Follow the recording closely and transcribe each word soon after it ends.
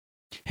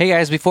Hey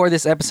guys, before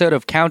this episode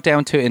of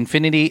Countdown to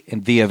Infinity,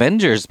 the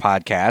Avengers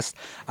podcast,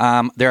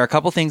 there are a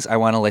couple things I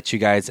want to let you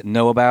guys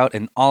know about,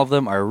 and all of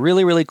them are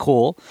really, really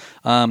cool.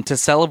 To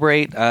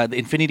celebrate the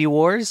Infinity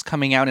Wars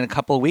coming out in a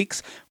couple of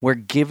weeks, we're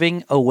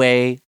giving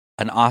away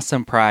an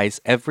awesome prize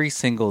every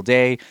single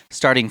day,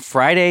 starting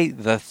Friday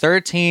the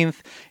 13th.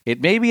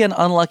 It may be an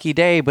unlucky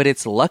day, but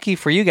it's lucky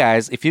for you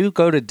guys. If you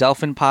go to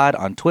Delphin Pod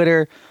on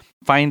Twitter,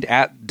 find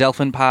at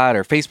Delphin Pod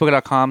or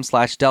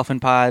Facebook.com/Delphin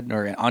Pod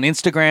or on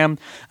Instagram.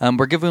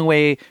 We're giving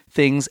away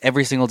things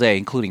every single day,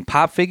 including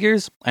pop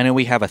figures. I know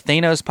we have a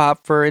Thanos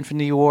pop for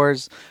Infinity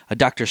Wars, a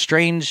Doctor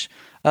Strange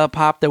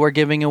pop that we're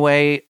giving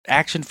away,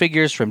 action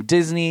figures from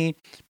Disney,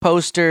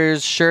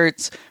 posters,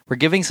 shirts. We're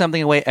giving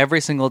something away every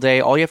single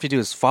day. All you have to do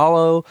is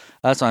follow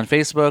us on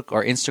Facebook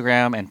or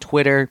Instagram and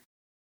Twitter.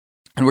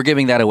 And we're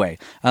giving that away.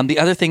 The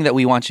other thing that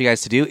we want you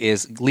guys to do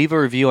is leave a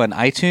review on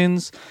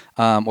iTunes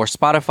or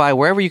Spotify,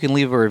 wherever you can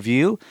leave a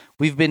review.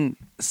 We've been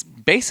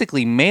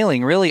basically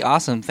mailing really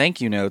awesome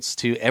thank you notes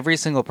to every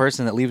single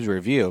person that leaves a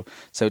review.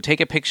 So take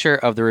a picture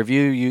of the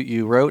review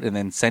you wrote and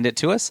then send it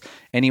to us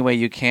any way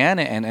you can,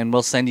 and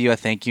we'll send you a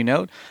thank you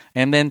note.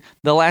 And then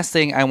the last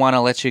thing I want to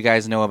let you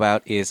guys know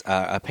about is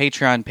a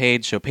Patreon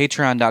page, so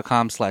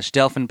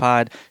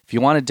patreon.com/DelphinPod. If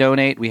you want to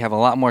donate, we have a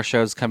lot more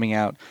shows coming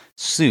out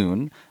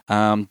soon.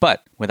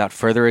 But without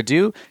further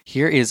ado,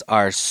 here is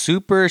our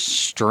super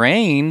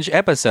strange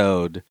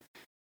episode.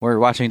 We're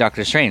watching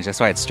Doctor Strange, that's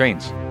why it's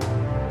strange.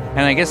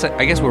 And I guess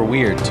we're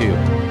weird too.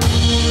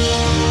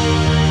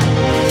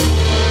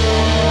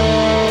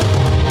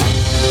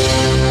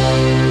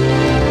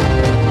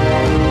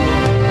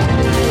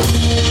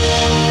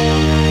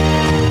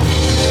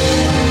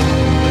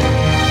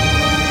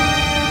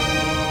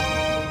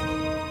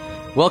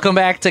 Welcome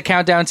back to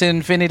Countdown to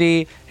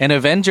Infinity, an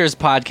Avengers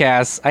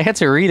podcast. I had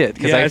to read it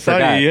because I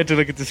forgot. You had to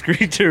look at the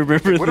screen to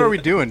remember. What are we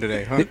doing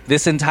today, huh?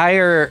 This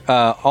entire,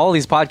 all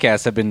these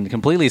podcasts have been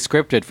completely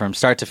scripted from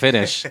start to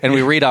finish, and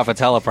we read off of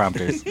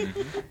teleprompters.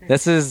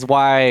 This is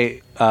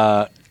why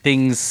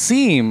things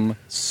seem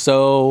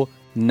so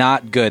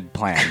not good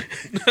planned.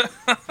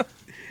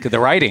 The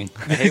writing.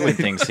 I hate when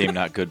things seem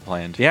not good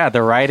planned. Yeah,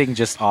 the writing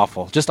just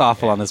awful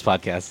on this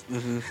podcast.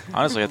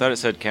 Honestly, I thought it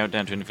said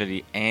Countdown to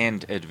Infinity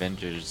and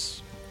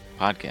Avengers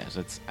podcast.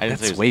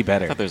 That's way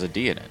better. I thought there was a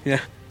D in it. Yeah,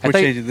 we're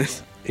changing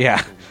this.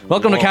 Yeah.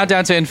 Welcome to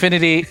Countdown to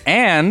Infinity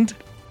and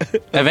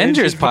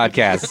Avengers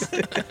podcast.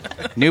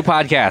 New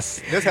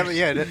podcast. It does have,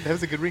 that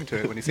has a good ring to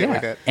it when you say it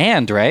like that.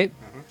 And, right?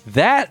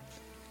 That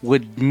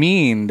would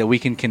mean that we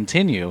can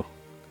continue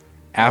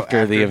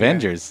after the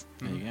Avengers.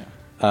 There you go.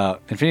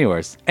 Infinity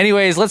Wars.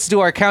 Anyways, let's do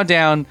our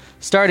countdown,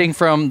 starting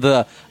from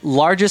the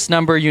largest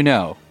number you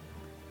know.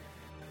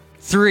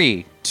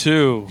 3,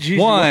 2,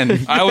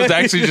 1. I was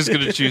actually just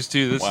going to choose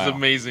 2. This Wow. is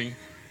amazing.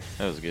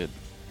 That was good.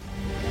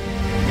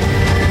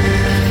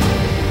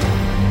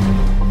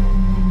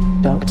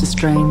 Doctor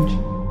Strange,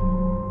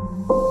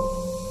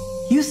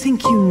 you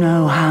think you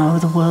know how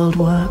the world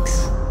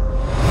works?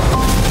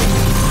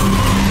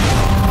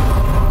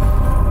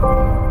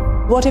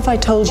 What if I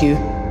told you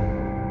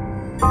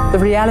the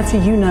reality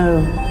you know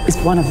is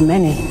one of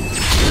many?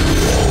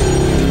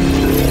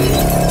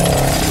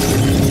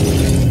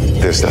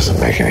 This doesn't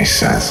make any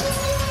sense.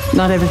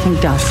 Not everything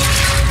does.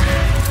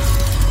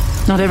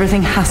 Not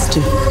everything has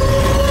to.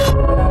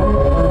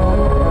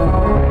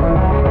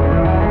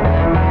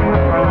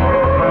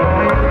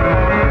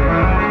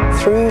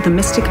 Through the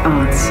mystic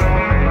arts,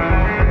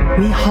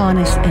 we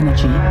harness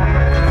energy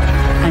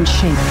and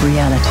shape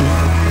reality.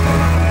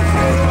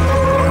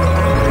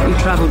 We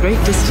travel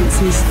great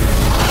distances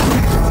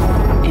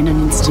in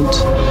an instant.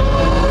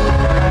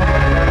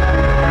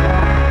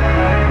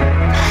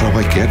 How do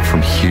I get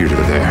from here to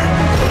there?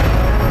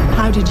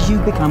 How did you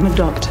become a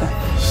doctor?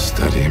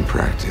 Study and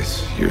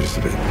practice. Years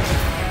of it.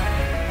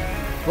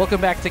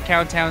 Welcome back to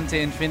Countdown to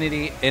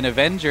Infinity, an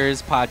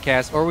Avengers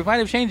podcast, or we might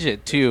have changed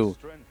it to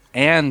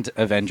and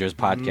Avengers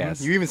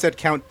podcast. You even said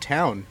Count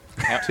Town,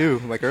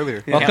 too, like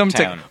earlier. Welcome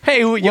Countdown.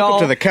 to y'all. Welcome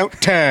to the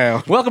Count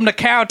Town. Welcome to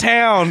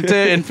Countdown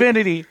to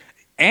Infinity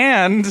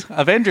and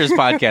Avengers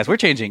podcast. We're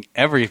changing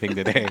everything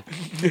today.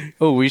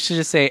 Oh, we should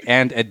just say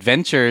and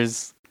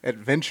Adventures.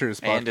 Adventures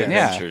podcast. And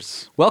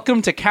Adventures.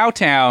 Welcome to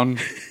Cowtown,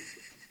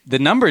 the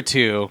number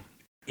 2,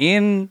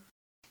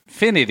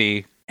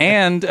 Infinity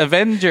and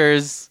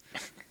Avengers.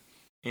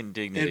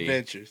 Indignity.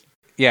 Adventures.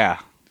 Yeah.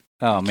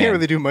 Oh, man. Can't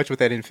really do much with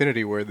that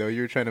infinity word, though.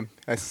 You were trying to.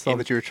 I saw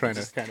that you were trying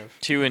to kind of.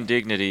 To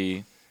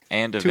Indignity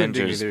and To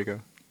infinity, Avengers there you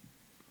go.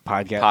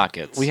 Podcast.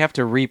 pockets. We have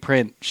to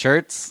reprint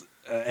shirts,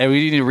 and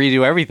we need to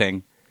redo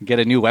everything. Get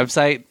a new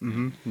website.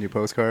 New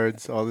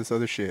postcards, all this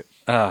other shit.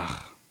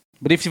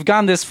 But if you've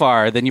gone this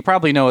far, then you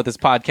probably know what this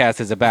podcast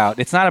is about.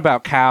 It's not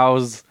about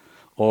cows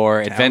or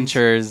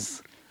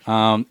adventures.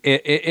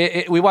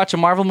 We watch a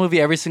Marvel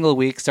movie every single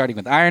week, starting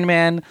with Iron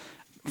Man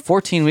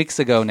 14 weeks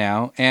ago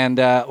now, and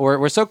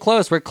we're so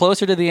close. We're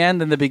closer to the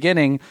end than the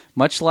beginning,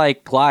 much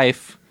like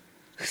life.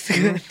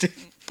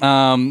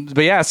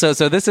 But yeah, so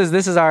this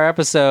is our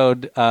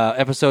episode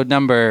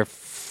number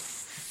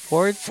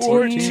 14.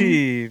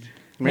 14.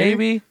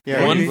 maybe.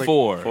 Yeah, One he's like,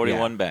 4.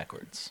 41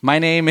 backwards. My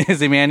name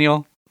is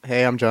Emmanuel,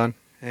 Hey, I'm John.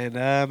 And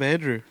I'm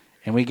Andrew.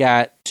 and we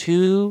got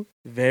two.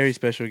 Very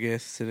special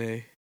guests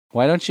today.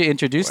 Why don't you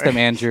introduce them,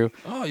 Andrew?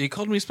 Oh, you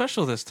called me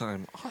special this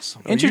time.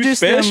 Awesome. Introduce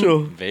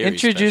special. them. Very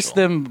Introduce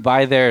special. them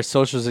by their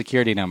social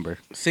security number.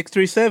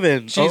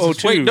 637 Jesus,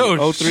 002 wait,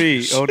 no.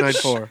 03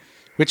 094.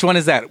 Which one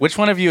is that? Which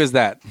one of you is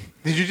that?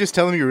 Did you just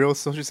tell him your real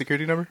social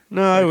security number?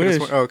 No, I could've wish.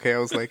 sworn- oh, okay, I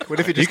was like, what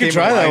if it You just can came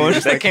try out that live? one.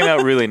 Just That like, came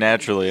out really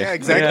naturally. yeah,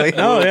 exactly.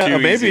 No, yeah, Too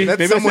maybe. easy. That's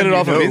Maybe I someone set it you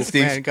off of know,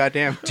 instinct. man.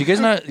 Goddamn. Do you guys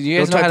know? You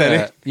guys know Don't how type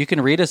that to? You can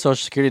read a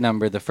social security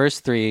number. The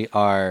first three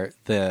are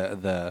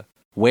the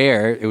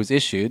where it was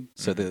issued,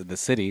 so the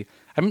city.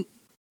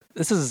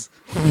 This is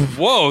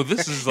Whoa,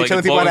 this is like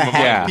telling people how blowing to my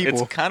hack mind.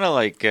 people. It's kind of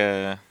like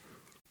they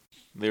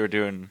were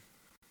doing.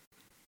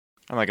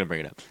 I'm not gonna bring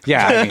it up.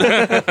 yeah. I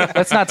mean,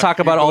 let's not talk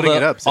about all building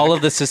it up, Zach. all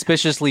of the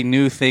suspiciously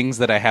new things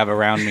that I have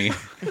around me,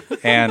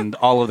 and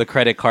all of the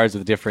credit cards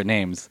with different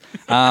names.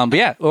 But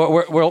yeah,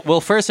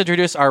 we'll first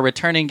introduce our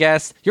returning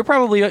guest. You're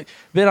probably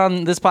been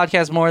on this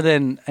podcast more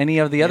than any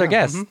of the other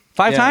guests.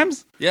 5 Yeah.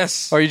 times?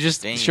 Yes. Or are you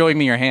just Dang. showing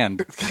me your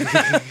hand?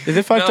 Is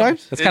it 5 No,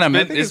 times? That's kinda-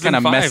 it's been- it's it's been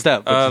kinda messed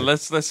 5. up.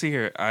 Let's see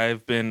here.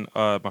 I've been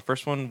my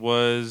first one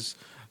was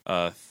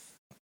The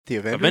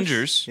Avengers.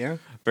 Avengers. Yeah.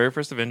 very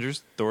first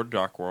Avengers, Thor: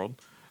 Dark World.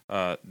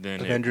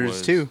 Then Avengers it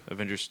was 2.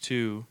 Avengers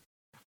 2.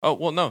 Oh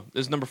well, no,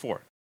 this is number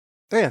 4.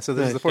 Oh, yeah, so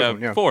this is the fourth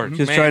one. Yeah. 4.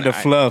 Just Man, trying to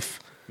I- fluff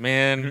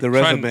Man, the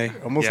trying- resume.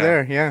 Almost Yeah.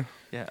 there, yeah.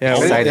 Yeah. Yeah,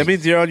 Exciting. that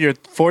means you're on your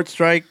 4th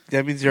strike.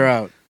 That means you're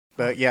out.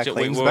 But yeah, Wait,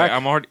 claims wait, back.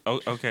 I'm already. Oh,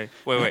 okay.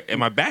 Wait.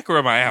 Am I back or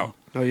am I out?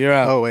 No, you're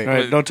out. Oh, wait. All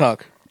right, don't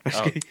talk.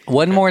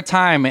 One more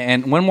time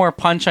and one more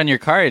punch on your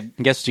card,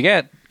 and guess what you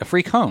get? A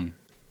free cone.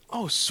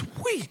 Oh,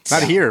 sweet.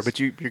 Not here, but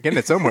you're getting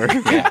it somewhere.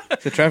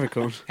 It's a traffic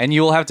cone. And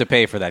you will have to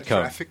pay for that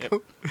cone. Traffic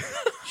cone.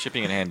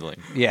 Shipping and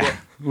handling. Yeah.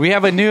 We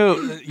have a new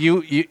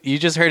you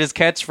just heard his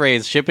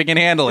catchphrase, shipping and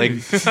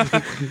handling.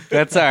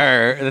 That's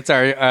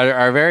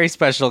our very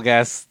special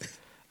guest,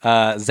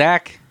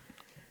 Zach,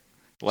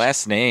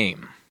 Last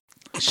name.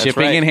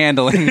 shipping right. and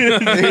handling.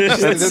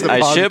 There's a I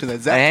pause ship. to that. I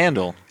Zach.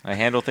 handle. I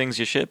handle things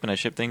you ship, and I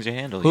ship things you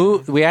handle.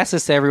 Who we asked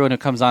this to everyone who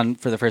comes on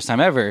for the first time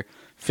ever.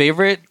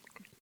 Favorite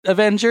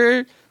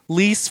Avenger,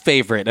 least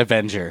favorite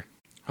Avenger.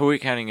 Who are we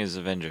counting as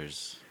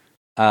Avengers?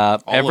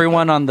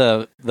 Everyone on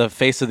the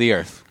face of the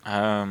earth.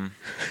 Okay.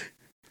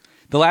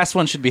 The last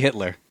one should be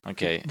Hitler.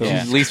 The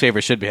Yeah. least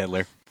favorite should be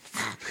Hitler.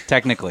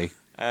 Technically.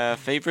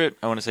 Favorite?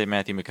 I want to say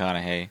Matthew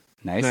McConaughey.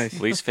 Nice.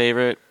 Least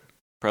favorite?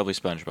 Probably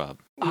SpongeBob.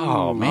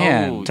 Oh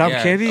man. Tom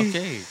Kenny?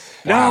 Okay.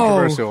 No.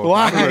 Controversial.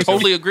 Why? I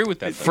totally agree with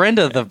that. though. Friend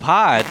of the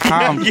pod,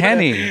 Tom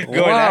Kenny. Going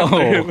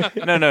after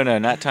Whoa. No,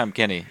 not Tom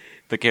Kenny.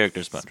 The character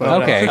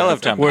SpongeBob. Okay. I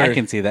love Tom I Kenny.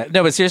 can see that.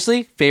 No, but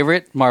seriously,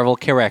 favorite Marvel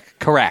Karak.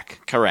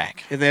 Karak.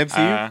 In the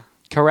MCU?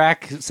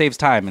 Karak saves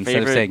time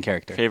instead of saying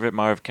character. Favorite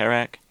Marv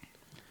Karak?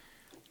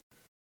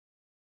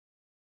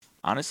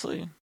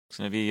 Honestly, it's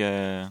going to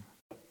be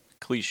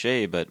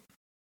cliche, but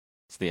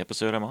it's the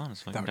episode I'm on.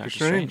 It's fucking Doctor Doctor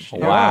Strange.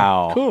 Strange.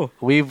 Wow. Cool.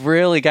 We've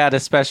really got a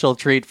special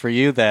treat for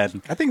you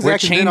then. I think We're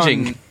Zach's been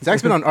changing. on,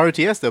 Zach's been on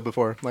RTS though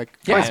before, like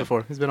twice Yeah.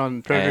 before. He's been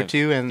on Predator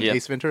 2 and Yep.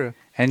 Ace Ventura.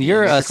 And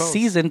you're a Mr. Coles.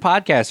 seasoned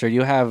podcaster.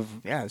 You have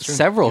Yeah, that's true.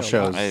 several Yeah,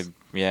 shows. lots.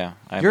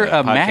 I'm You're a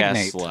podcast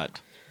magnate. slut.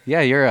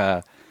 Yeah, you're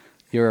a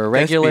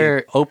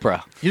regular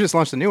Oprah. You just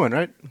launched a new one,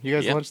 right? You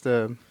guys Yep. launched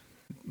the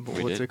what's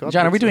did. it called?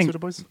 John, are we What's- doing What's it,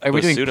 boys? are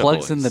we doing Basuda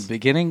plugs in Boys. the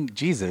beginning?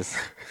 Jesus.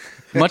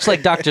 Much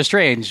like Doctor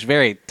Strange,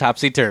 very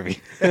topsy-turvy.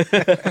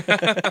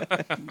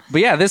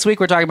 But yeah, this week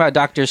we're talking about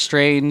Doctor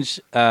Strange,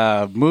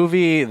 a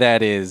movie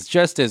that is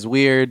just as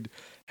weird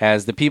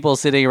as the people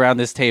sitting around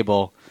this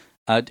table.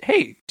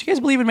 Hey, do you guys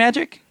believe in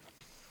magic?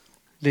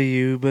 Do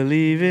you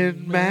believe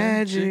in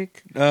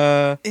magic? In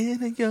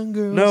a young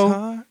girl's No.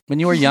 heart. When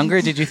you were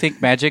younger, did you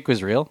think magic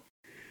was real?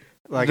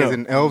 Like No. as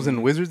in elves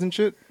and wizards and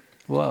shit.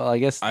 Well, I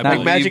guess I not.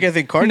 believe- Magic as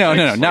in cards? No,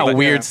 not Like,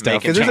 weird yeah. stuff.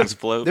 Making there's things a-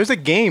 float. There's a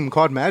game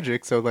called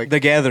Magic, so like The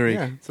Gathering.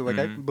 yeah, so like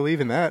I believe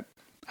in that.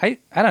 I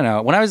don't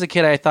know. When I was a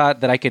kid, I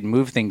thought that I could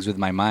move things with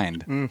my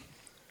mind.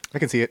 I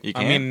can see it. You I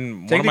can. mean,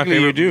 one of my Technically, you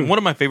favorite do. one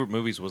of my favorite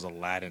movies was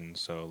Aladdin.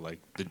 So like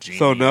the genie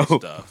So no.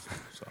 stuff.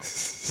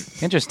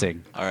 So.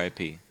 Interesting.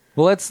 R.I.P.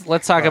 Well,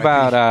 let's talk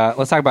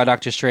about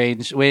Doctor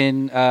Strange.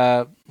 When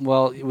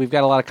we've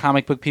got a lot of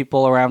comic book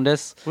people around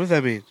us. What does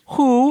that mean?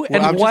 Who and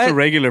Well, I'm what? just a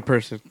regular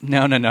person.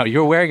 No.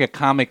 You're wearing a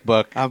comic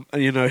book, I'm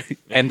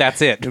and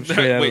that's it I'm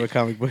straight out of Wait. a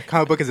comic book.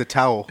 Comic book is a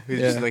towel. It's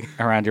just Yeah. like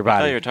around your I thought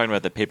you body. were talking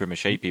about the paper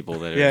mache people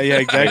that are Yeah, made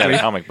out exactly. of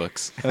comic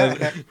books.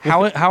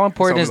 How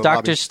important is Some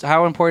of the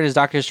How important is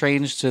Doctor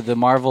Strange to the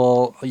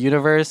Marvel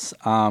universe?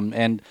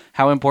 And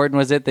how important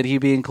was it that he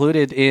be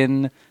included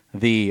in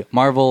the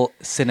Marvel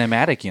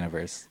Cinematic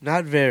Universe?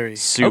 Not very.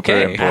 Super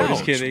Okay. I'm important.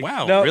 just kidding.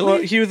 Wow, no, really?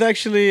 well, he was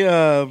actually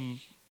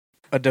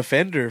a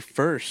defender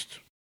first,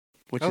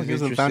 which oh, is he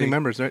was interesting. the founding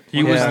members, right?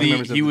 He One of was founding the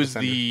members of he was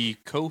Defenders. the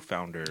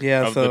co-founder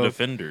Yeah, of so- the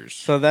Defenders.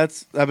 So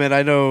that's, I mean,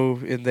 I know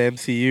in the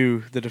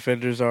MCU, the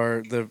Defenders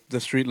are the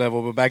street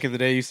level, but back in the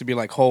day, it used to be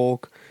like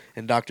Hulk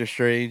and Doctor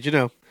Strange, you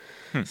know.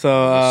 So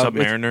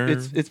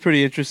Submariner. It's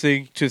pretty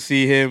interesting to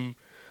see him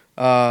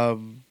brought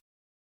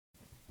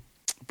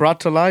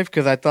to life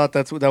because I thought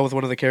that was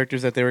one of the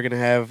characters that they were going to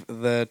have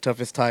the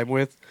toughest time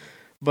with.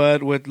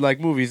 But with like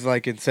movies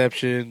like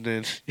Inception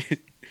and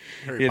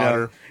Harry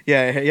Potter.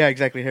 yeah,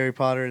 exactly, Harry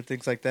Potter and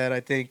things like that, I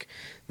think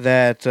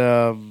that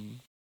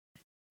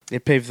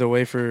it paves the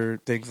way for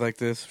things like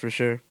this for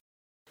sure.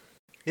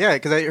 Yeah,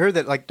 because I heard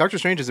that like Doctor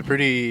Strange is a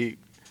pretty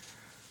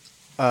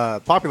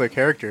popular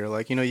character.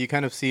 Like, you know, you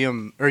kind of see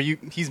him, or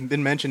he's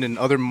been mentioned in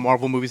other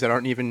Marvel movies that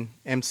aren't even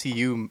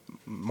MCU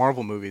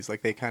Marvel movies.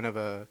 Like they kind of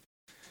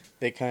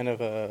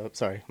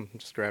sorry, I'm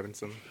just grabbing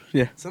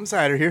some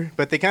cider here.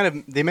 But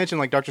they mentioned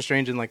like Doctor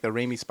Strange in like the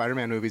Raimi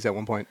Spider-Man movies at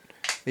one point.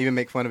 They even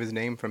make fun of his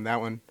name from that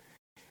one.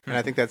 And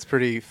I think that's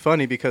pretty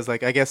funny because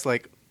like I guess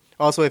like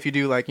also if you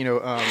do like, you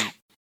know,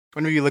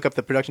 whenever you look up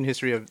the production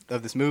history of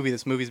this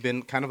movie's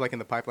been kind of like in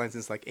the pipeline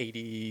since like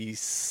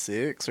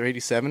 86 or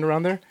 87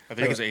 around there. I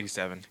think it was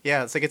 87.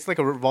 Yeah, it's like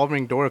a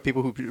revolving door of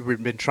people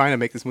who've been trying to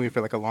make this movie for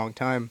like a long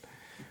time,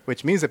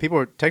 which means that people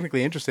are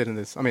technically interested in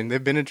this. I mean,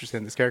 they've been interested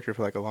in this character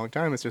for like a long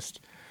time. It's just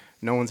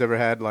no one's ever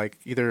had like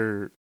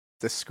either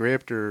the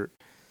script or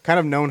kind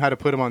of known how to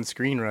put him on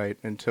screen right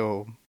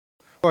until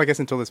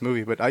this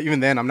movie. But even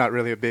then, I'm not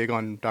really big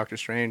on Doctor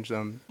Strange.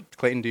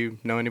 Clayton, do you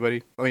know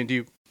anybody? I mean, do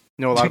you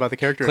know a lot about the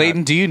character?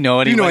 Clayton, do you know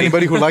anybody? Do you know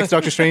anybody who likes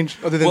Doctor Strange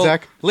other than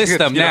Zach? List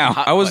them now.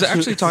 I was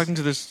actually talking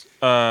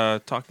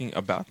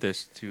about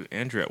this to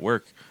Andrew at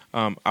work.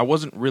 I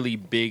wasn't really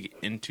big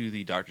into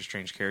the Doctor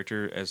Strange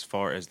character as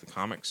far as the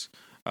comics,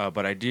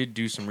 but I did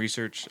do some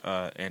research,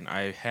 and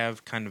I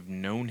have kind of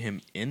known him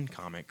in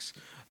comics.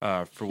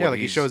 For what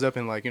he shows up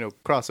in like, you know,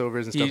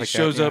 crossovers and stuff like that. He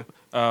shows up.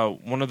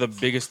 One of the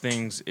biggest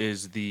things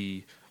is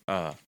the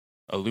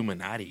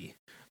Illuminati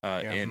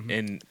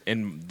in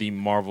the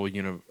Marvel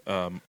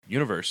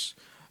universe.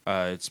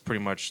 It's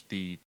pretty much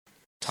the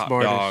top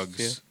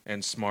dogs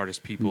and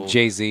smartest people.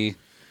 Jay-Z.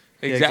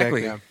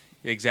 Exactly. Yeah.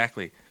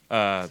 Exactly.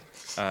 It's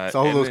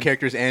all of those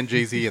characters and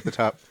Jay-Z at the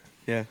top.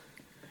 Yeah.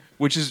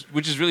 Which is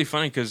really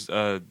funny because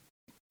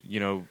you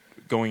know,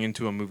 going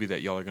into a movie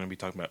that y'all are going to be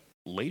talking about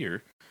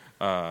later,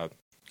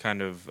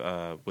 kind of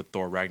with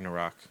Thor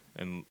Ragnarok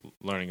and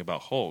learning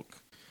about Hulk,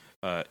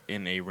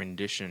 in a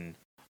rendition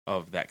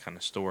of that kind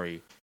of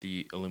story,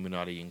 the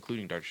Illuminati,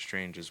 including Doctor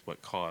Strange, is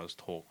what caused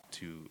Hulk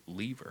to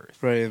leave Earth.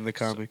 Right, in the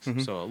comics.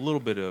 So a little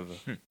bit of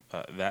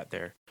that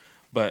there.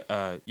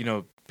 But, you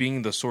know,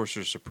 being the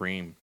Sorcerer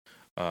Supreme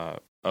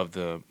of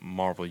the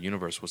Marvel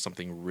Universe was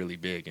something really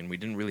big, and we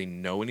didn't really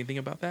know anything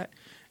about that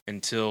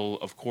until,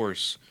 of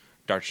course,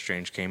 Doctor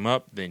Strange came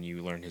up. Then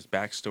you learn his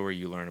backstory,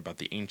 you learn about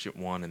the Ancient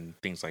One and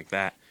things like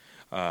that,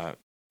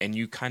 and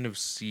you kind of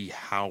see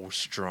how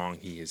strong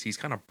he is. He's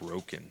kind of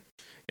broken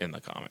in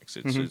the comics.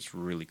 It's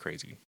really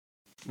crazy.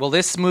 Well,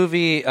 this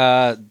movie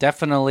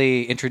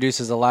definitely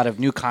introduces a lot of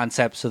new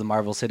concepts to the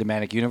Marvel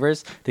Cinematic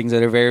Universe, things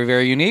that are very,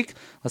 very unique.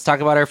 Let's talk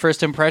about our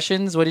first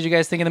impressions. What did you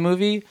guys think of the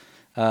movie?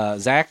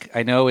 Zach,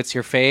 I know it's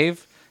your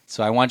fave,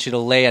 so I want you to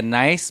lay a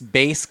nice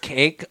base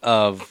cake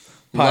of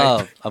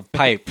love, of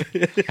pipe.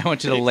 I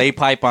want you to lay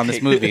pipe on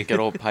this movie. Good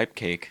old pipe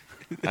cake.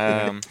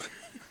 Yeah,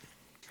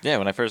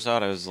 when I first saw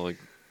it, I was like,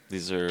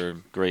 these are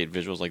great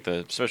visuals. Like,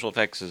 the special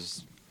effects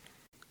is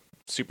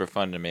super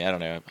fun to me. I don't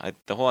know.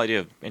 The whole idea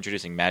of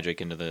introducing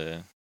magic into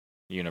the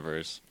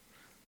universe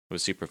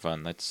was super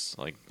fun. That's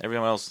like,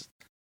 everyone else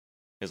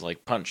is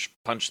like, punch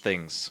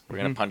things. We're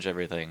going to punch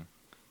everything.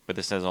 But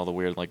this has all the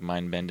weird, like,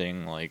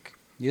 mind-bending, like...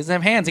 He doesn't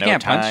have hands. He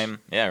can't punch.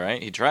 Yeah,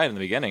 right? He tried in the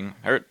beginning.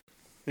 Hurt.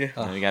 Yeah.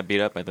 And then he got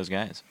beat up by those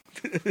guys.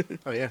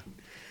 Oh, yeah.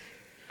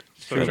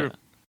 So true.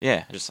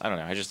 Yeah, I don't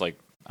know.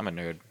 I'm a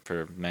nerd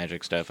for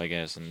magic stuff, I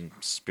guess, and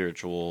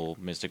spiritual,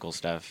 mystical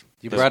stuff.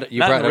 Not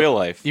in real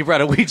life. You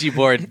brought a Ouija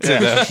board to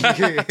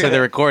the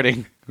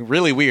recording.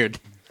 Really weird.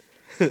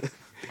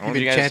 I want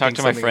you guys to talk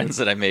to my friends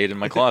that I made in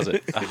my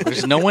closet.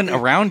 There's no one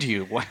around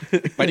you.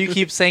 Why do you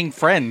keep saying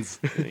friends?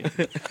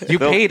 You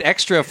paid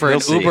extra for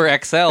an Uber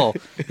XL.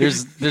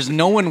 There's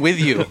no one with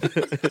you.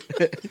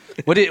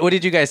 What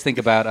did you guys think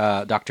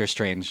about Doctor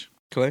Strange?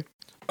 Clay?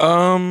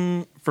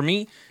 For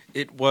me,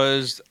 it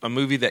was a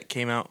movie that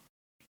came out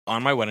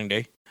on my wedding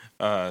day.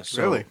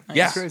 Really?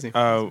 Yeah. That's crazy.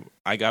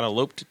 I got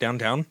eloped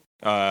downtown,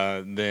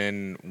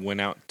 then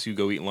went out to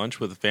go eat lunch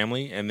with the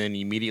family, and then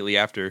immediately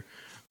after,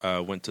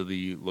 went to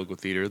the local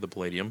theater, the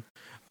Palladium,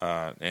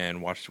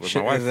 and watched it with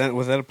my wife.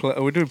 Was that a plug?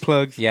 We're doing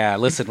plugs. Yeah,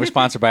 listen, we're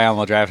sponsored by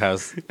Alamo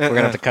Drafthouse. We're going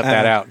to have to cut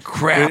that out.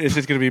 Crap. It's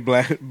just going to be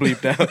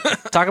bleeped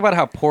out. Talk about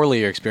how poorly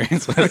your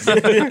experience was.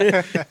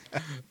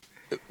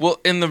 Well,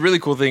 and the really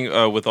cool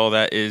thing with all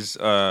that is,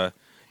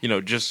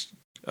 just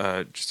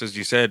as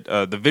you said,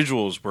 the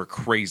visuals were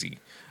crazy.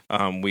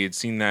 We had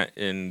seen that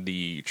in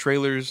the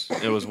trailers.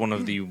 It was one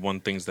of the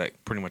things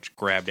that pretty much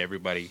grabbed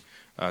everybody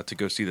to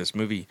go see this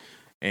movie,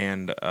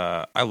 and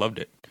I loved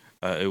it.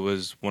 It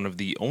was one of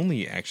the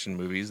only action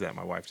movies that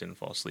my wife didn't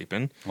fall asleep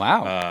in.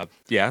 Wow.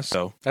 Yeah,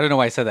 so I don't know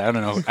why I said that. I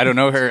don't know. I don't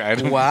know her.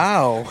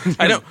 Wow.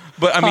 I know,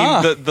 but I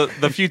mean,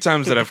 the few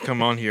times that I've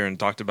come on here and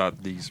talked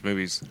about these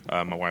movies,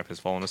 my wife has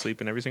fallen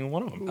asleep in every single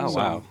one of them. Oh,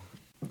 wow.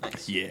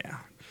 Yeah.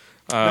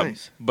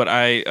 Nice.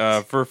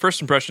 But for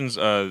first impressions,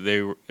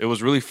 it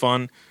was really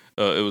fun.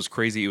 It was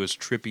crazy. It was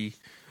trippy.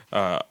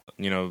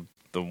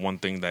 The one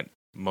thing that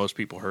most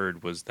people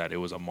heard was that it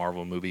was a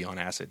Marvel movie on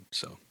acid.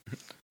 So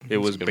it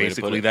was a good way to put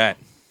basically it. that.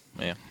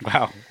 Yeah.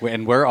 Wow.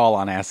 And we're all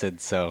on acid,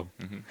 so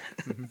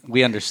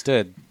we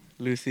understood.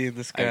 Lucy in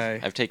the Sky.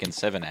 I've taken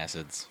 7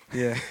 acids.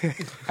 Yeah.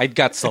 I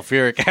got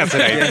sulfuric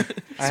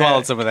acid. I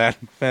swallowed some of that.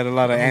 Had a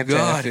lot of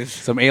God. antacids.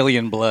 Some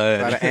alien A lot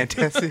blood. of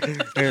antacid.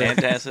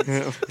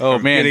 Antacids. Oh,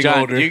 man, Getting John,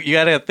 older. you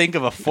got to think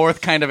of a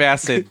fourth kind of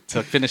acid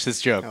to finish this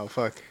joke. Oh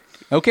fuck.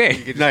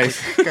 Okay.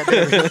 Nice.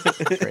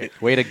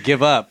 Great. Way to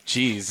give up.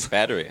 Jeez.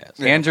 Battery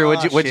acid. Andrew,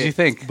 what'd you shit.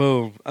 think?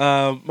 Boom.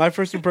 My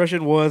first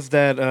impression was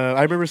that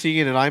I remember seeing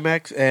it in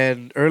IMAX,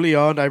 and early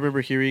on, I remember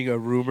hearing a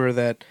rumor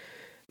that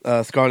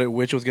Scarlet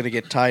Witch was going to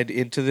get tied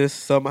into this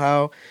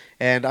somehow,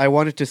 and I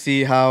wanted to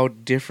see how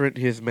different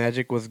his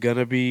magic was going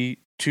to be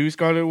to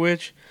Scarlet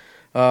Witch,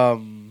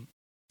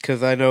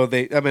 because I know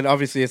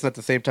obviously it's not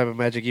the same type of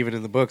magic even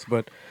in the books,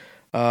 but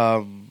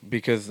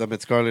because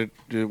Scarlet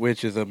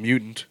Witch is a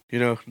mutant,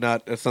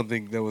 not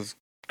something that was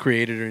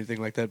created or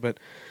anything like that, but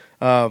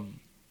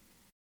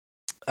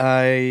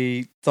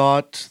I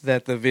thought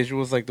that the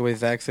visuals, like the way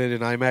Zach said in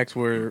IMAX,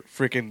 were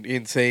freaking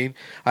insane.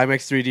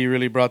 IMAX 3D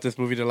really brought this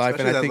movie to life,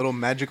 Especially and I that think little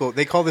magical.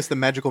 They call this the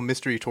magical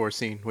mystery tour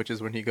scene, which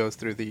is when he goes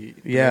through the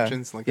yeah,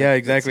 dimensions. Like yeah, that.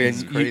 exactly.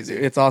 It's And crazy.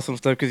 it's awesome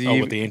stuff because Oh,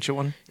 with the ancient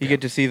one? you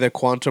get to see the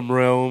quantum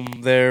realm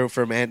there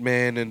from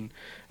Ant-Man, and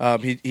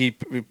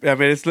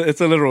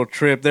it's a literal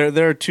trip.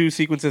 There are 2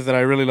 sequences that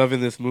I really love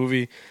in this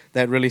movie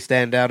that really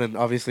stand out, and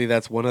obviously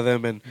that's one of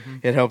them. And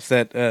it helps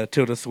that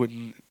Tilda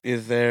Swinton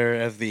is there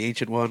as the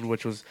Ancient One,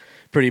 which was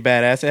pretty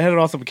badass. It had an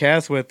awesome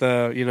cast with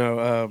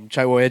Chiwetel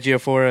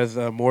Ejiofor as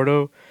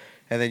Mordo,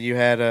 and then you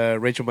had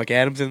Rachel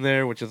McAdams in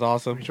there, which is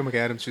awesome. Rachel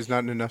McAdams, she's not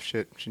in enough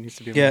shit. She needs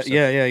to be in Yeah, more stuff.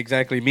 yeah, yeah,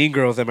 exactly. Mean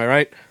Girls, am I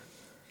right?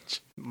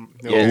 No.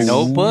 Yes.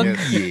 Notebook?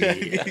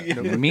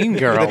 Yes. Mean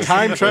Girl. The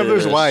Time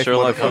Traveler's Wife,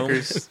 Sherlock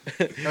motherfuckers.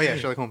 Oh yeah,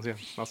 Sherlock Holmes. Yeah,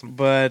 awesome.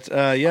 But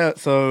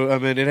so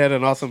it had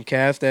an awesome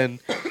cast, and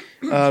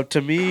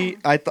to me,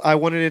 I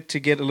wanted it to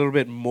get a little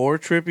bit more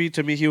trippy.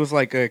 To me, he was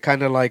like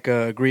kind of like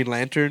a Green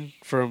Lantern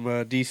from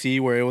DC,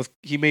 where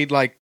he made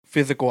like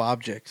physical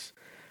objects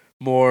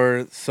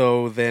more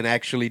so than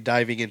actually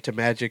diving into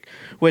magic.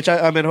 Which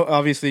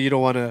obviously you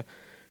don't want to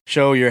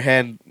show your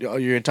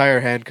entire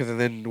hand, because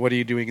then what are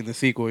you doing in the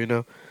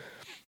sequel,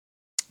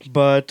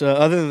 But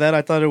other than that,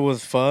 I thought it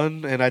was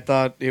fun, and I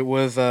thought it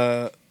was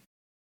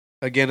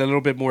again a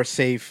little bit more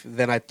safe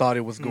than I thought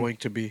it was going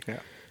to be. Yeah.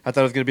 I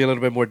thought it was going to be a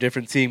little bit more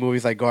different, seeing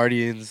movies like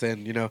Guardians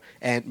and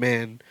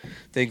Ant-Man,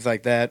 things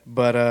like that.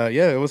 But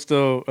it was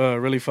still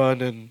really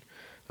fun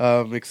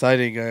and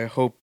exciting. I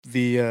hope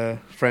the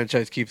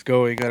franchise keeps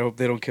going. I hope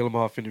they don't kill him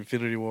off in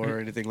Infinity War or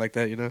anything like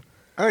that.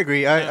 I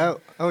agree. I'll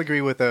agree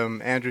with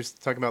Andrew's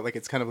talking about like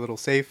it's kind of a little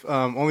safe.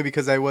 Only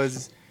because I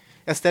was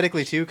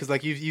aesthetically too, because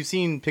like you've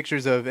seen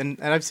pictures of and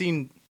I've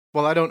seen.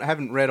 Well, I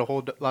haven't read a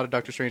whole lot of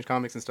Doctor Strange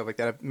comics and stuff like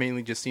that. I've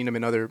mainly just seen him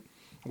in other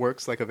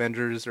works like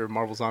Avengers or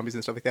Marvel Zombies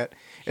and stuff like that.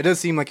 It does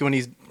seem like when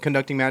he's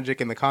conducting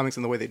magic in the comics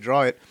and the way they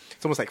draw it,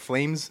 it's almost like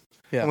flames.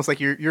 Yeah. Almost like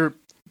you're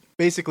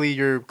basically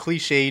your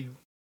cliched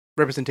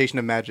representation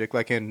of magic,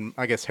 like in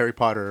I guess Harry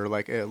Potter or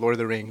like Lord of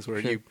the Rings, where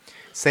you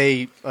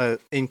say an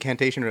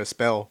incantation or a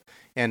spell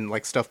and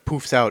like stuff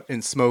poofs out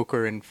in smoke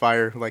or in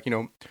fire, like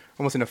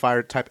almost in a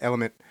fire type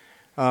element.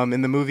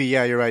 In the movie,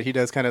 yeah, you're right. He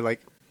does kind of like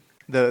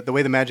the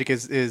way the magic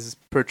is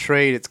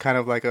portrayed. It's kind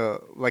of like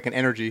an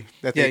energy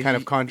that they kind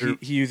of conjure.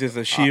 He uses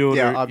a shield,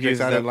 yeah, or he objects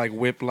uses out that of- like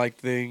whip-like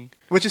thing.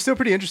 Which is still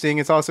pretty interesting.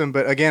 It's awesome,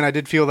 but again, I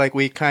did feel like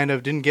we kind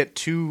of didn't get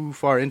too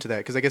far into that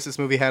because I guess this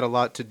movie had a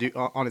lot to do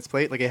on its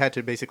plate. Like it had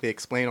to basically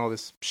explain all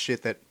this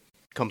shit that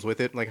comes with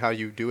it, like how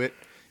you do it.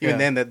 Even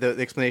Yeah. then, the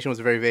explanation was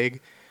very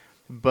vague.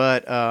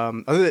 But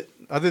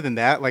other than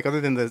that, like other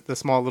than the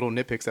small little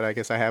nitpicks that I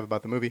guess I have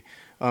about the movie,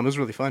 it was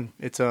really fun.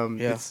 It's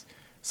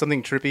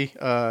something trippy,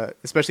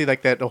 especially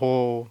like that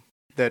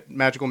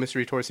magical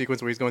mystery tour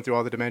sequence where he's going through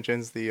all the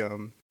dimensions,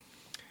 the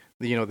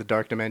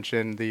dark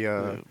dimension,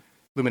 the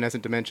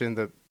luminescent dimension,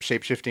 the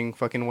shape-shifting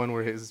fucking one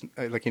where his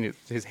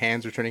his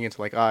hands are turning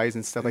into like eyes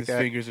and stuff like His that.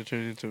 fingers are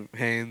turning into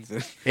hands.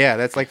 Yeah,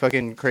 that's like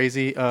fucking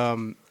crazy.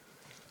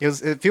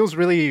 It feels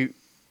really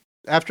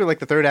after like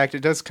the third act, it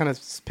does kind of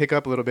pick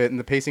up a little bit, and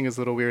the pacing is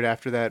a little weird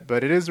after that.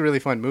 But it is a really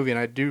fun movie, and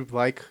I do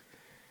like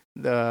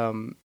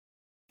the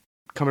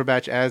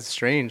Cumberbatch as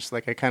Strange.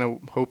 Like I kind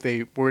of hope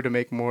they were to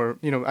make more.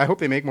 I hope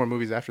they make more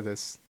movies after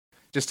this,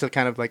 just to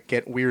kind of like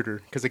get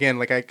weirder. Because again,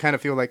 like I kind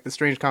of feel like the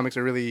Strange comics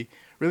are really,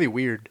 really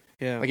weird.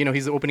 Yeah, Like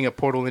he's opening a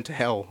portal into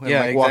hell, and yeah,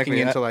 like exactly. walking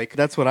into like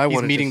that's what I he's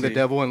wanted meeting to the see.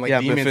 devil and like yeah,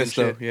 demons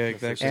Mephisto. and shit. Yeah,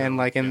 exactly. And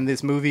like in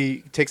this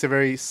movie takes a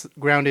very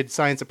grounded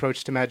science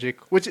approach to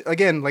magic, which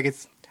again, like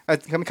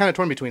I'm kind of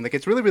torn between. Like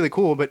it's really really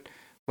cool, but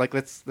like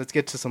let's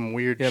get to some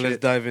weird Yeah, shit.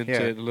 let's dive into Yeah.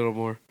 it a little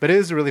more. But it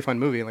is a really fun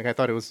movie, and like I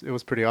thought it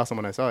was pretty awesome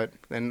when I saw it,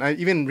 and I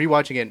even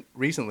rewatching it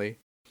recently,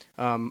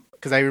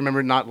 because I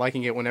remember not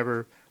liking it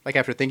whenever like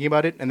after thinking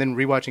about it, and then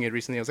rewatching it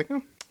recently, I was like,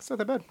 oh, it's not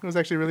that bad. It was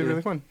actually really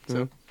really fun.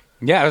 So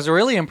Yeah, it was a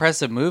really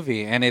impressive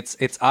movie, and it's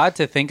odd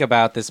to think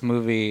about this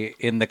movie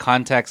in the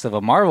context of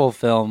a Marvel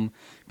film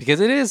because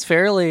it is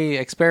fairly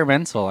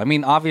experimental. I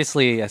mean,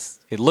 obviously, yes,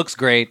 it looks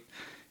great.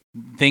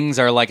 Things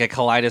are like a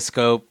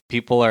kaleidoscope.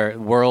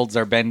 Worlds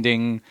are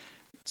bending.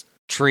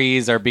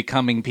 Trees are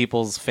becoming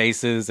people's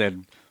faces,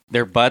 and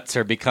their butts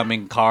are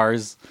becoming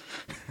cars.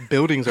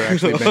 Buildings are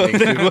actually bending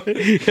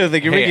too. I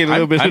think you're making a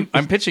little bit.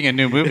 I'm pitching a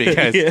new movie,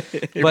 guys. You're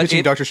But pitching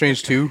it- Doctor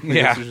Strange 2.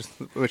 Yeah. That's just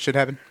what should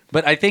happen.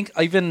 But I think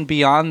even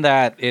beyond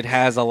that, it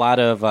has a lot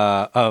of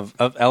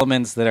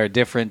elements that are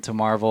different to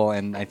Marvel,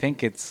 and I think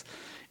the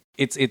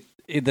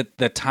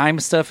time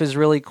stuff is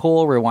really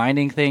cool.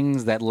 Rewinding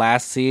things, that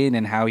last scene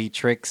and how he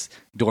tricks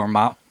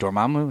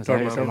Dormammu. Is that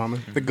how you say it?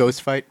 Dormammu. The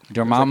ghost fight.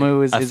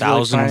 Dormammu is A really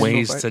Thousand fun.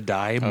 Ways to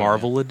Die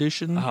Marvel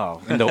edition.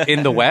 Oh,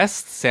 in the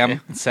West,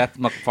 Seth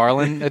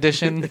MacFarlane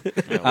edition. It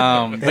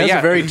But has yeah,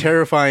 a very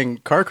terrifying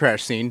car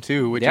crash scene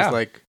too, which Yeah. is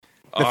like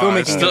the It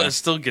filmmaking.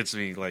 still gets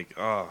me like,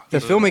 oh. The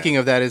filmmaking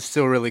of that is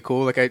still really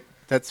cool. Like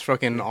that's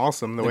fucking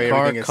awesome. The way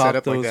car everything is set caught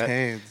up like those that.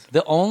 hands.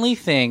 the only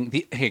thing.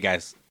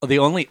 Guys,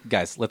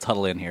 let's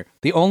huddle in here.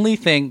 The only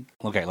thing.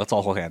 Okay, let's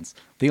all hold hands.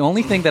 The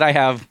only thing that I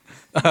have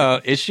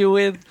issue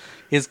with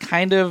is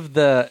kind of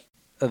the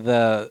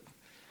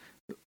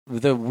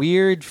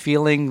weird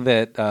feeling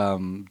that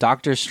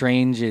Doctor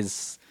Strange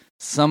is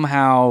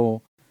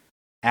somehow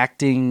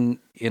acting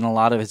in a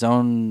lot of his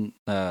own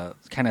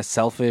kind of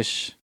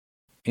selfish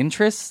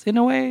interests in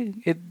a way.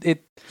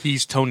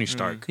 He's Tony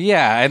Stark.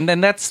 Yeah, and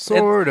then that's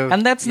Sort of,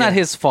 and that's not yeah.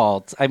 his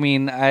fault. I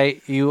mean,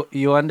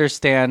 you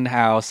understand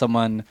how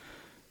someone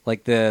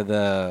like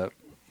the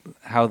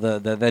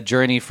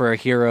journey for a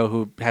hero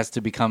who has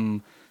to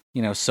become,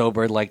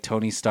 sobered like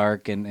Tony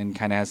Stark and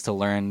kind of has to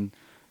learn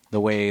the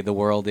way the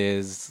world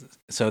is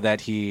so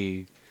that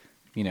he,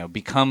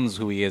 becomes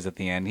who he is at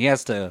the end. He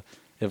has to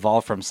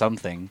evolve from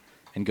something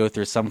and go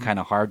through some kind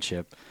of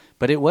hardship.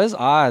 But it was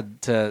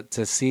odd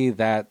to see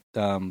that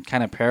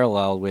kind of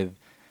parallel with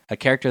a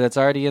character that's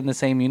already in the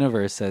same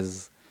universe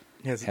as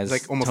Yes, as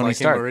like almost Tony like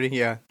Stark. him already.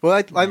 Yeah.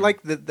 Well, I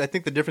like the. I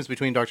think the difference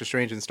between Doctor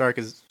Strange and Stark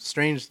is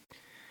Strange,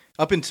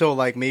 up until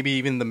like maybe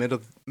even the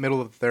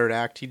middle of the third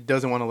act, he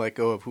doesn't want to let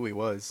go of who he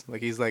was.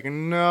 Like he's like,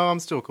 no,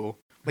 I'm still cool.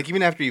 Like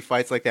even after he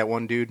fights like that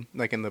one dude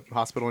like in the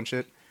hospital and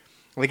shit,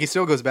 like he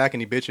still goes back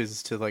and he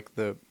bitches to like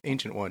the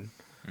Ancient One.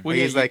 Well, Like,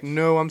 yeah, he's like,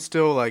 no, I'm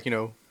still like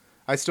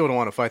I still don't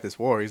want to fight this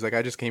war. He's like,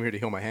 I just came here to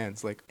heal my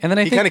hands. Like, And then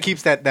I he think- kind of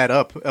keeps that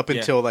up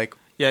until like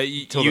Yeah,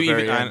 Till you the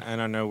very even, end.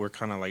 and I know we're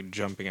kind of like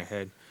jumping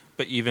ahead,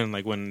 but even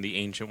like when the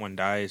Ancient One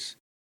dies,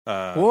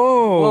 Whoa,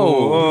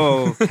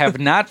 Whoa. have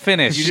not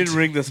finished. You didn't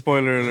ring the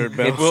spoiler alert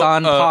bell. It's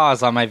on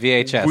pause on my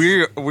VHS.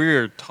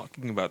 we're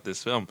talking about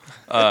this film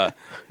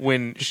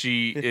when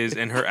she is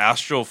in her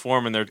astral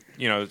form and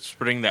they're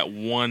spreading that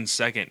 1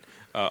 second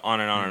on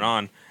and on and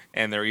on,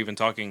 and they're even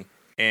talking,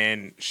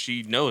 and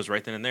she knows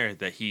right then and there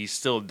that he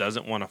still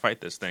doesn't want to fight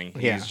this thing.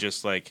 Yeah. He's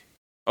just like,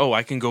 oh,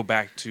 I can go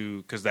back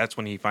to, because that's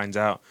when he finds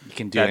out You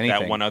can do that anything.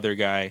 that one other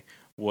guy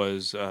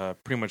was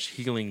pretty much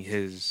healing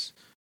his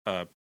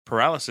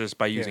paralysis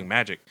by using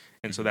magic.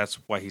 And so that's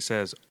why he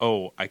says,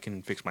 oh, I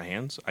can fix my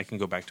hands. I can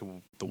go back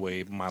to the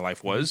way my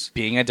life was.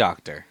 Being a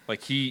doctor.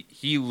 Like he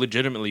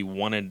legitimately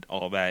wanted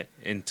all that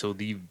until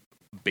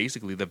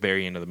basically the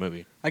very end of the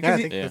movie. I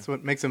think that's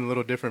what makes him a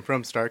little different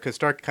from Stark, because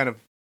Stark kind of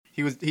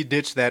he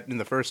ditched that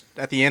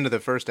at the end of the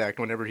first act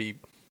whenever he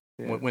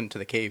went to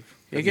the cave.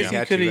 I guess He he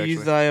had could to, have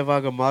used the Eye of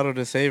Agamotto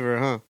to save her,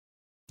 huh?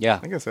 Yeah.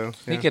 I guess so.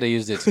 He Yeah. could have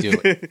used it to do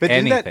But did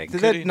anything.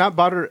 that not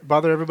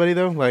bother everybody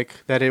though? Like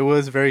that it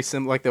was very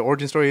similar. Like the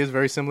origin story is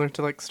very similar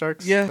to like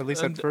Stark's. Yeah, at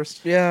least at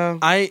first. Yeah.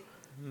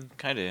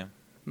 Kind of.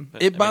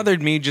 It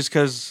bothered me just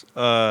because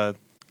I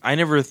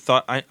never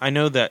thought. I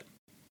know that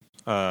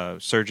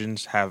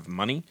surgeons have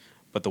money,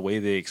 but the way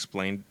they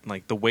explained,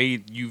 like the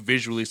way you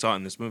visually saw it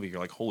in this movie, you're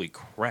like, holy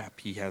crap,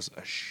 he has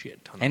a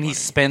shit ton of And money. he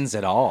spends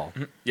it all.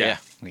 Yeah.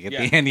 Like at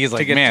Yeah. the end, he's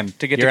like, get man,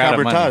 to get you're to out of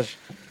money. Cabotage.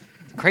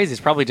 Crazy.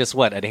 It's probably just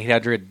what, an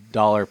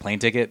 $800 plane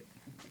ticket?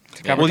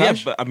 To Well, yeah,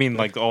 Cabotage? but I mean,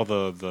 like all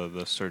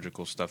the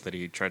surgical stuff that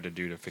he tried to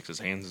do to fix his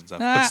hands and stuff.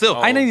 Nah, but still,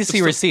 I need to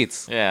see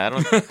receipts. Yeah, I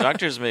don't.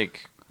 Doctors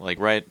make like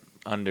right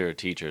under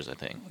teachers. I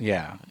think.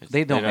 Yeah.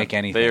 They don't make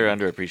anything. They're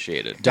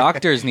underappreciated.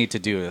 Doctors need to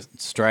do a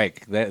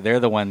strike.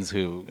 They're the ones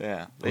who,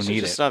 Yeah, who they should need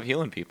just it. stop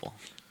healing people.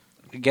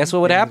 Guess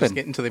what would Just happen?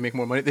 get until they make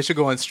more money. They should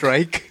go on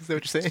strike. Is that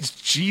what you're saying?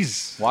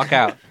 jeez. Walk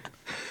out.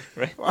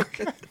 Right.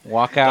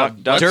 Walk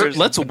out. Doctors-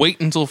 Let's wait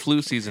until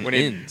flu season We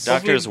need ends.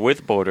 doctors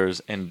with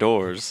borders and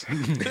doors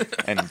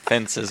and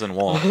fences and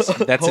walls.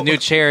 That's a new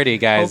charity,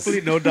 guys.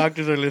 Hopefully, no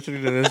doctors are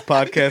listening to this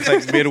podcast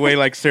like midway,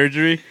 like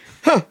surgery.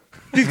 Huh?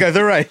 These guys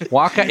are right.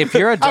 Walk out. If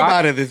you're a I'm out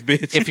doctor, of this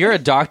bitch. if you're a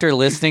doctor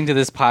listening to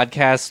this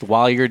podcast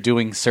while you're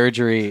doing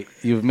surgery,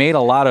 you've made a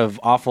lot of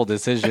awful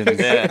decisions.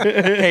 Yeah.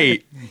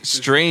 Hey,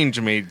 Strange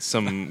made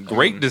some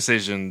great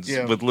decisions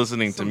Yeah. with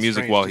listening to Some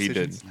music strange while he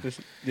decisions. did.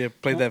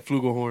 Just, play that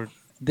flugelhorn.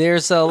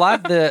 There's a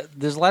lot that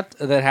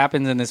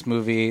happens in this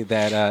movie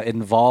that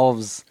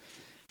involves.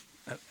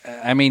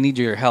 I may need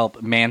your help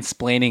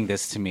mansplaining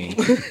this to me.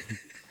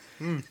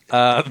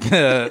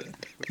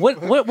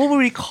 What would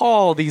we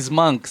call these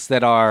monks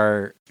that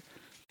are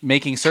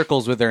making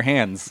circles with their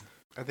hands?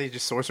 Are they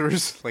just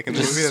sorcerers? Like in the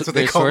Just- movie, that's what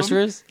they're they call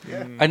sorcerers?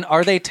 them? And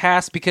are they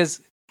tasked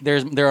because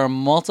there are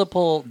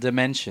multiple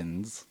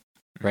dimensions,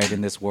 right,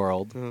 in this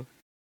world? Uh-huh.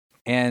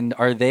 And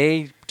are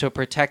they to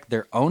protect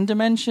their own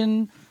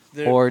dimension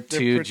or they're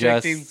to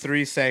protecting just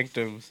 3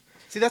 sanctums.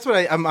 See, that's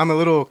what I'm a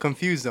little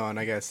confused on,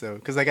 I guess, though,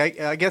 because like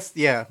I guess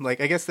I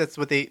guess that's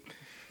what they,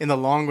 in the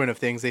long run of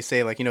things, they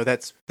say like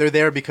they're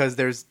there because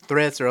there's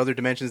threats or other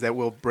dimensions that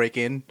will break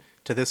in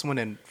to this one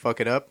and fuck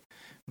it up.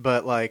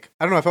 But like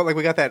I don't know, I felt like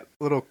we got that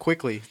a little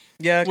quickly.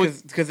 Yeah,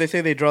 because they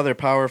say they draw their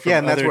power from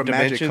And that's other where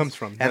magic dimensions, comes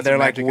from. That's and they're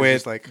where like, magic is with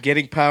just like-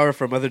 getting power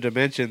from other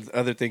dimensions,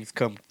 other things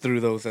come through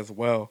those as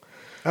well.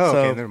 Oh, So-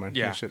 okay, never mind.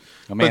 Yeah. Oh, shit.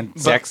 oh man,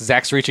 but-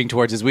 Zach's reaching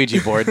towards his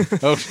Ouija board.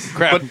 Oh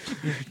crap!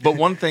 But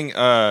one thing,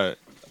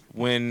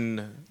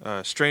 when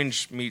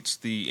Strange meets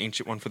the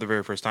Ancient One for the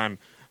very first time,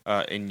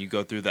 and you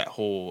go through that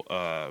whole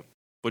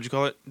what'd you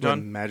call it, The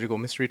John? magical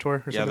mystery tour.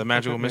 Or Yeah, something the like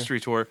magical that? mystery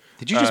tour.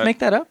 Did you just make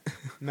that up?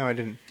 No, I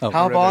didn't. Oh.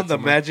 How I read about that the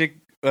somewhere. magic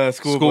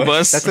school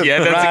Bus. That's a- yeah,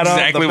 that's right on,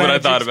 exactly the what I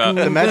magic thought about.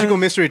 The magical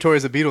mystery tour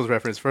is a Beatles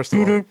reference, first of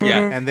all. Yeah.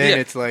 And then Yeah.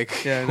 it's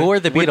like, Yeah, Who are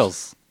the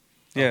Beatles?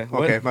 yeah.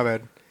 what? okay, my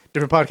bad.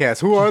 Different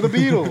podcast. Who are the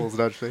Beatles?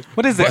 No, just kidding.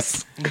 What is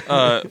this?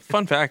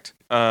 Fun fact: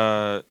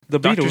 The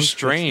Doctor Beatles.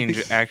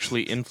 Strange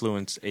actually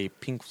influenced a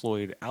Pink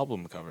Floyd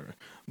album cover,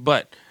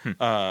 but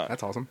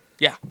That's awesome.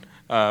 yeah,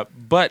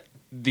 but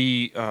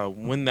the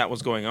when that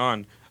was going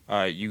on,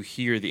 you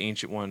hear the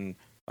Ancient One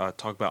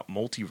talk about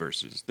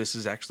multiverses. This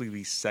is actually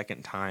the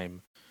second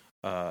time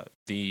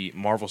the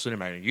Marvel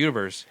Cinematic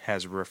Universe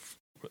has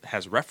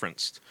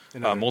referenced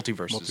Another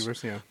multiverses.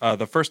 Multiverse, yeah.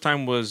 The first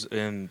time was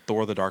in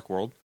Thor: The Dark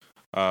World,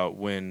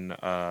 when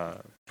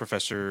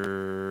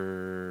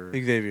Professor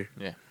Xavier.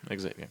 Yeah,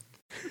 Xavier.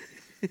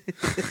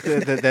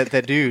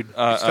 that dude.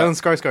 Stellan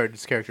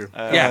Skarsgård's character.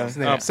 yeah, What's his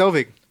name? Selvig.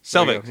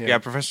 There you Selvig, go, yeah.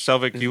 Professor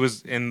Selvig. He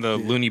was in the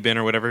loony bin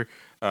or whatever,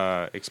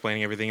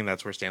 explaining everything, and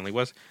that's where Stanley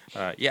was.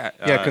 Yeah,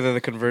 because of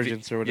the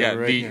convergence or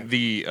whatever, yeah,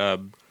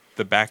 right?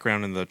 the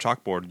background in the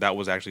chalkboard that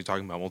was actually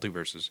talking about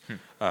multiverses.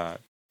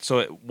 So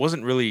it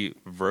wasn't really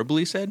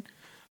verbally said.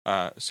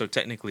 So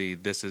technically,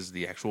 this is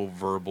the actual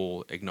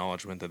verbal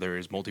acknowledgement that there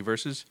is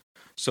multiverses.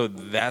 So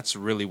that's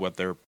really what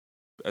they're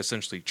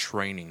essentially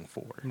training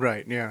for.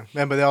 Right, yeah.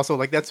 And, but they also,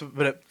 like, that's,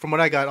 but from what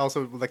I got,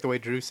 also, like the way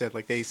Drew said,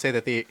 like, they say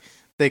that the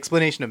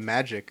explanation of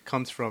magic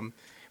comes from,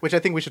 which I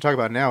think we should talk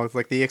about now. It's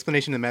like the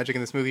explanation of magic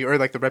in this movie, or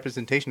like the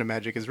representation of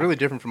magic, is really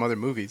different from other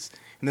movies.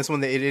 And this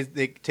one,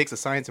 it takes a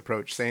science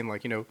approach, saying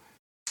like,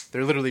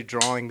 they're literally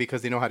drawing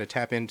because they know how to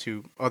tap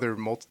into other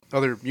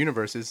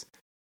universes.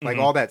 Like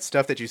all that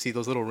stuff that you see,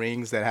 those little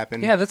rings that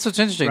happen. Yeah, that's what's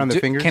interesting. Around the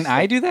fingers. Can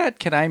I do that?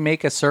 Can I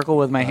make a circle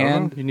with my I don't know.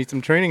 hand? You need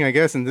some training, I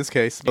guess, in this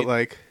case. But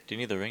like, Do you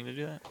need the ring to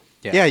do that?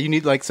 yeah, you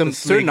need like some The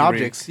certain sleek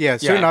objects. Yeah,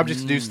 certain Yeah.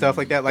 objects to do stuff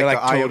like that, like They're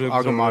the like Eye of totems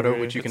or Agamotto, whatever,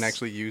 which you can it's-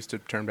 actually use to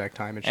turn back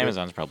time and shit.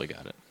 Amazon's probably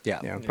got it.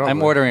 Yeah, Yeah, I'm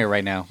probably. ordering it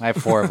right now. I have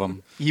 4 of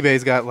them.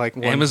 eBay's got like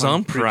one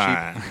Amazon pretty cheap.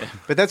 Prime.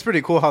 But that's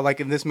pretty cool how like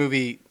in this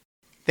movie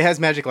it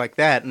has magic like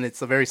that, and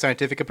it's a very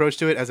scientific approach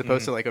to it as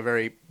opposed to like a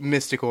very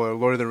mystical or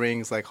Lord of the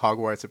Rings like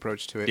Hogwarts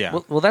approach to it. Yeah.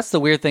 Well, that's the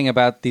weird thing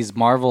about these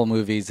Marvel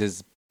movies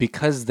is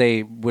because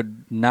they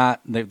would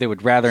not, they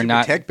would rather Super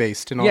not. tech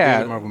based in all the Yeah,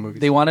 other Marvel movies.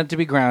 they want it to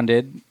be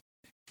grounded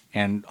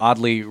and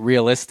oddly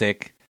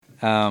realistic,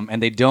 and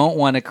they don't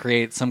want to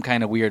create some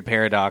kind of weird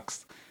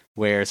paradox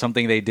where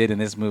something they did in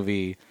this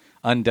movie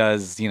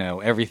undoes,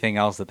 everything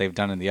else that they've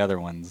done in the other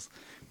ones,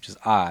 which is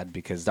odd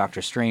because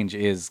Doctor Strange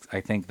is,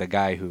 I think, the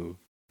guy who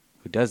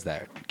does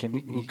that.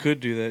 Who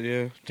could do that, yeah.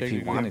 If he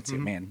technically. wanted to,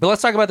 man. But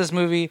let's talk about this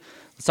movie.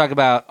 Let's talk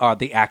about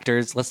the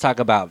actors. Let's talk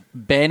about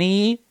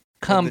Benny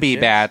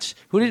Cumberbatch.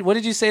 What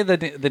did you say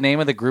the name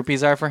of the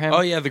groupies are for him?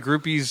 Oh yeah, the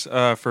groupies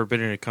for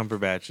Benedict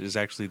Cumberbatch is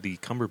actually the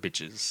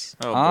Cumberbitches.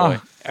 Oh,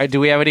 Oh, boy. do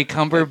we have any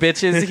Cumber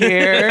bitches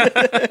here?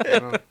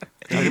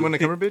 Anyone a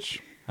cover bitch?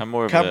 I'm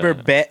more of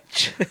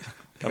Cumberbatch.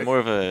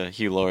 a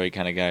Hugh Laurie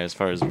kind of guy as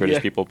far as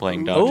British people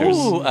playing doctors.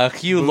 Ooh, a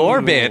Hugh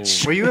Lore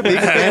bitch. Were you a big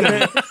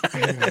fan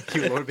of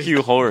Hugh Lord bitch?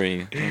 Hugh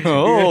Laurie.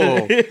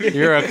 Oh,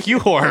 you're a Hugh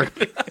whore.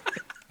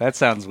 That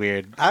sounds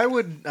weird. I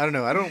don't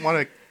know. I don't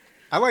want to.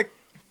 I like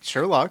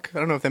Sherlock. I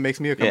don't know if that makes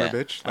me a cover Yeah.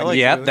 bitch. I like,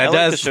 Yeah, I that like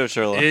does. the show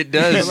Sherlock. It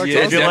does. Like Yeah,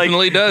 that. it If you like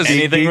definitely does.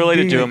 Anything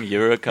related to him,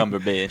 you're a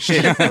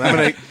Cumberbatch. I'm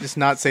gonna just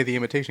not say the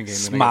imitation game.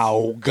 then, I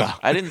guess. Smaug.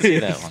 I didn't see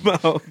that one. I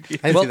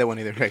didn't Well, see that one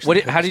either.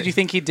 Actually, How did you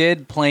think he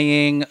did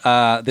playing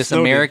this Snowden.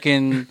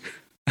 American?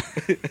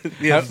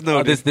 Yeah,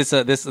 no,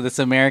 this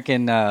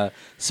American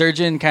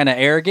surgeon, kind of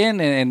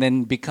arrogant, and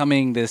then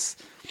becoming this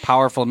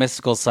powerful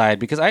mystical side?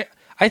 Because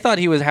I thought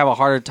he would have a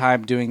harder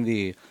time doing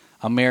the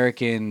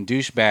American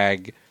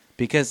douchebag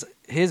because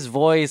his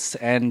voice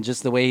and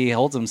just the way he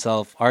holds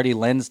himself already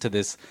lends to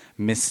this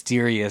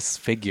mysterious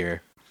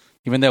figure.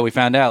 Even though we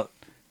found out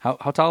how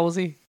tall was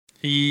he?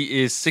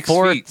 He is 6 feet.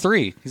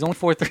 4'3". He's only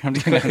 4'3". I'm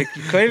just gonna-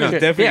 Clay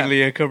is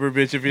definitely a cover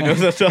bitch if he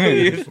knows how tall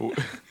he is.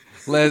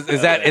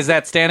 Is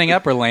that standing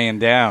up or laying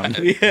down?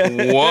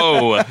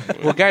 Whoa.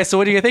 Well, guys, so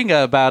what do you think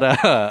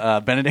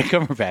about Benedict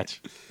Cumberbatch?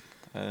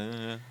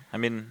 I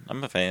mean,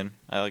 I'm a fan.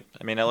 I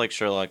like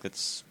Sherlock.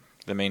 That's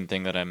the main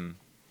thing that I'm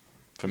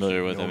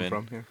familiar with Know him him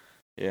in. from,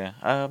 Yeah.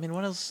 I mean,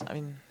 what else? I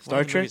mean, Star what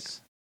other Trek?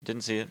 movies?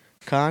 Didn't see it.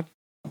 Con?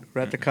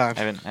 We're at the con.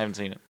 I haven't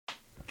seen it.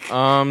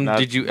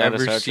 Did you not a ever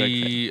Star Trek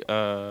see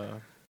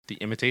The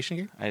Imitation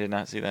Game? I did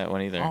not see that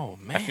one either. Oh,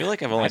 man. I feel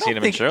like I've only seen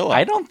him in Sherlock.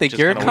 I don't think Just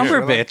you're a kinda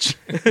weird.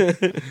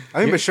 Cumberbitch. I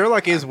mean, but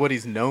Sherlock is what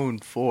he's known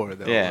for,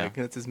 though. Yeah. Like,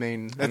 that's his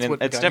main. I That's mean,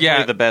 what it's got- definitely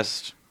Yeah. the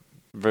best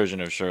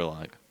version of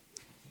Sherlock.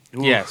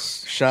 Ooh,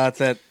 Yes.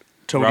 Shots at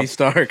Tony Rob-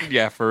 Stark.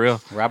 Yeah, for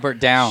real. Robert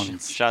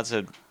Downs. Shots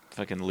at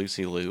fucking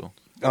Lucy Liu.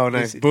 Oh,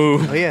 nice. Oh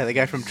Boo. yeah, the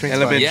guy from Trainspotting.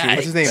 Elementary. Yeah,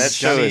 What's his name? that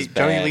show Johnny, is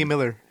Johnny bad. Lee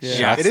Miller.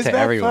 Shouts It is to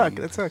bad. everyone.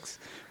 Fuck, that sucks.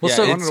 Well, Yeah,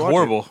 so wanted it's to watch it.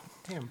 horrible.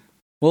 Damn.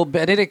 Well,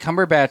 Benedict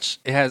Cumberbatch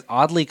has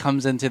oddly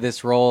comes into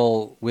this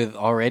role with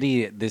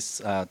already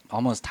this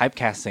almost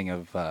typecasting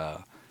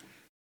of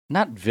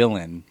not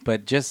villain,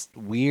 but just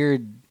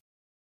weird.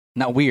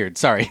 Not weird.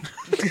 Sorry,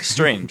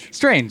 Strange.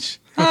 strange.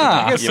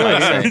 Ah, You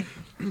might say.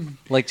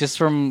 like just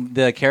from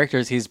the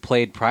characters he's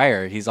played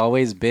prior, he's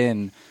always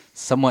been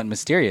somewhat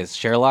mysterious.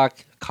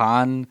 Sherlock,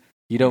 Khan,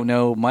 you don't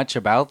know much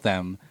about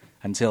them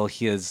until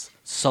his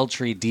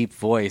sultry, deep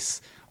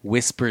voice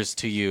whispers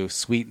to you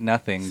sweet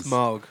nothings.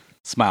 Smaug.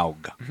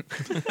 Smaug.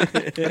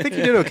 I think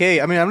you did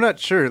okay. I mean, I'm not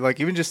sure. Like,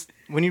 even just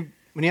when you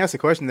asked the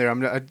question there,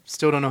 I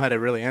still don't know how to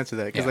really answer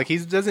that because Yeah. like he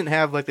doesn't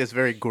have like this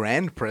very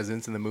grand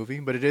presence in the movie,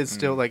 but it is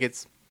still like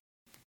it's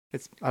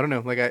I don't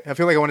know. Like I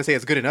feel like I want to say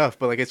it's good enough,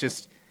 but like it's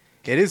just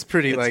it is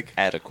pretty It's like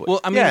adequate. Well,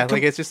 I mean, yeah,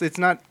 like it's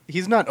not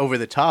he's not over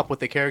the top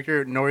with the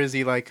character, nor is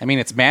he like I mean,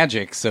 it's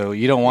magic, so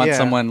you don't want Yeah.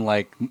 someone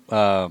like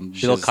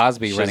Bill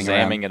Cosby running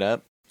around. Shazamming it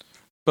up.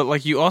 but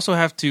like you also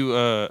have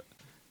to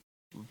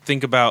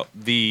think about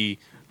the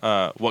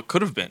what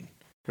could have been.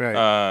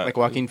 right like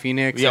Joaquin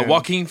Phoenix. Yeah, and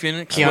Joaquin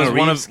Phoenix was Keanu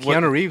one Reeves. of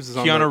Keanu Reeves is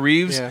on Keanu the-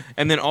 Reeves, yeah.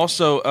 and then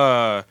also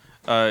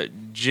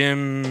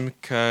Jim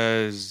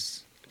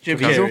Jim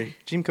Caviezel? Carrey.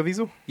 Jim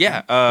Caviezel.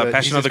 Passion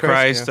of Jesus the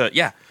Christ,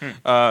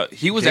 Christ.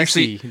 He was JC,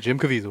 actually Jim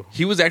Caviezel.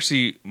 he was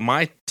actually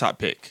my top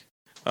pick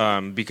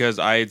because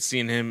I had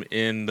seen him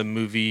in the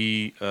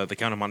movie The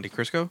Count of Monte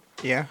Cristo.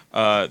 Yeah.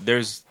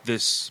 There's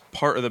this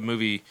part of the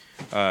movie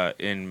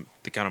in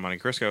The Count of Monte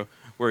Cristo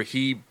where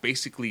he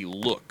basically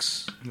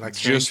looks Like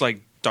just Strange?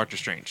 like Doctor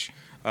Strange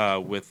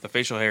with the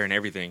facial hair and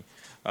everything.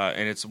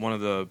 And it's one of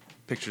the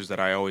pictures that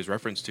I always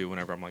reference to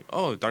whenever I'm like,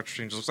 oh, Doctor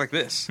Strange looks like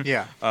this.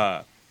 Yeah.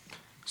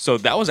 So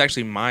that was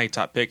actually my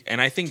top pick. And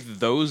I think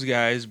those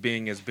guys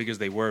being as big as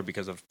they were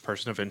because of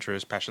Person of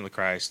Interest, Passion of the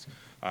Christ,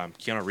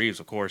 Keanu Reeves,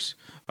 of course,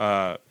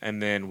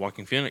 and then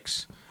Joaquin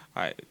Phoenix.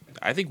 I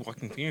think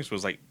Joaquin Phoenix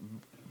was like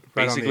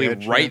Right on the basically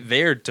edge, right yeah.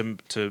 there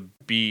to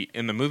be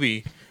in the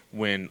movie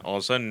when all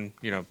of a sudden,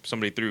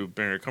 somebody threw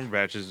Benedict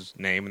Cumberbatch's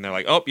name and they're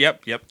like, oh,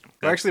 yep. I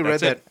actually read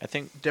that's that. it. I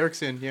think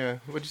Derrickson, yeah.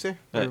 What'd you say? Or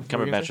what were you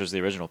gonna Cumberbatch say? was the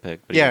original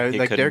pick. But Yeah, he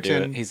like couldn't do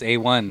Derrickson- it. He's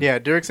A1. Yeah,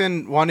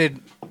 Derrickson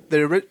wanted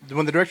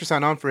when the director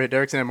signed on for it.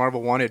 Derrickson and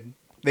Marvel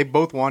they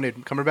both wanted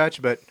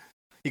Cumberbatch, but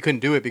he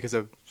couldn't do it because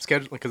of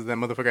schedule. Because that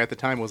motherfucker at the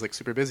time was like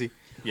super busy.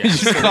 You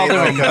just called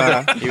him.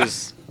 He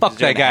was Fuck he was that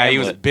doing guy. He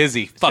was Hamlet.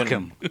 busy. He's Fuck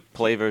doing him.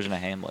 Play version of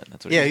Hamlet.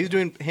 That's what. Yeah, he he was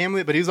doing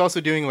Hamlet, but he was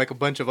also doing like a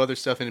bunch of other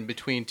stuff in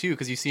between too.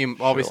 Because you see him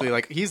obviously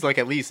Sherlock. like he's like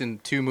at least in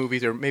 2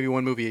 movies or maybe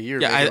 1 movie a year.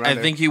 Yeah, maybe I around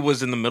there. think he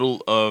was in the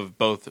middle of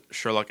both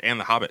Sherlock and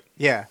The Hobbit.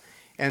 Yeah,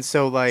 and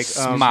so like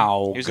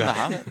Smaug. He was in the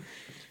Hobbit.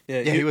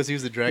 Yeah, he was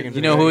the dragon.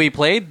 You know who he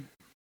played?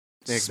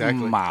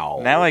 Exactly.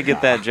 Smaug. Now I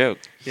get that joke.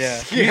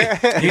 Yeah.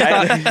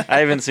 I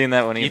haven't seen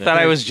that one either. You thought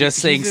I was just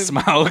saying He's a-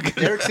 Smaug?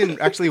 Derrickson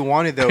actually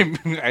wanted though.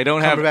 I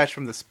don't have Cumberbatch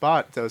from the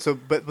spot though. So,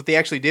 but what they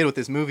actually did with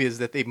this movie is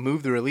that they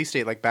moved the release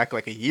date like back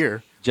like a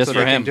year, Just so for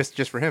they can- him.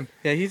 just for him.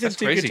 Yeah, he's in That's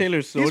Tinker crazy.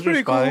 Tailor Soldier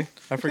pretty Spy. cool.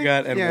 I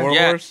forgot. And Yeah. War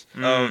Yeah. Horse.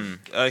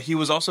 He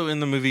was also in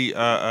the movie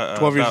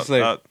 12 Years a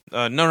Slave. No.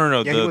 Yeah,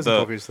 he was in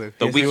 12 Years a Slave.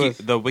 The Yes, he was.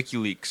 the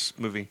WikiLeaks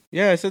movie.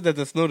 Yeah, I said that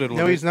the Snowden one.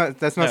 No, he's not.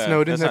 That's not Yeah,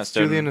 Snowden. that's not That's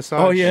Snowden. Julian Assange.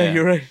 Oh, yeah, Yeah.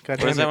 you're right. God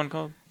What is damn that it. one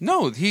called?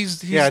 No,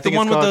 he's Yeah, I the think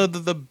one it's with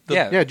called- the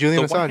Yeah. Yeah,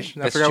 Julian the white- Assange.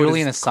 I That's forgot what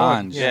Julian it's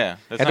called. Assange. Yeah,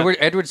 that's not-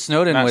 Edward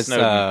Snowden not was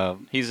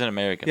Snowden. He's an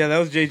American. Yeah, that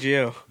was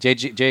JGL.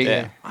 J.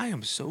 Yeah. I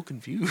am so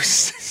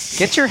confused.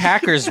 Get your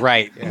hackers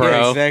right, bro.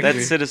 Yeah, exactly.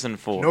 That's Citizen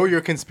 4. Know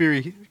your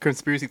conspiracy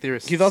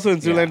theorists. He's also in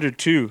Zoolander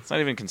 2. It's not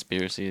even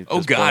conspiracy. at Oh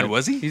this God, point.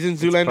 was he? He's in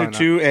probably Zoolander not.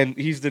 2, and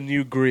he's the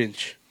new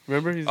Grinch.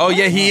 Remember? He's Oh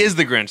yeah, he is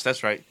the Grinch.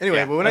 That's right. Anyway,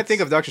 Yeah, but when I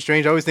think of Doctor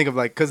Strange, I always think of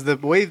like because the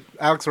way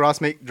Alex Ross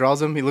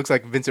draws him, he looks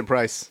like Vincent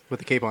Price with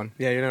the cape on.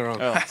 Yeah, you're not wrong.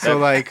 Oh, So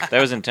like,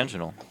 that was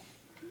intentional.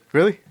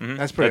 really, Mhm.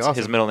 that's pretty awesome.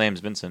 His middle name's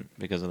Vincent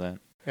because of that.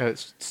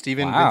 It's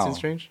Steven Wow. Vincent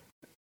Strange.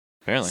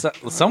 Apparently,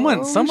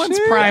 Someone's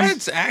shit. prime.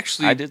 that's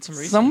actually I did some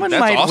research. Someone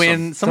That's might awesome.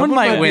 win. Someone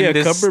might be win a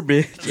this.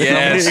 Cumberbitch.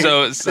 Yeah,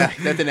 so That's an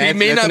he answer-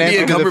 may that's not an be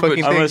a answer to the Cumberbatch.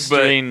 fucking I'm thing. a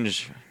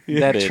strange.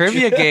 That bitch.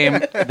 trivia game,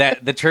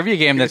 the trivia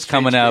game that's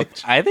coming up.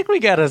 I think we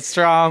got a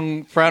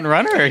strong front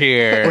runner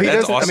here. Well, he That's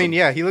doesn't. awesome. I mean,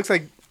 yeah, he looks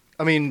like.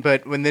 I mean,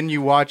 but when then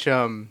you watch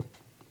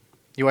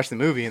you watch the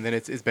movie and then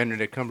it's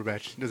Benedict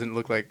Cumberbatch. It doesn't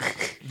look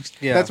like.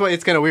 Yeah. That's why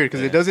it's kind of weird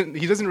because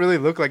he doesn't really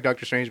look like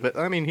Doctor Strange, but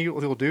I mean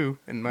he'll do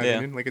in my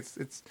opinion. Like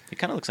it's He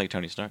kind of looks like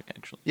Tony Stark,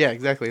 actually. yeah,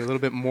 exactly, a little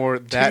bit more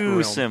that Too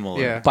realm.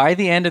 similar. Yeah, By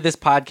the end of this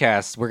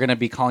podcast, we're going to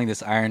be calling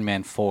this Iron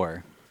Man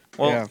 4.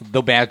 Well, Yeah.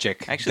 The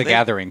Magic, actually, the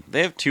Gathering.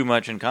 They have too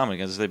much in common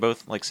because they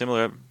both like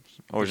similar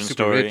origin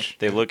super story. rich.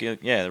 They look,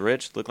 they're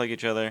rich, look like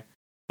each other.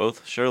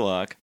 Both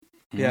Sherlock.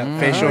 Yeah,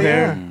 facial Oh,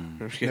 hair. yeah. I'm just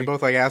they're kidding.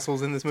 both like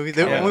assholes in this movie.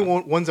 The Yeah. only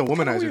one's a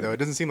womanizer though. It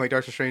doesn't seem like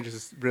Doctor Strange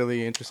is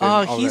really interested. in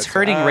Oh, all he's that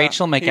hurting stuff.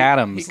 Rachel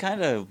McAdams. He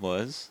kind of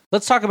was.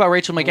 Let's talk about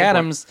Rachel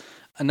McAdams.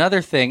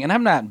 Another thing, and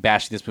I'm not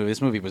bashing this movie.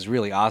 This movie was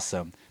really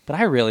awesome, but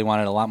I really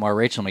wanted a lot more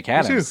Rachel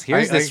McAdams. too.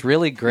 Here's I- this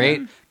really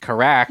great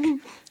Karak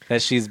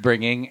that she's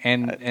bringing,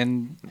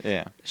 and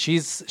Yeah.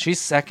 she's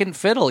second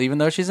fiddle, even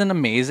though she's an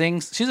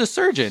amazing. She's a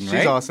surgeon, She's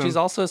right? awesome. She's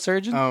also a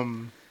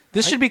surgeon.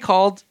 This This should be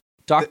called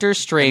Doctor Night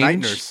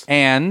Strange Nurse.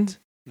 and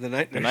The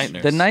night The nurse. night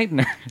nurse. the Night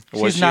Nurse.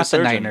 Was She's she a not the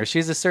Night surgeon? Nurse.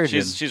 She's a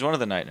surgeon. She's one of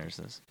the night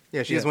nurses.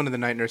 Yeah, she's Yeah. one of the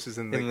night nurses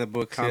in In the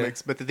books, yeah.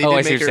 comics. But they oh, did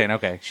I see make what you're her, saying.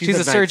 Okay, she's she's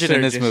a a surgeon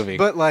in this surgeon. movie.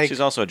 But like She's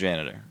also a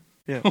janitor.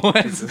 What?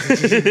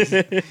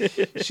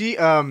 she,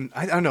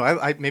 I don't know.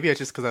 I maybe it's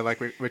just because I like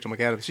Rachel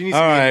McAdams. She needs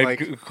All to right,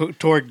 be like.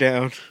 torque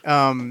down.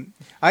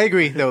 I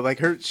agree though.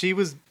 Like she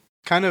was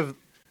kind of,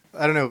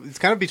 I don't know. It's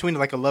kind of between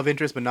like a love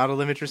interest, but not a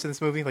love interest in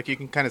this movie. Like you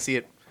can kind of see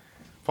it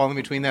falling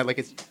between that. Like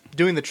it's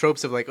doing the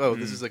tropes of like, oh,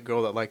 this is a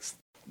girl that likes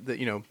the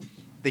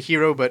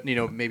hero, but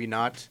maybe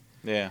not.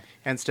 Yeah.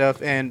 And stuff,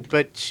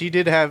 but she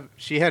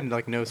had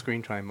like no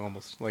screen time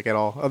almost like at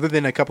all, other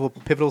than a couple of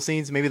pivotal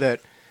scenes. Maybe that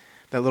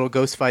little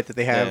ghost fight that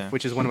they have, Yeah.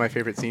 which is one of my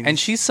favorite scenes. And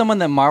she's someone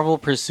that Marvel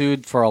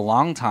pursued for a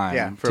long time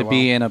Yeah, for to a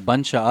be while. in a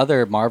bunch of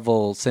other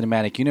Marvel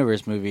Cinematic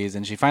Universe movies,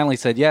 and she finally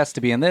said yes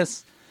to be in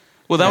this.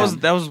 Well,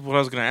 that was what I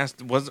was going to ask.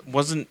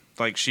 Wasn't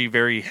like she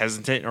very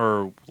hesitant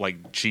or like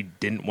she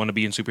didn't want to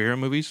be in superhero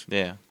movies?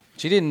 Yeah.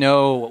 She didn't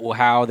know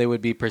how they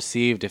would be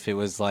perceived if it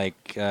was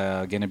like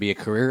going to be a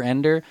career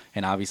ender,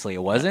 and obviously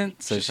it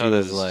wasn't. So she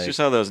was like, she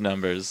saw those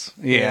numbers.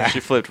 Yeah. She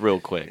flipped real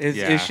quick.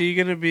 Yeah. Is she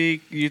gonna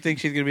be? You think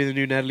she's gonna be the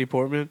new Natalie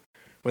Portman?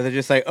 Where they're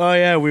just like, oh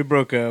yeah, we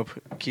broke up.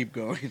 Keep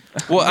going.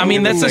 Well, I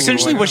mean, that's Ooh.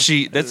 essentially what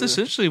she. That's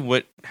essentially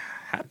what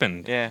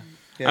happened. Yeah.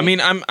 I mean,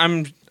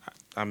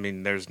 I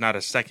mean, there's not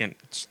a second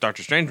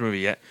Doctor Strange movie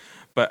yet,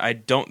 but I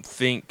don't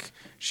think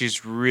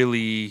she's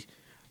really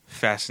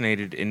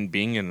fascinated in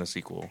being in the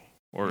sequel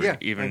or yeah,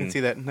 even. I can see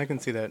that. I can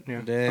see that.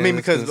 Yeah, Damn, I mean,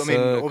 that's because gonna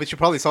suck. well, she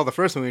probably saw the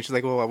first movie. She's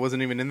like, well, I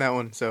wasn't even in that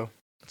one, so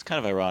It's kind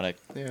of ironic.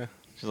 yeah.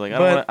 She's like,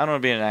 But- I don't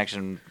want to be in an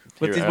action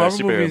But hero, these Marvel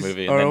superhero movies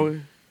movie. are And then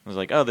always, I was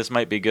like, oh, this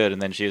might be good.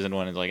 And then she's in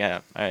one and it's like,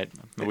 yeah, all right.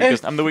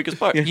 I'm the weakest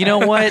part. you know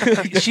what?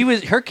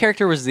 Her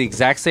character was the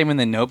exact same in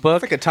the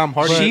Notebook. It's like a Tom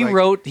Hardy.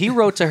 He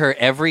wrote to her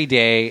every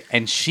day,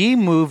 and she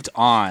moved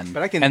on.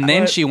 But I can- and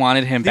then but she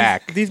wanted him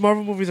back. These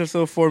Marvel movies are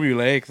so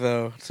formulaic,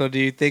 though. So do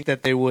you think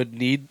that they would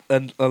need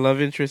a love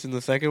interest in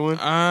the second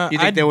one? You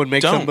think they would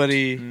make don't.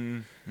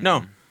 somebody?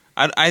 No,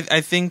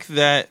 I think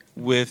that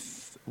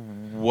with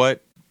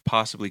what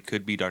possibly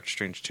could be Doctor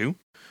Strange 2,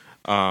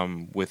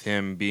 with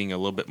him being a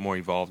little bit more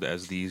evolved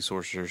as the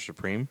Sorcerer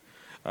Supreme,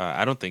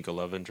 I don't think a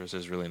love interest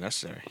is really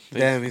necessary.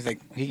 Damn, he's like,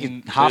 He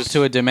can hop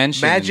to a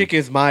dimension. magic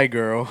is my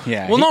girl.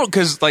 Yeah. Well, no,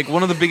 because like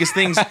one of the biggest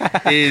things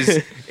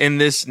is in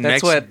this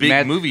next what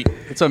big movie.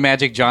 That's what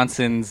Magic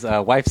Johnson's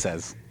wife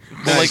says.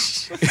 Well, like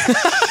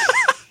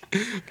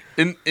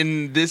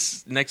in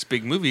this next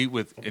big movie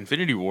with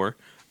Infinity War,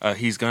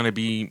 he's gonna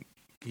meet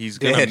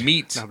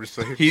No, I'm just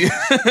like,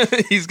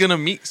 he's gonna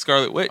meet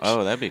Scarlet Witch.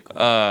 Oh, that'd be cool.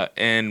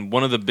 And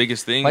one of the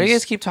biggest things. Why do you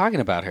guys keep talking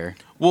about her?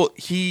 Well,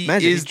 he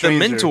Magic, is he the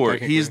trains her, mentor. He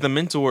technically. is the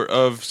mentor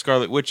of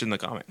Scarlet Witch in the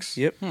comics.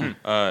 Yep.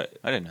 I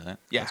didn't know that.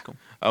 Yeah. That's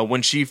cool.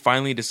 When she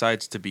finally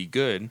decides to be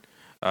good,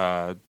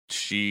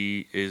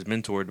 she is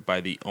mentored by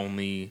the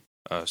only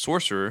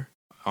sorcerer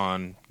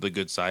on the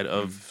good side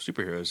of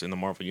superheroes in the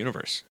Marvel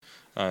universe.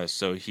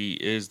 So he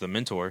is the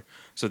mentor.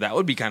 So that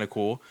would be kind of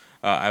cool.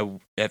 I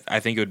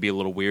think it would be a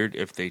little weird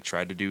if they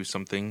tried to do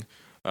something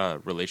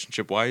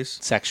relationship wise.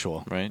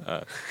 Sexual. Right?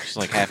 She's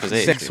like half his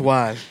age. Sex dude.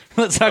 wise.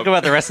 Let's talk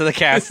about the rest of the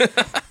cast.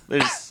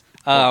 There's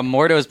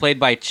Mordo is played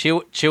by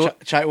Chiwetel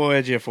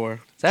Ejiofor. Is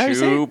that how you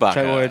say it? Chewbacca.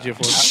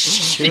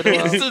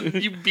 Chiwetel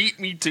Ejiofor. You beat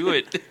me to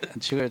it.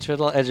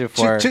 Chiwetel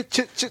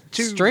Ejiofor.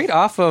 Straight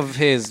off of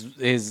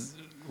his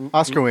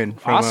Oscar win.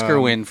 From, Oscar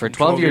win for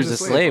 12 Years a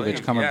Slave,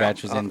 which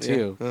Cumberbatch was in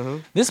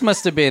too. This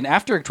must have been,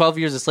 after 12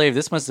 Years a Slave,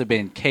 this must have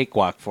been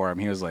cakewalk for him.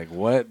 He was like,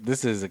 what?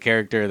 This is a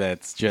character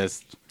that's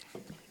just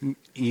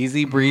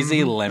easy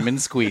breezy, lemon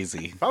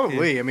squeezy.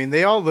 Probably. I mean,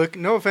 they all look.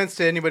 No offense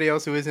to anybody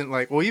else who isn't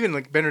like. Well, even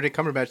like Benedict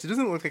Cumberbatch, it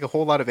doesn't look like a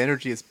whole lot of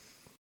energy. I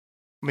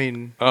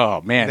mean,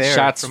 Oh, man. there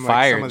Shots from, like, some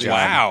fired, of the John.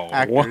 Wow.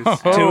 actors.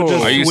 Tilda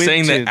Are you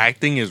saying Swinton. that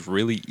acting is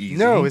really easy?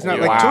 No, it's not.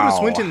 Like Wow. Tilda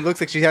Swinton looks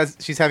like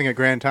she's having a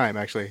grand time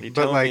actually. You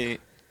But telling like, me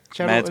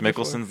Mads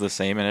Mikkelsen's the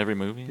same in every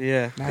movie.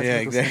 Yeah, Mads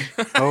yeah, Mikkelsen.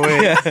 exactly. Oh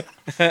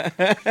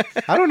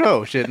wait, I don't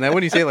know. Shit, now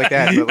when you say it like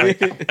that, but like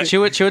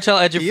Chiwetel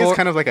he is Ejiofor.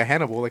 kind of like a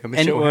Hannibal, like a and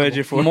Michelle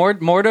Hannibal.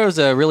 Mordo's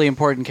a really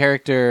important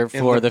character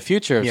for the- the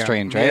future of Yeah.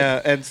 Strange, right?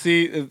 Yeah, and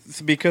see,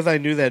 it's because I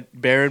knew that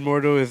Baron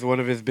Mordo is one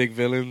of his big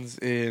villains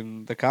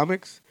in the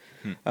comics.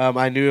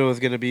 I knew it was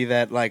going to be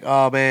that, like,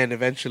 oh man,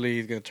 eventually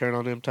he's going to turn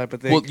on him type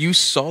of thing. Well, you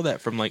saw that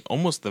from like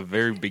almost the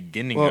very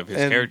beginning Well, of his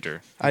and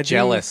character. I do-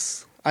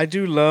 Jealous. I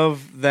do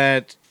love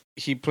that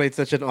he played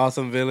such an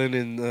awesome villain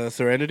in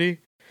Serenity.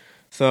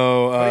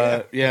 So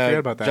yeah. I forgot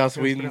about that. Joss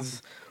It was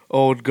Whedon's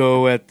old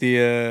go at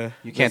the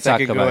You can't talk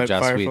second go about at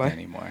Joss Firefly. Whedon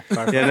anymore.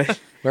 Yeah,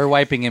 We're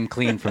wiping him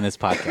clean from this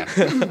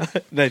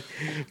podcast.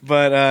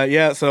 but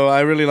yeah, so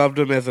I really loved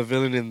him as a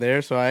villain in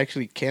there. So I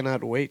actually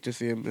cannot wait to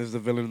see him as the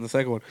villain in the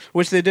second one,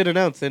 which they did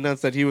announce. They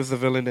announced that he was the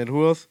villain, and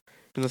who else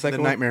in the The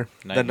second one? Nightmare.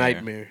 The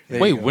Nightmare. There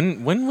Wait, you go.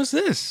 when was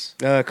this?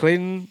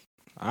 Clayton?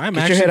 I'm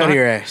Get your head out of behind-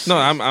 your ass. No,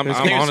 I'm It's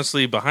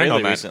honestly behind Fairly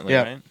on that. recently,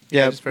 Yeah. right?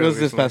 Yeah, just it fairly was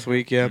this recently. past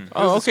week. Yeah.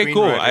 Oh, He was the okay,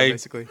 cool. screenwriter,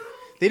 basically.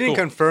 They didn't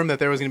Cool. confirm that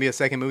there was going to be a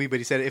second movie, but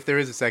he said if there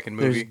is a second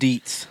There's movie,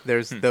 Deets.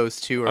 there's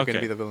those two are going Okay.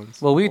 to be the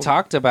villains. Well, we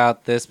talked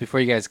about this before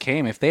you guys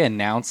came. If they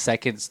announce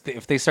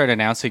if they start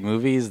announcing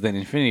movies, then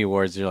Infinity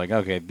Wars, you're like,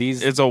 okay,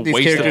 these. It's a These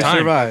waste of characters time.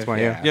 survive. That's why,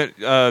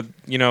 Yeah.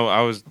 Yeah,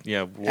 I was what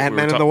Ant-Man we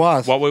were and the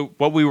Wasp.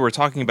 What we were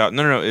talking about,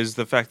 no, is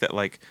the fact that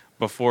like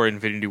before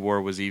Infinity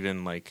War was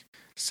even like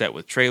set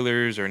with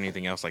trailers or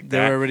anything else like They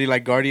that. were already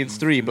like Guardians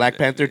 3, Black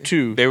Panther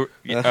 2. They were,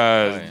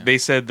 yeah. they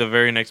said the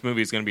very next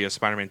movie is going to be a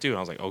Spider-Man 2. And I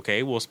was like,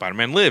 okay, well,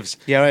 Spider-Man lives.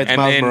 Yeah, right. It's And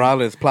Miles then-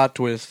 Morales. Plot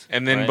twist.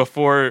 And then Right.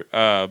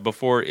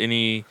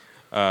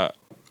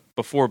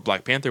 before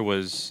Black Panther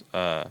was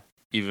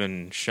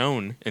even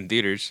shown in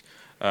theaters,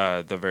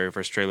 the very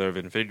first trailer of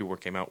Infinity War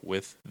came out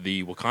with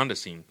the Wakanda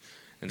scene.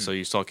 And so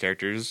you saw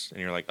characters, and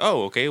you're like,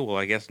 "Oh, okay. Well,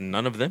 I guess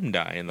none of them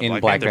die in the In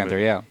Black, Black Panther Panther,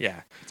 movie. yeah.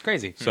 yeah." It's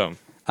crazy. So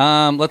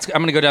I'm going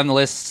to go down the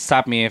list.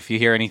 Stop me if you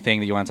hear anything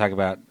that you want to talk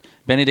about.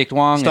 Benedict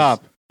Wong.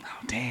 Stop. Oh,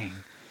 dang.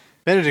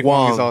 Benedict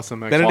Wong is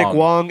awesome. Actually. Benedict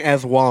Wong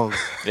as Wong.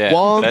 Yeah,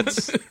 Wong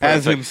that's as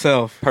perfect.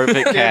 himself.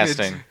 Perfect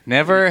casting.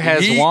 Never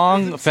has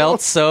Wong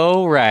felt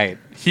so right.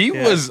 he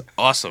was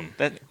awesome.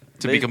 That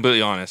To be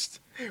completely honest,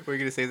 Were you going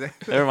to say that?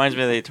 That reminds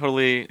me, they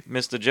totally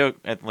missed a joke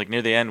at like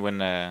near the end when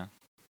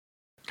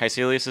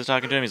Caecilius is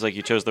talking to him. He's like,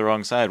 "You chose the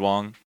wrong side,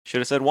 Wong.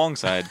 Should have said Wong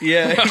side."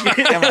 Yeah.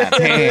 Come on,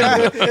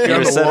 Damn. You You're were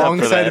on the set up wrong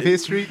for side that. of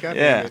history. God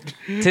Yeah.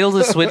 damn it. Tilde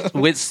of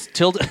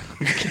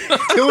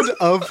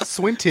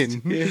Swinton.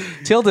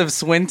 Tilda of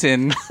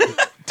Swinton.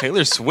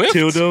 Taylor Swift.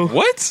 Tildo.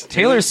 What?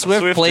 Taylor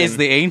Swift Swifton. plays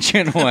the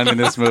ancient one in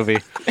this movie.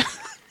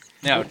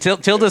 No,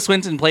 Tilda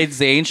Swinton plays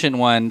the ancient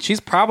one. She's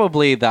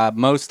probably the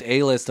most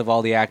A-list of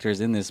all the actors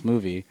in this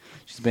movie.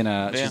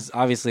 She's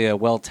obviously a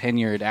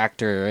well-tenured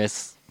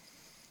actress.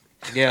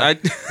 Yeah.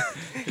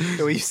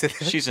 The way you said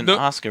that. She's an No.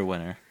 Oscar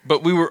winner.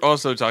 But we were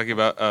also talking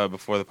about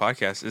before the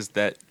podcast is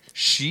that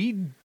she,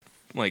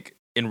 like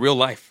in real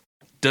life,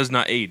 does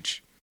not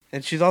age.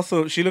 And she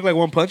looked like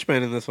One Punch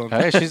Man in this one.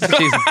 Hey, she's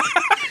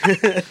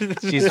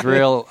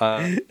real.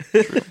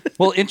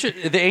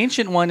 The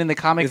ancient one in the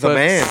comic Is a books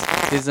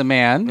man. is a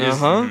man.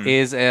 Uh-huh.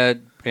 Is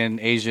an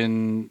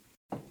Asian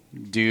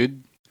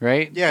dude,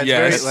 right? Yeah, it's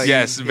Yes, very, like,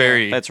 yes, yeah.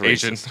 very That's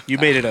Asian. racist. You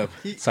made it up.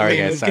 Sorry,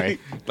 guys. Sorry.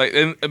 Like,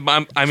 I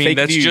mean, Fake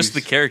that's news. just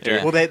the character.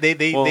 Yeah. Well,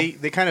 they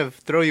Well- kind of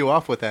throw you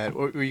off with that.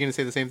 Or were you going to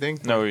say the same thing?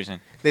 No, what were you saying?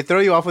 They throw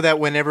you off with that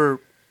whenever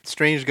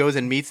Strange goes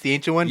and meets the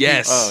Ancient One.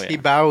 Yes. Oh, yeah. He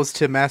bows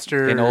to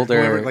Master An older-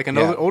 whoever, like an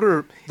yeah.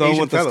 older The one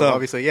Asian with the fellow, stuff.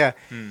 obviously, yeah.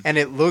 And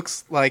it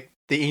looks like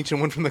the Ancient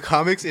One from the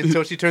comics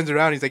until she turns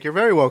around. He's like, "You're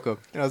very welcome."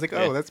 And I was like,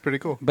 "Oh, Yeah. that's pretty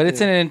cool." But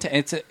it's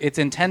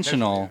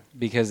intentional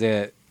because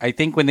I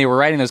think when they were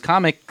writing those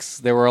comics,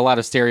 there were a lot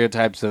of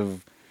stereotypes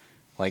of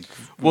like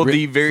Well,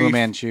 the Fu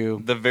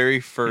Manchu. The very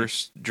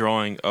first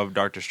drawing of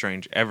Doctor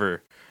Strange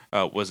ever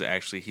was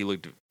actually he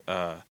looked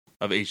of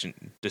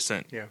Asian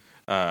descent.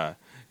 Yeah.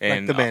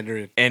 And the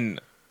Mandarin. and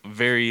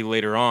very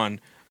later on,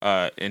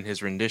 in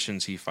his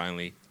renditions, he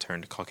finally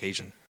turned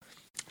Caucasian.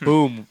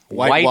 Boom.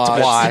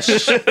 Whitewash.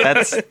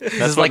 That's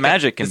what like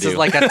magic can this do. is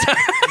like a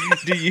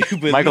Do you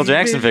believe Michael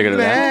Jackson in figured it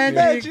out.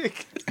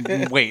 magic?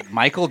 wait.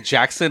 Michael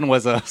Jackson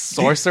was a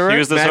sorcerer. He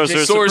was the Magic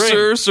Sorcerer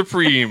Sorcerer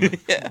Supreme.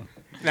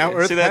 Now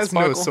Earth See that has no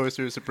sparkle?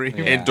 Sorcerer Supreme.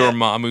 Yeah. And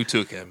Dormammu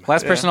took him.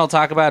 Last person I'll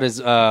talk about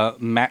is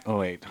Matt. Oh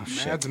wait, oh,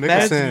 shit. Mads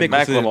Mads Mikkelsen.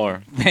 Mikkelsen.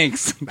 Macklemore.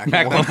 Thanks,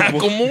 Macklemore.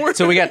 Macklemore.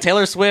 So we got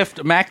Taylor Swift,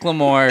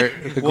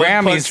 Macklemore, the One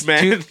Grammys,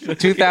 Punch Man.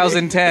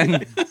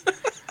 2010.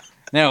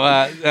 No,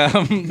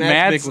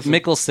 Mads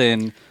Mikkelsen.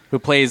 Mikkelsen, who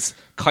plays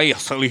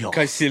Caecilius.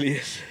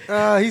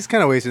 Caecilius. He's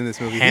kind of wasted in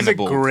this movie.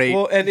 Hannibal. He's a great,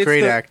 Well, and it's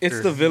great the, actor.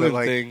 it's the villain but,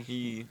 like, thing.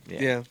 He,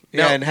 Yeah.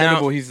 Now- and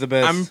Hannibal, now, he's the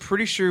best. I'm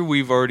pretty sure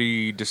we've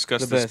already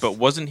discussed The this, best. but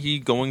wasn't he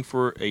going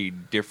for a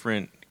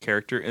different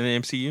character in the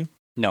MCU?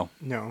 No,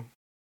 No.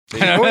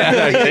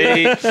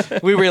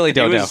 We really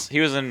don't know. He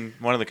was in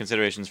one of the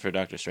considerations for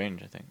Doctor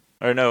Strange, I think.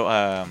 Or no,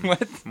 What?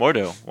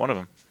 Mordo, one of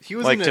them. He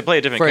was like in to it- play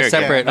a different For a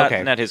character. separate- not,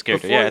 okay. not his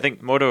character. Before- Yeah, I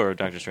think Mordo or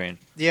Doctor Strange.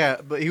 Yeah,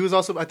 but he was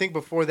also. I think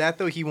before that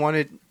though,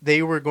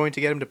 they were going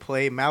to get him to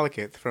play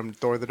Malekith from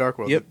Thor: The Dark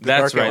World. Yep. the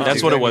That's Dark right. Elves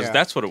That's what it season, was. yeah.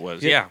 That's what it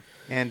was. Yeah. Yeah.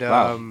 And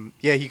Wow.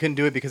 yeah, he couldn't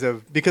do it because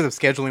of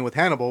scheduling with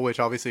Hannibal, which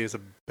obviously is a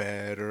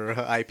better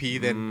IP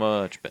than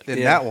Much better.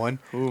 than that one.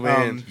 Oh,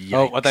 man.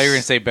 Oh, I thought you were going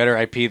to say better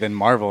IP than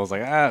Marvel. I was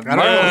like, I don't know.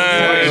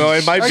 Well,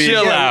 it might be.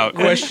 Chill out.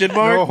 Question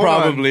mark? No, hold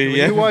on. Probably. When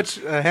Yeah. you watch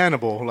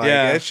Hannibal, like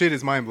Yeah. that shit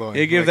is mind blowing.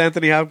 It gives like,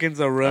 Anthony Hopkins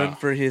a run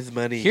for his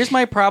money. Here's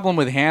my problem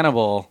with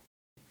Hannibal.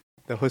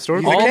 the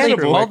historical. He's a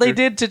cannibal. All they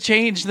did to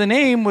change the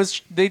name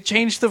was they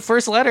changed the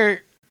first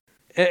letter.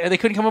 They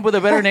couldn't come up with a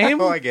better name.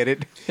 Oh, I get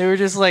it. They were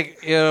just like,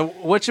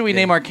 what should we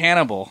name our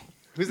cannibal?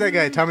 Who's that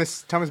guy?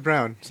 Thomas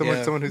Brown. Someone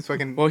Yeah. someone who's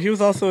fucking. Well, he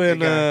was also in,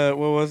 guy.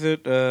 what was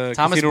it? Thomas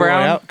Casino Brown?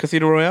 Royale?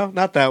 Casino Royale?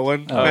 Not that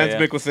one. Oh, Mads yeah.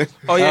 Mikkelsen.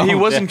 Oh yeah, he Oh,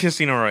 was yeah. in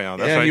Casino Royale.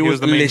 That's yeah, right. he was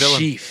the main Le villain.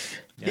 Chief.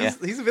 Yeah.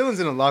 He's a villains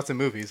in lots of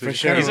movies. Which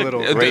sure. is He's kind of a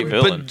little. great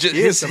villain. But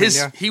He is, I mean,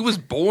 yeah. he was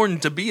born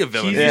to be a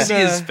villain. He's You in, see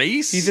his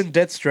face. He's in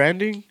Death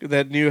Stranding,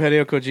 that new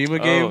Hideo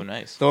Kojima game. Oh,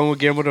 nice. The one with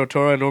Guillermo del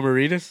Toro and Norma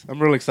Reedus.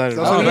 I'm really excited He's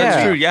about also, Oh, that.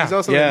 yeah. true, yeah. He's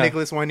also Yeah. in a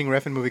Nicholas Winding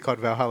Refn movie called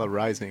Valhalla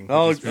Rising.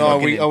 Oh, which is are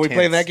fucking we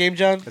playing that intense. game,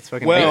 John? That's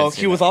fucking well, intense.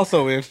 he was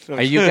also in.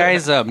 Are you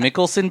guys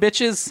Mickelson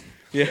bitches?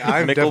 Yeah,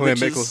 I'm Mickle definitely a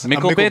bitches? Mickle.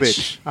 Mickle I'm Mickle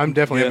bitch? I'm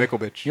definitely Yeah. a Mickle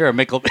bitch. You're a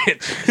Mickle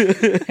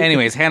bitch.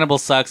 Anyways, Hannibal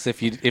sucks.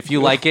 If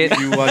you like it,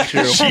 You watch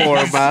your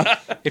whore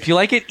mouth. if you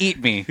like it, eat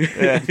me. You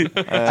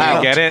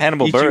get it?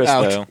 Hannibal Eat you Buress,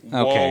 out. though.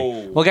 Okay.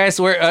 Whoa. Well, guys,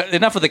 we're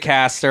enough of the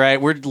cast. All right,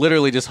 we're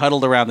literally just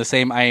huddled around the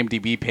same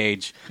IMDb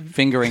page,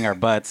 fingering our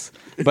butts.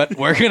 But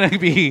we're gonna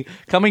be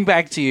coming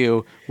back to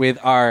you with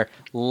our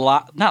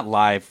not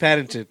live,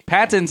 Patented.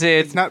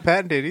 patented. It's not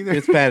patented either.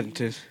 It's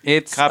patented.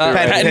 It's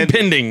Copyright. Patent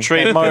pending.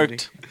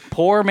 Trademarked.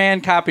 poor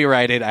man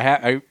copyrighted.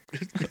 I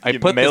You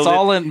put this mailed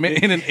all in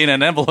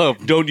an envelope.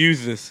 Don't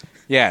use this.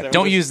 Yeah,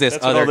 don't use this.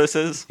 That's what all this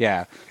is?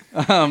 Yeah.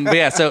 But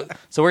yeah, so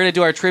we're gonna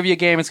do our trivia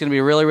game. It's gonna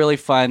be really, really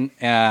fun.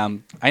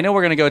 I know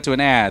we're gonna go to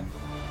an ad.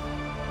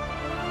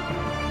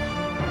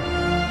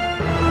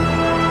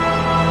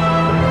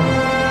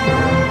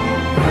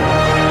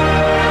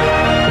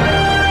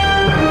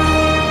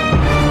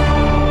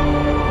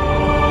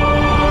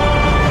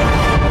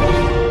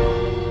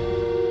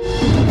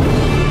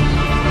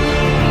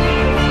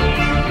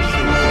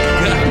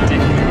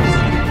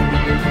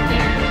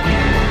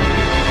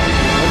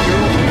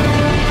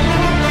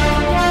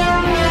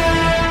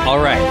 All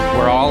right,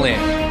 we're all in.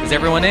 Is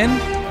everyone in?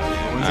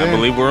 I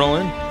believe we're all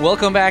in.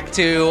 Welcome back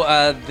to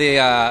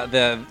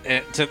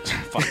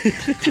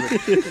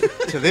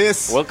To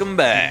this. Welcome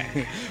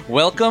back.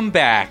 welcome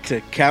back.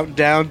 To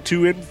Countdown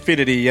to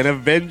Infinity, an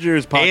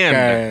Avengers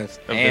podcast.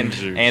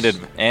 Avengers.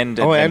 And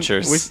Oh,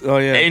 adventures. yeah.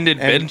 And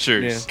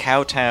adventures.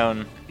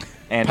 Cowtown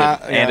and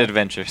Pa- yeah.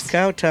 adventures.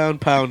 Cowtown,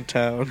 Pound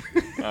Town.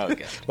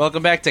 Okay.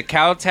 Welcome back to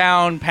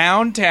Cowtown,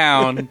 Pound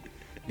Town,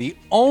 the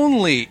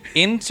only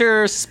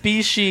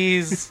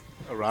interspecies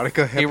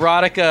Erotica.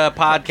 erotica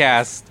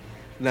podcast.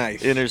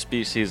 Nice.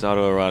 Interspecies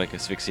autoerotic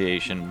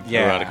asphyxiation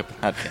Yeah. erotica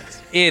podcast.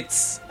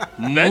 It's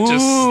That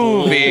just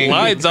moving.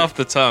 slides off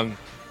the tongue.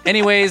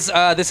 Anyways,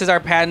 this is our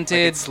patented.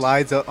 It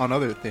slides on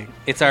other things.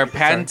 It's our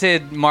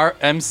patented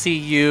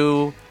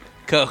MCU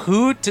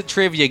Kahoot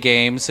trivia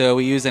game. So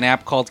we use an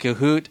app called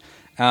Kahoot.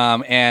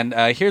 And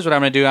here's what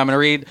I'm going to do. I'm going to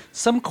read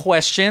some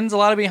questions, a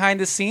lot of behind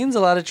the scenes, a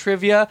lot of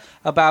trivia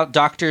about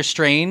Doctor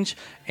Strange.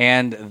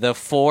 And the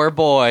four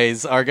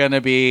boys are going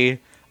to be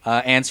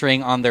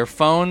answering on their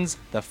phones.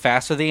 The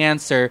faster the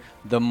answer,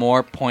 the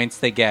more points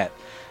they get.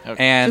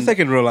 Okay. And Just like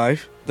in real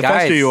life. The Guys.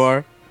 faster you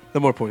are, the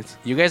more points.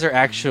 you guys are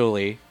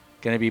actually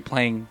going to be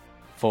playing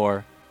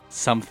for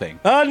something.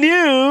 A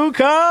new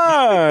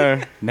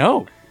car.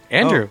 No,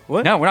 Andrew. Oh,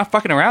 what? No, we're not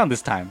fucking around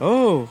this time.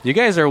 Oh. You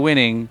guys are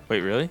winning.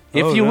 Wait, really?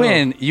 If Oh, you no.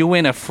 win, you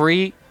win a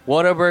free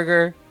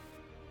Whataburger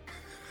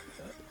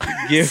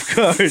Gift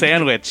card.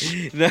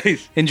 sandwich.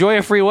 Nice. Enjoy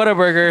a free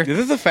Whataburger. Is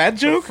this a fat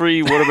joke?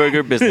 Free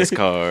Whataburger business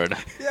card.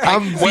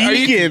 I'm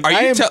Wait, vegan.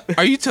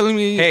 Are you telling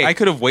me Hey. I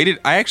could have waited?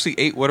 I actually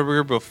ate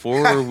Whataburger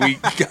before we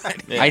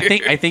got here. I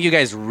think you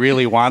guys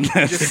really want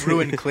this. Just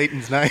ruined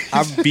Clayton's night.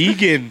 I'm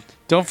vegan.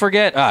 Don't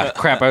forget.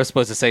 Crap! I was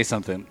supposed to say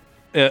something.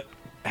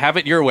 Have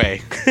it your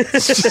way. I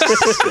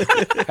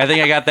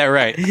think I got that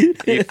right.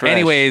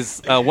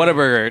 Anyways,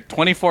 Whataburger,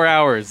 24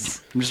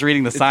 hours. I'm just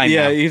reading the sign.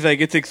 Yeah, now. he's like,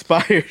 it's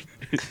expired.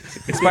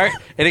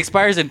 It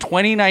expires in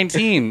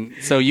 2019,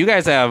 so you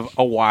guys have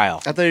a while.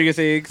 I thought you were going to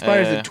say it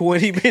expires in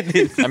 20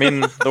 minutes. I mean,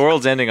 the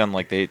world's ending on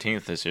like the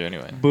 18th this year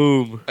anyway.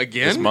 Boom.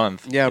 Again? This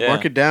month. Yeah,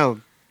 mark it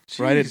down.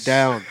 Write it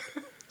down.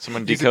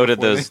 Someone Use it decoded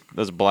before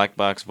those black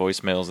box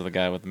voicemails of the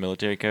guy with the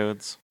military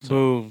codes.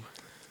 Boom.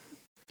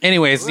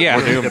 Anyways, yeah.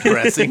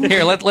 Depressing.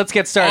 Here, let's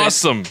get started.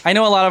 Awesome. I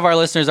know a lot of our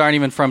listeners aren't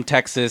even from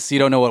Texas. You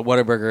don't know what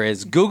Whataburger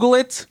is. Google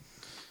it,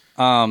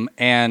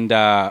 and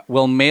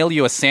we'll mail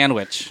you a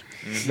sandwich.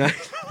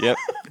 Nice. Yep.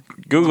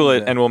 Google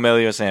it and we'll mail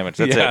you a sandwich.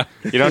 That's Yeah.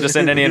 it. You don't have to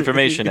send any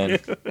information in.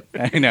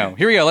 I know.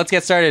 Here we go. Let's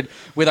get started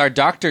with our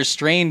Doctor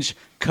Strange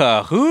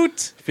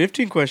Kahoot.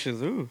 15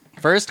 questions. Ooh.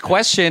 First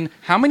question: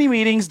 how many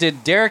meetings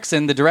did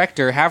Derrickson, the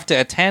director, have to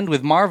attend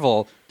with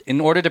Marvel in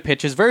order to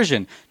pitch his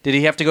version? Did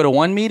he have to go to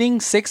 1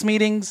 meeting, 6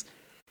 meetings,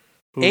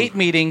 8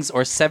 meetings,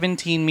 or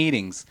 17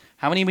 meetings?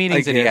 How many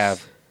meetings did he guess.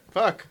 have?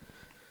 Fuck.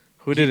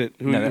 Who did it?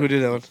 Who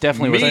did that one?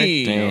 Definitely was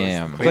Me.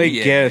 Damn. Clay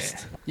Yeah.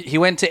 guessed. He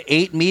went to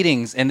 8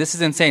 meetings, and this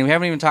is insane. We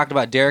haven't even talked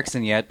about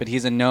Derrickson yet, but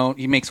he's a known.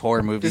 He makes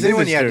horror movies.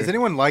 Does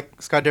anyone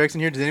like Scott Derrickson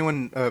here? Does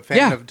anyone fan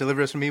Yeah. of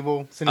Deliver Us from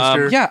Evil,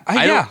 Sinister?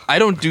 I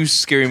don't do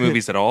scary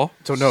movies at all.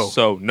 So no.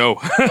 So no.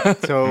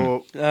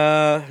 So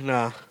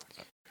Nah.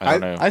 I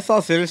don't know. I saw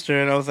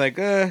Sinister and I was like,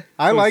 I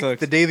it like sucks.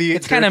 The Day the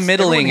It's kind of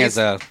middling as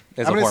a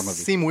I'm horror gonna movie.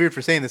 seem weird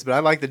for saying this, but I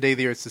like the Day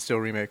the Earth Is Still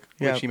remake,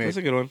 Yeah, which he made, that's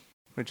a good one.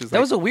 which is That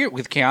like, was a weird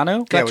with Keanu.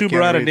 Yeah, Tattoo with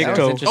Keanu Barada Reeves. Nikto. That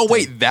was interesting. Oh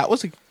wait, that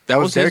was his-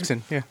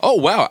 Derrickson. Yeah. Oh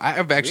wow, I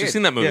have actually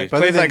seen that movie. Yeah. But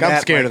Clay's other than like, I'm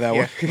that, scared of that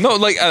yeah. one. No,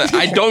 like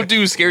I don't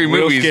do scary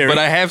Real movies, scary. but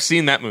I have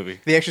seen that movie.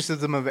 The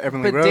Exorcism of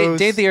Emily But Rose.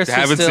 Day the Earth I is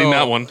haven't still, seen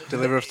that one.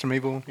 Deliver Us from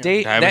Evil. Yeah.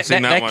 Day, I haven't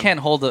seen that one. can't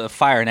hold a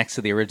fire next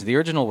to the original. The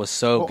original was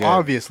so Well, good.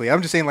 obviously,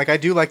 I'm just saying, like, I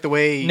do like the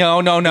way. No.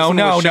 Even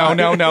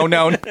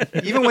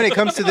when it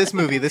comes to this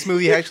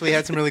movie actually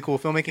had some really cool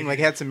filmmaking. Like,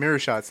 it had some mirror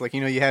shots. Like,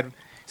 you had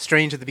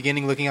Strange at the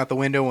beginning looking out the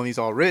window when he's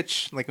all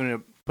rich, like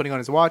when putting on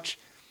his watch,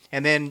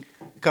 and then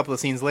a couple of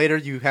scenes later,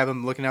 you have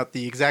him looking out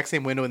the exact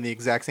same window in the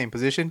exact same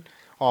position,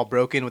 all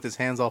broken with his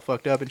hands all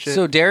fucked up and shit.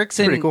 So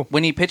Derrickson, Pretty cool.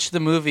 when he pitched the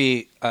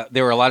movie,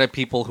 there were a lot of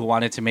people who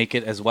wanted to make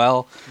it as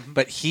well,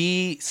 but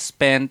he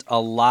spent a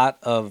lot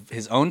of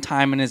his own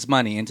time and his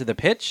money into the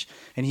pitch,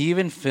 and he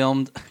even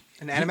filmed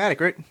an animatic,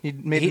 right? He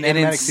made an an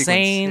animatic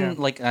insane, sequence.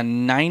 Yeah. like a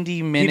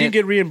 90-minute. He didn't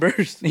get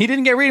reimbursed. He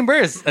didn't get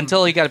reimbursed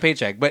until he got a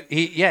paycheck. But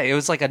it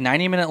was like a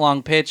 90-minute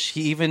long pitch.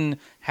 He even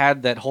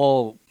had that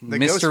whole The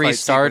mystery ghost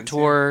fight Star sequence,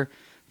 Tour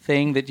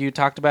thing that you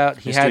talked about.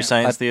 He Mystery had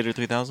Science a- Theater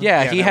 3000?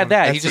 Yeah, Yeah, he that had one.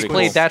 that. That's He just pretty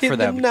played cool. that for In the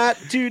them. not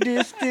too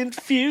distant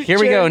future. Here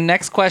we go.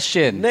 Next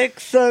question.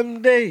 Next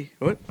Sunday.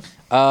 What?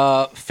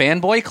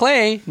 Fanboy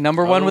Clay,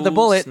 number one with the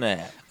bullet.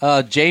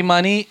 Snap. J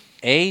Money,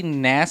 A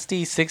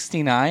Nasty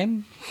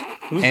 69.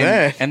 Who's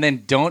that? And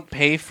then don't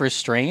pay for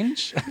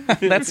Strange.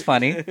 That's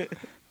funny.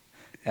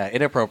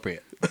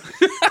 Inappropriate.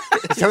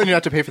 He's telling you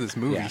not to pay for this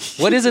movie. Yeah.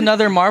 What is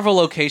another Marvel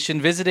location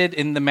visited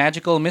in the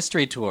Magical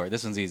Mystery Tour?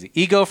 This one's easy.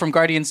 Ego from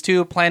Guardians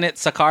 2, Planet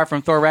Sakaar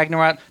from Thor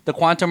Ragnarok, the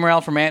Quantum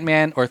Realm from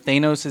Ant-Man, or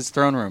Thanos'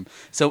 Throne Room.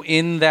 So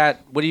in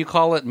that, what do you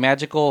call it?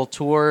 Magical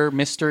Tour,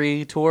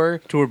 Mystery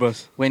Tour? Tour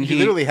bus. When You he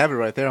literally have it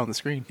right there on the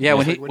screen. Yeah,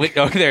 when It's he like,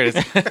 when, oh, there it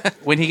is.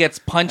 When he gets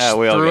punched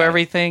we all through got it.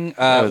 everything,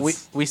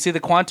 was- we see the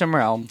Quantum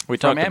Realm. We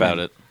from talked about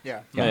Ant-Man. it.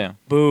 yeah. Yeah.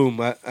 Boom.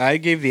 I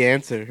gave the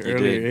answer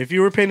earlier. did. If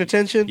you were paying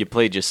attention, You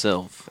played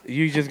yourself.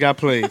 you just got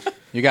played.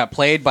 You got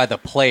played by the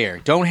player.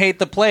 Don't hate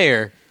the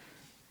player.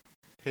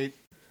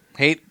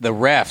 Hate the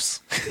refs.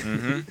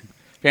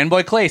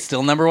 Fanboy Clay,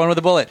 still number one with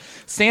a bullet.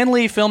 Stan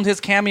Lee filmed his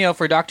cameo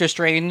for Doctor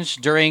Strange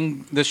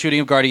during the shooting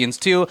of Guardians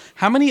 2.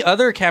 How many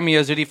other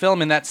cameos did he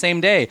film in that same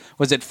day?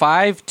 Was it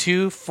 5,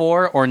 2,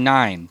 4, or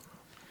 9?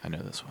 I know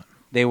this one.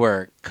 They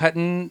were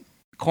cutting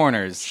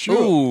corners.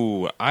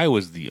 Ooh, I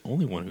was the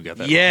only one who got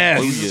that. Yes.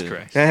 Right. Jesus Yeah.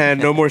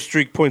 Christ. No more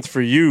streak points for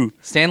you.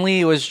 Stan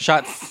Lee was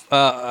shot,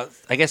 I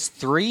guess,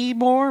 3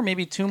 more,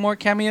 maybe 2 more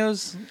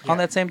cameos on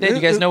that same day. Do you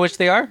guys know which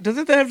they are?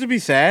 Doesn't that have to be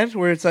sad?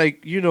 Where it's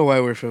like, you know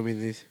why we're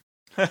filming these.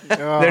 They're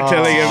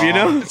telling him, you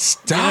know?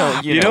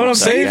 Stop. You know what I'm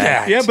say saying?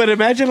 that. Yeah, but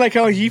imagine like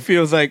how he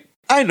feels like,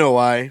 I know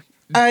why.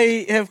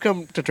 I have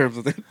come to terms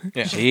with it.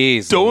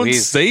 Jeez, Don't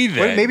Louise. say that.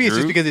 But maybe it's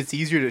just Drew. because it's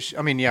easier to.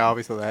 I mean, yeah,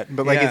 obviously that.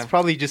 But like, Yeah. it's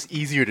probably just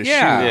easier to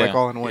Yeah. shoot Yeah. like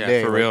all in one Yeah,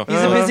 day. for Like, real.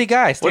 He's a busy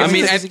guy. Stan I Lee's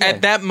mean, a busy guy.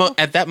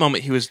 at that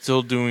moment, he was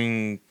still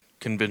doing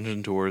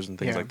convention tours and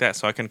things Yeah. like that,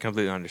 so I can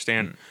completely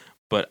understand.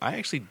 But I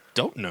actually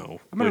don't know.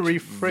 I'm going to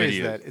which rephrase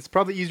video. that. It's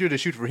probably easier to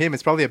shoot for him.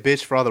 It's probably a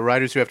bitch for all the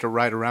writers who have to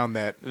write around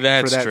that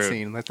That's for that true.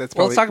 scene. That's Well,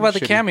 probably let's talk about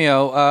the shitty.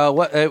 cameo.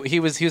 What he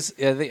was? I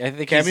think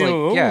he's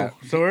Cameo? like, yeah.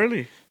 So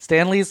early.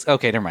 Stan Lee's.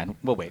 Okay, never mind.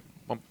 We'll wait.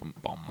 Bum, bum,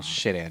 bum.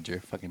 Shit, Andrew,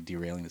 fucking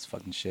derailing this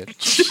fucking shit.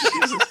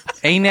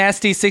 A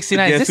Nasty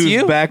 69. Guess Is this who's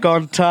you? back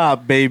on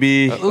top,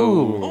 baby?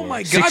 Ooh. Oh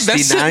my god, that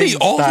sent me 69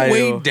 all the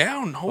way style.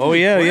 down. Holy Oh,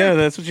 yeah, crap. yeah.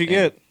 That's what you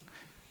get.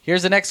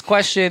 Here's the next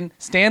question.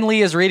 Stan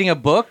Lee is reading a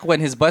book when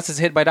his bus is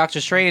hit by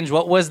Doctor Strange.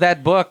 What was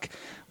that book?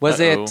 Was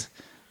Uh-oh. it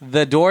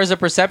The Doors of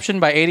Perception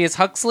by Aldous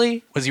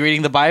Huxley? Was he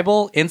reading the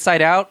Bible,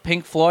 Inside Out,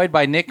 Pink Floyd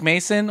by Nick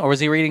Mason? Or was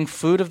he reading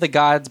Food of the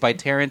Gods by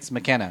Terrence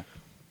McKenna?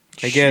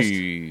 I guess.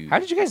 How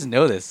did you guys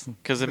know this?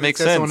 Because it It makes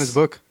says sense. so in his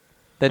book.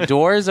 The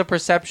Doors of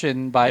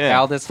Perception by Yeah.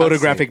 Aldous Huxley.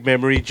 Photographic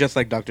memory, just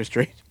like Doctor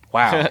Strange.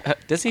 Wow.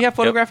 Does he have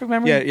photographic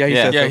memory? Yeah, yeah, he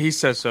Yeah. said Yeah, so. he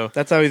says so.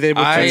 That's how he's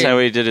able to. That's how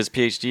he did his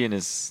PhD and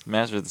his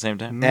master at the same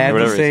time. At Or the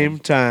whatever he same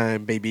said.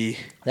 time, baby.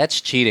 That's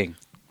cheating.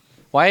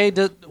 Why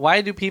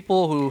do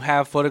people who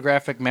have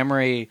photographic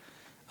memory?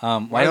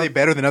 Why are they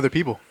better than other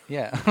people?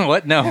 Yeah.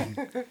 What? No.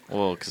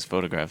 Well, because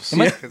photographs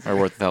must- are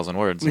worth 1,000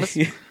 words.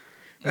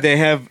 They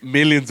have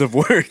millions of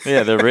words.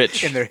 Yeah, they're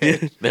rich. in their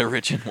head. They're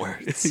rich in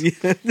words.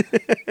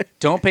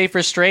 Don't Pay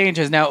for Strange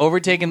has now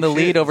overtaken the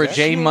lead over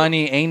J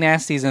Money. A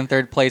Nasty's in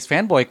third place.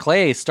 Fanboy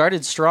Clay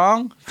started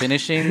strong,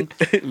 finishing.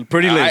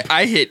 Pretty limp.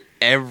 I hit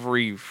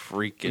every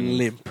freaking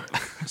Limp.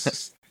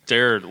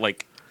 stair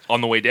like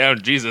on the way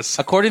down. Jesus.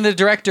 According to the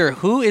director,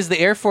 who is the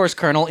Air Force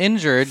colonel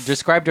injured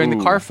described during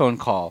the car phone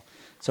call?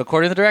 So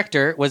according to the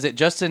director, was it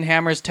Justin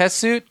Hammer's test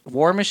suit,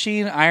 War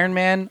Machine, Iron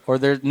Man, or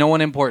there's no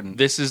one important?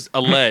 This is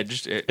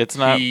alleged. It's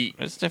not.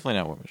 It's definitely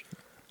not War Machine.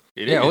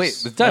 It Yeah, is. wait,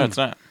 it's done. No, it's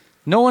not.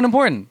 No one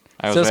important.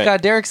 I was So right.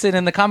 Scott Derrickson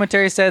in the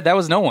commentary said that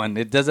was no one.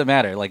 It doesn't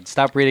matter. Like,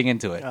 stop reading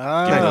into it.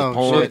 Oh,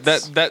 Well, shit.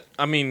 that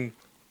I mean,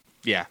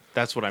 yeah,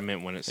 that's what I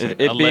meant when it said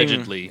It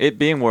allegedly. being, it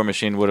being War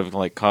Machine would have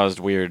like caused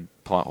weird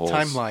plot holes.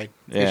 timeline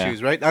Yeah.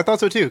 issues, right? I thought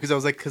so too, because I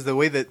was like, because the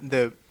way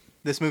that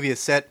this movie is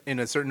set in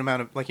a certain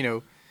amount of, like, you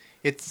know,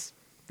 it's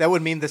that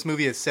would mean this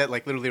movie is set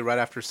like literally right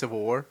after Civil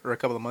War or a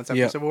couple of months after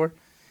Yep. Civil War,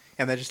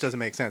 and that just doesn't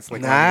make sense.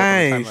 Like,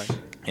 Nice. lining up on the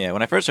timeline. Yeah,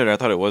 when I first heard it, I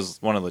thought it was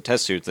one of the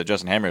test suits that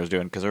Justin Hammer was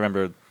doing because I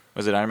remember,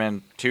 was it Iron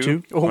Man 2?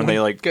 Two? When they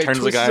like Guy turns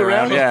the twists guy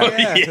around? Yeah.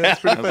 that's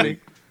pretty I was funny. like,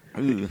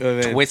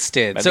 ooh.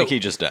 Twisted. I so think he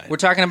just died. we're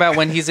talking about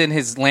when he's in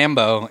his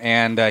Lambo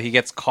and he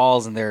gets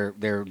calls and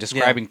they're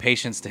describing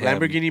patients to him.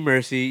 Lamborghini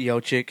Mercy, yo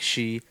chick,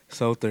 she,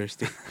 so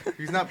thirsty.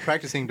 He's not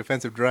practicing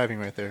defensive driving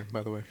right there,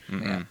 by the way.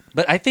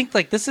 But I think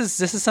like this is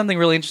something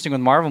really interesting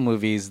with Marvel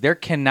movies. There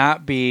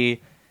cannot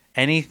be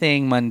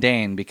anything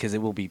mundane because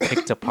it will be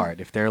picked apart.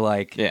 If they're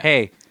like, Yeah.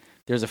 hey,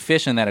 there's a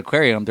fish in that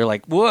aquarium, they're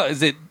like, what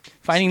is it?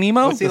 Finding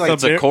Nemo? What's he like?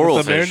 It's a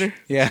coral fish. Submariner?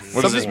 Yeah.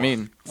 What does this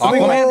mean?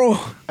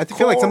 Aquaman? I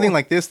feel like something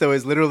like this though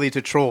is literally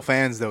to troll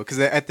fans though, because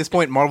at this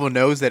point Marvel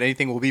knows that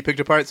anything will be picked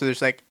apart, so they're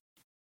just like,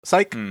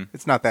 "Psych,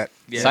 it's not that."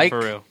 yeah, Psych. for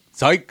real.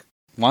 Psych.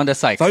 Wanda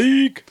Sykes.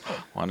 Psych!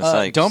 Wanda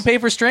Sykes. Don't Pay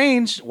for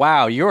Strange.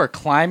 Wow, you're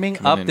climbing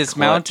Coming up in this clutch.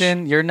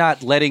 mountain. You're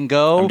not letting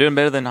go. I'm doing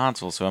better than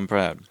Hansel, so I'm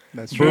proud.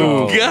 That's true.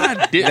 Boom.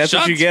 God, That's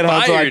what you get,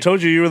 Hansel. I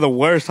told you were the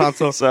worst,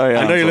 Hansel. Sorry,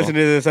 I know you're Hansel. listening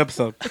to this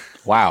episode.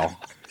 Wow.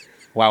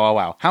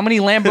 Wow. How many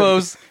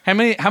Lambos, how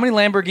many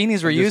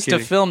Lamborghinis were I'm just used to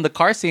kidding. film the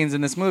car scenes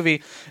in this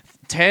movie?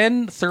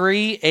 10,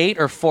 3, 8,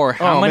 or 4?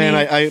 How Oh many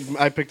man,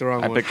 I picked the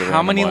wrong I one. picked the how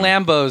random many one.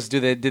 Lambos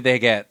did they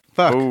get?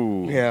 Fuck.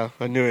 Ooh. Yeah,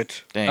 I knew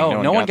it. Dang,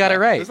 Oh, no one got it It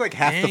right. was like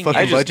half the Dang, fucking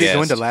I just budget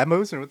going to guessed.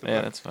 Lambos, or what the Yeah,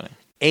 fuck? that's funny.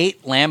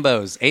 8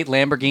 Lambos, 8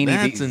 Lamborghini.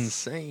 That's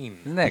insane.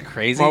 Isn't that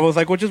crazy? Marvel's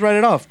like, well, just write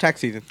it off. Tax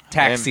season.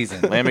 Tax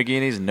season.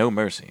 Lamborghinis, no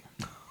mercy.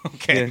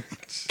 Okay.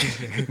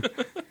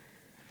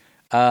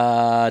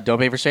 Don't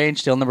Pay for Strange,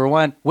 still number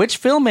 1.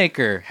 Which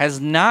filmmaker has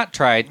not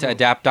tried to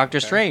adapt Doctor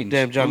Strange?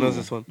 Damn, John knows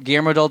this one.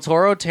 Guillermo del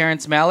Toro,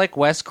 Terrence Malick,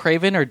 Wes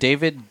Craven, or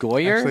David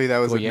Goyer? Actually, that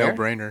was Goyer? a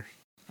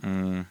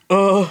no-brainer.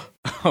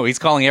 Oh, he's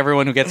calling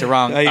everyone who gets it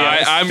wrong.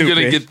 Yeah, I'm going to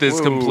stupid. get this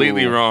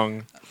completely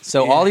wrong.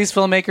 So all these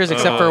filmmakers,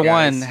 except for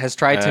guys. one, has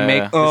tried to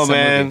make. Oh, this a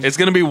man. movie. It's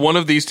going to be one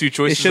of these two It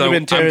choices. should have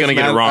been I'm Terrence going to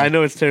get it Malick. wrong. I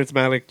know it's Terrence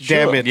Malick.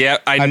 Damn it. Yeah,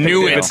 I picked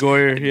knew David it.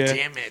 Goyer, yeah.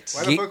 Damn it.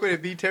 Why the fuck would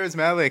it be Terrence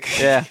Malick?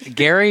 Yeah.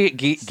 Gary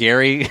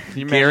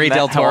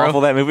Del How Toro,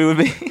 awful that movie would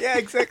be. Yeah,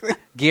 exactly.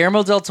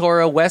 Guillermo del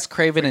Toro, Wes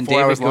Craven, and 4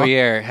 David hours long.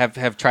 Goyer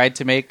have tried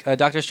to make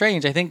Doctor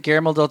Strange. I think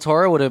Guillermo del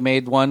Toro would have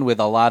made one with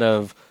a lot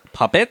of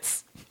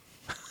puppets.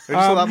 There's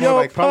just a lot more, yo,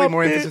 like, probably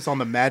more puppet. emphasis on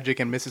the magic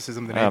and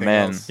mysticism than Oh anything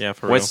man, else. Yeah,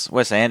 for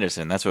Wes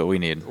Anderson. That's what we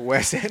need.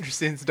 Wes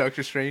Anderson's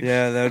Doctor Strange.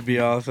 Yeah, that would be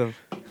awesome.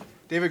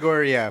 David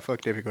Goyer, yeah,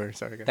 fuck David Goyer.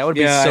 Sorry, guys. That would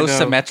be Yeah, so I know.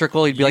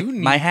 symmetrical. He'd be like, You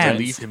my need to hands.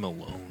 leave him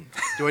alone.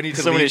 Do I need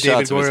to So many leave David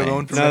shots of his Goyer hand.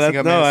 alone for No, messing that,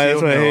 up no, Man of that's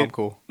Steel? what I No, hate. I'm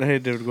cool. I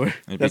hate David Goyer.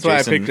 It'd That's be why I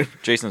Jason, picked him.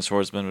 Jason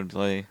Schwartzman would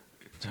play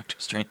Doctor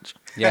Strange.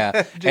 Yeah,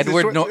 Jesus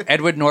Christ.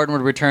 Edward Norton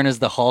would return as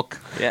the Hulk.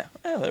 Yeah.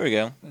 Oh, there we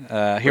go.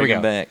 Here we Bring go.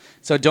 him back.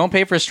 So Don't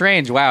Pay for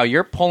Strange. Wow,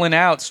 you're pulling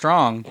out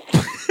strong.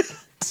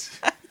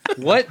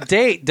 What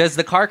date does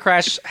the car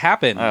crash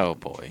happen? Oh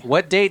boy.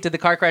 What date did the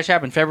car crash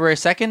happen? February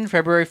 2nd,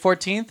 February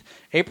 14th,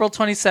 April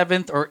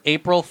 27th, or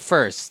April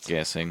 1st?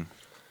 Guessing.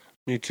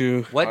 Me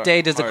too. What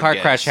day does the hard car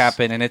guess. crash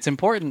happen? And it's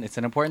important. It's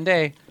an important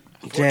day.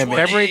 Damn it.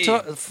 February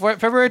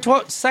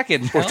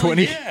 2nd.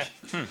 420.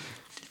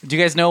 Do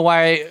you guys know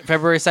why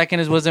February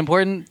 2nd was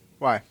important?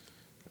 Why?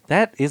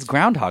 That is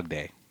Groundhog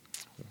Day.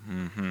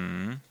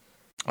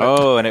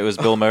 Oh, and it was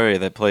Bill Murray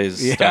that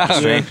plays Yeah. Doctor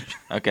Strange.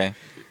 Okay.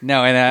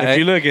 No, and If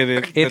you look at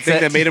it, the it's thing a-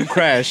 that made him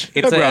crash,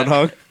 it's a a-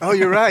 groundhog. Oh,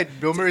 you're right.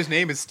 Bill Murray's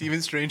name is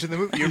Stephen Strange in the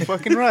movie. You're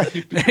fucking right.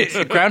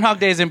 Groundhog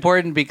Day is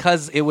important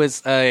because it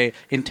was a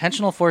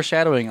intentional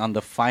foreshadowing on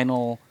the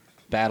final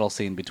battle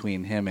scene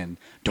between him and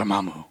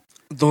Dormammu,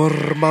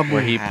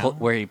 Dormammu.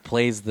 where he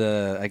plays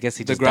the. I guess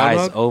he The just dies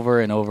groundhog?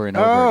 over and over and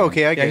over. Oh, again.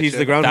 okay, I Yeah, get he's you.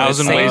 the groundhog.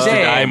 1,000 Same Ways to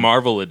day. Die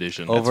Marvel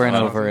Edition. Over and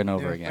That's over and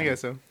over Yeah, again. I guess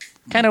so.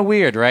 Kind of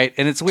weird, right?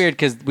 And it's weird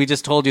because we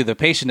just told you the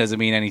patient doesn't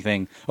mean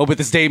anything. Oh, but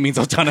this day means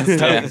a ton of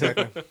stuff.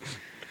 Exactly.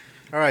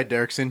 All right,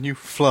 Derrickson, you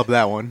flub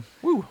that one.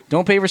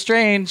 Don't Pay for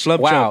Strange. Flub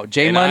Wow, chump.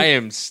 J And I Mun,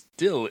 am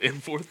still in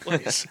 4th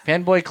place.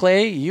 Fanboy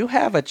Clay, you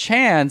have a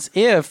chance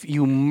if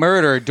you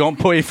murder Don't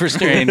Pay for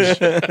Strange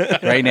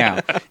right now.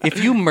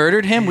 If you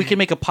murdered him, we can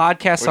make a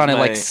podcast Where's on it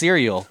like my-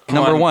 Serial. Come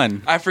Number on.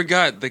 1. I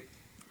forgot the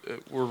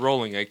we're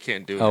rolling. I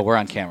can't do it. Oh, we're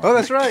on camera. Oh,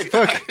 that's right.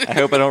 Fuck. I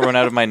hope I don't run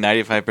out of my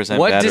 95%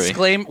 What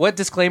battery. What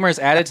disclaimer is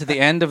added to the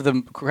end of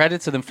the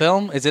credits of the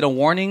film? Is it a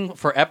warning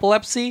for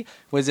epilepsy?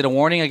 Was it a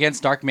warning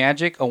against dark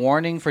magic? A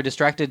warning for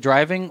distracted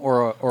driving,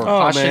 or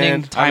cautioning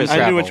man. time Obviously- I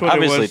travel? knew which one it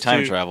Obviously, was,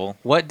 time too. travel.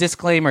 What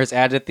disclaimer is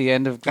added at the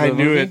end of the I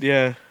movie? knew it.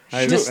 Yeah,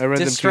 I read them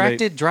too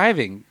Distracted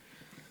driving.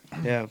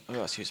 late. Yeah.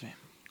 Oh, excuse me.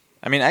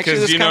 I mean, actually,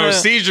 Because this, you know kinda,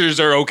 seizures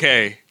are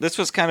okay. this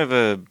was kind of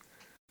a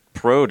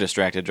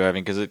pro-distracted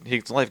driving because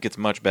his life gets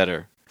much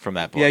better from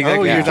that point. Yeah,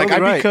 exactly. you're He's like,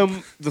 totally I right.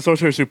 become the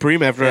Sorcerer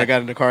Supreme after Yeah. I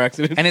got in a car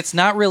accident. And it's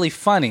not really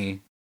funny.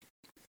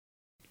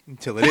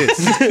 Until it is.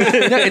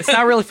 No, it's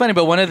not really funny,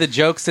 but one of the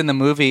jokes in the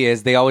movie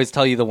is they always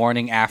tell you the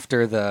warning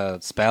after the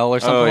spell or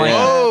something Oh, like yeah.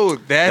 that. Oh,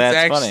 that's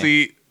That's funny.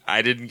 actually.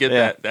 I didn't get Yeah.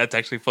 that. That's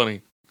actually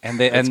funny. And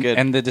the That's good.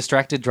 and the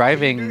distracted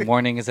driving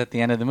warning is at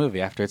the end of the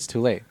movie after it's too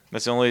late.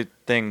 That's the only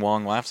thing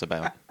Wong laughs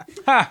about.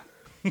 Ha!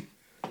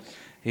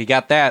 He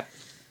got that.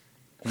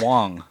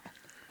 Wong.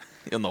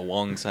 On the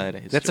Wong side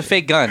of history. That's a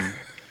fake gun.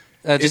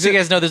 Just so you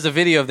guys know, there's a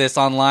video of this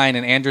online,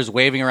 and Andrew's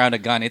waving around a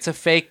gun. It's a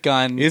fake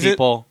gun, Is it?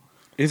 people.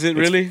 Is it It's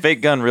really?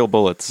 fake gun, real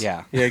bullets.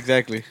 Yeah. Yeah,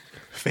 exactly.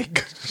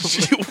 Fake.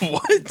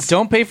 What?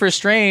 Don't pay for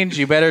Strange.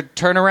 You better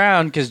turn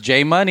around because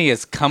J Money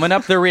is coming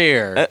up the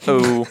rear.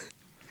 Uh-oh.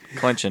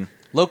 Clenching.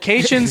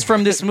 Locations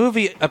from this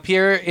movie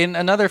appear in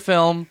another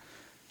film.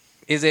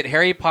 Is it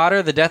Harry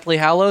Potter, The Deathly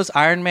Hallows,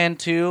 Iron Man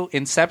 2,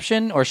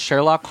 Inception, or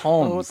Sherlock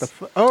Holmes? Oh, what the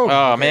fuck? Oh,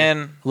 Oh, okay.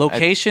 man.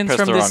 Locations I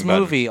pressed from the this wrong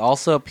button. movie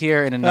also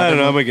appear in another I don't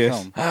know, I'm gonna guess.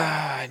 film.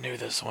 I knew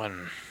this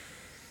one.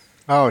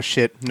 Oh,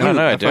 shit. No,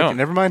 I don't.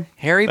 Never mind.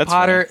 Harry That's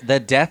Potter, The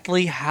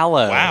Deathly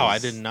Hallows. Wow, I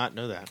did not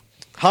know that.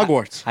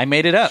 Hogwarts. I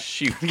made it up.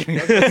 Shoot.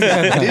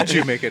 Did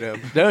you make it up?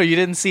 No, you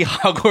didn't see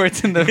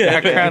Hogwarts in the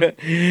background.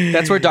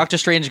 That's where Doctor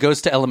Strange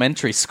goes to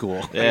elementary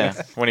school. Yeah,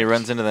 when he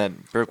runs into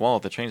that brick wall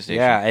at the train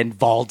station. Yeah, and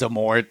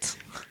Voldemort.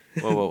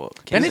 Whoa, whoa, whoa.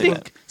 Can you say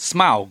Benedict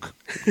Smaug.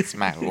 that?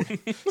 Smile.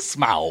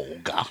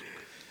 Smaug.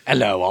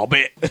 Hello,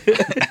 Orbit.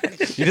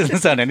 He doesn't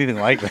sound anything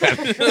like that.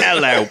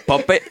 Hello,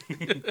 puppet.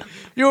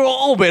 You're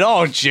Orbit,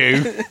 aren't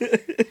you?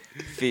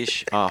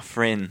 Fish are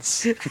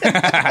friends.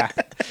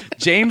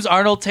 James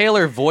Arnold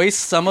Taylor voiced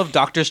some of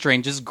Doctor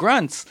Strange's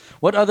grunts.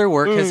 What other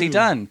work has he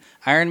done?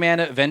 Iron Man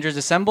Avengers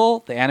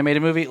Assemble, the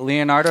animated movie,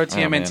 Leonardo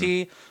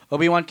TMNT,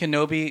 Obi-Wan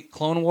Kenobi,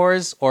 Clone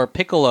Wars, or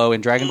Piccolo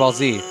in Dragon Ball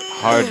Z.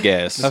 Hard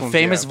guess. A one's-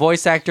 famous yeah.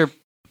 voice actor,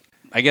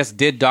 I guess,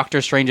 did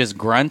Doctor Strange's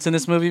grunts in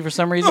this movie for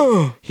some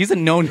reason. He's a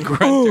known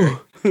grunter.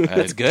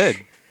 That's good.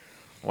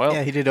 Well,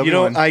 Yeah, he did You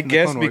Obi-Wan know, I in the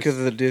guess Clone Wars. because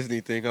of the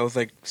Disney thing, I was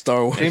like,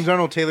 Star Wars. James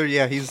Arnold Taylor,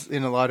 yeah, he's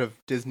in a lot of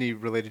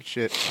Disney-related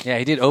shit. Yeah,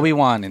 he did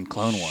Obi-Wan in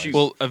Clone Wars.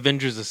 Well,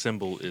 Avengers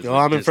Assemble is. Yo, a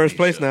I'm in Disney first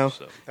place show, now.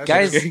 so. That's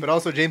Guys- okay. But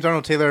also James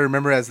Arnold Taylor, I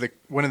remember as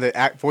one of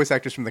the voice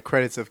actors from the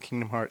credits of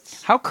Kingdom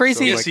Hearts. How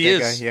crazy Yes, is he that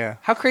is. Guy, yeah.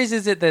 How crazy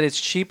is it that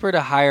it's cheaper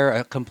to hire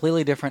a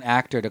completely different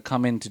actor to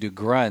come in to do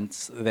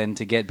grunts than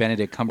to get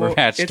Benedict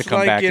Cumberbatch to it's come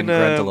like back in, and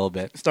grunt a little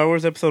bit? Star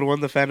Wars Episode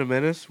 1, The Phantom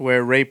Menace,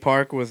 where Ray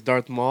Park was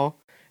Darth Maul,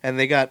 and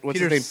they got, what's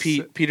his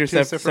name? Peter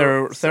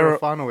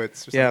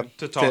Serafinowicz. or Yeah, something.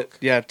 To talk.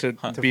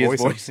 to be To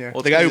his voice him, voice. yeah.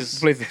 Well, The guy who it's-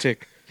 plays the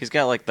chick. he's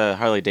got like the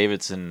Harley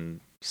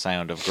Davidson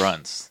sound of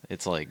grunts.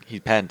 It's like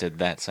he patented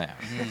that sound.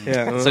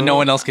 Yeah, So no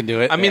one else can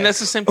do it. I mean, that's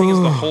the same thing as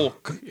the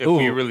Hulk, if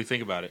you really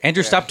think about it.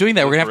 Andrew, stop doing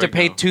that. We're gonna have to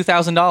pay Right now.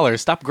 $2,000.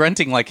 Stop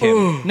grunting like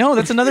him. No,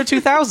 that's another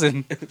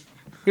 $2,000.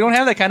 We don't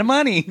have that kind of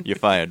money. You're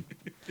fired.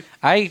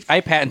 I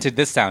patented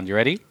this sound. You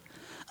ready?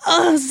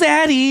 Oh,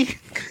 Zaddy.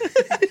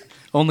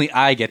 Only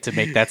I get to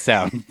make that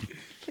sound.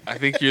 I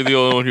think you're the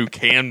only one who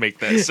can make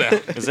that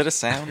sound. Is it a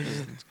sound?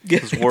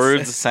 Is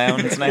words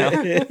sounds now? I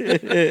don't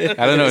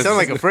know. It sounds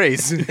like a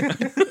phrase.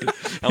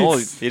 Oh,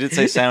 he did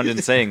say sound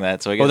in saying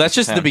that, so I guess Well, that's it's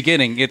just the sound.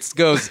 beginning. It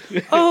goes,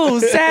 oh,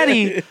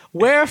 Zaddy,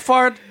 where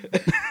fart?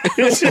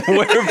 Where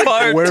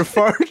fart? Where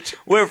fart?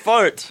 Where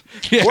fart?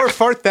 Where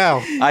fart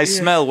thou? I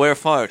smell where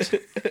fart.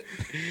 The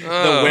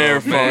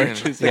where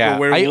fart. It's like Yeah, a I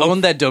werewolf.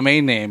 own that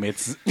domain name.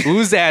 It's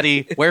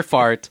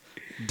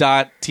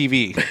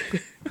oozaddy.wherefart.tv.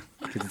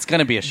 It's going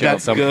to be a show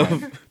at some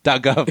point.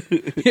 .gov.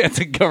 Yeah, it's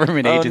a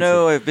government Oh agency.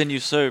 no, I've been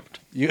usurped.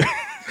 You've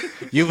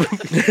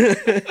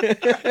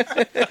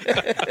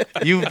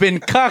been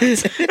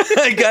cucked.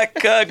 I got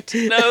cucked.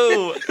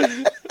 No.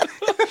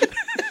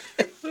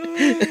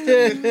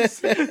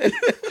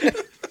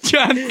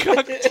 John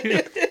cucked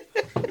you.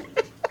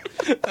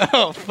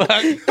 Oh,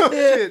 fuck.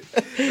 Shit.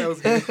 That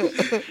was good.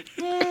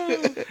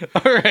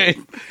 All right.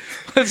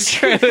 Let's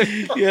try to...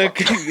 Yeah,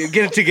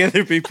 get it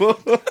together, people.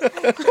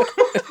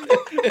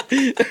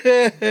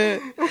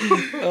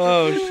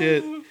 Oh,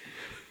 shit.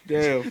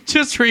 Damn.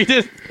 Just read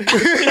it.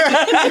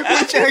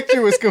 Which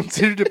actor was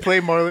considered to play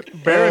Baron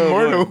Mordo?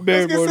 Baron I was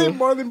gonna say Mordo.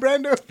 Marlon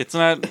Brando. It's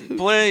not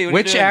play. What are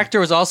Which you doing? actor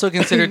was also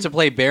considered to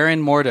play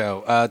Baron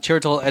Mordo,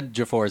 Chiwetel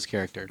Ejiofor's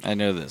character? I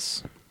know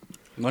this.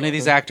 One of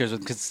these actors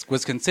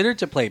was considered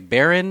to play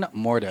Baron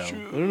Mordo. I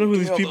don't know who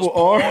these people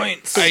are. I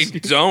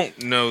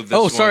don't know this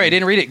Oh, sorry, I one.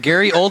 didn't read it.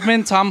 Gary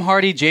Oldman, Tom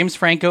Hardy, James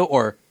Franco,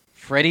 or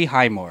Freddie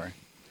Highmore.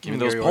 Give me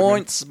those Gary Oldman.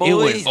 points, boy. It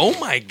was- Oh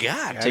my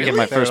god. I Taking didn't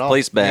my like that first at all.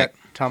 place back. Yeah,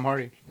 Tom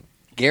Hardy.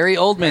 Gary I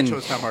Oldman.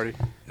 chose Tom Hardy.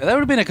 That would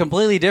have been a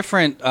completely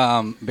different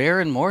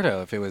Baron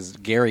Mordo if it was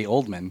Gary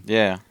Oldman.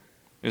 Yeah,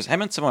 it was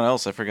him and someone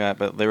else. I forgot,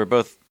 but they were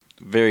both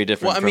very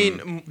different. Well, I from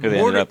mean, who they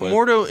ended up with.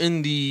 Mordo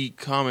in the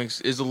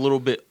comics is a little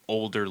bit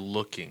older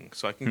looking,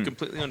 so I can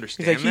completely He's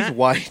understand like that. he's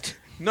white.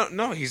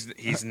 No,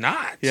 he's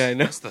not. Yeah, I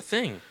know. That's the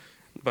thing.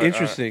 But,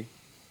 Interesting.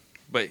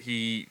 But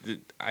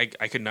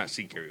I could not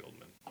see Gary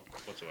Oldman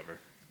whatsoever.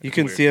 You It's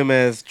can weird. see him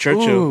as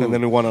Churchill, Ooh. and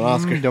then he won an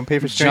Oscar. Don't pay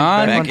for strength.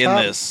 John, back Back on in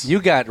top. this,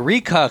 You got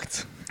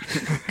recucked.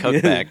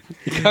 cut back.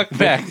 Cucked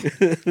back.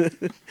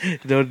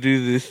 Don't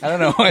do this. I don't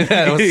know why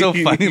that was so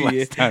funny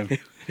last time.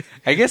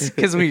 I guess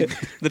because we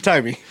The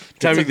timing.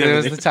 it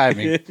was the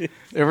timing.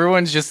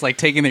 Everyone's just like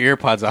taking their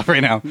earpods off right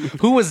now.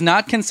 Who was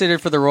not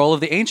considered for the role of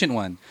the Ancient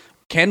One?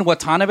 Ken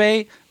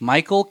Watanabe,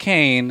 Michael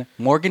Caine,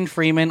 Morgan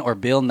Freeman, or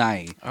Bill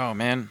Nighy? Oh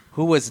man,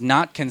 Who was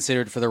not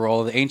considered for the role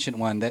of the Ancient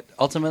One that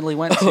ultimately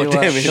went to Oh,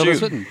 damn it. Tilda Shoot.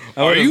 Swinton?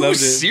 I Are would've you loved it.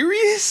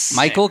 serious?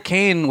 Michael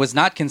Caine was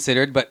not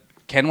considered, but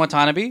Ken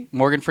Watanabe,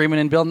 Morgan Freeman,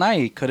 and Bill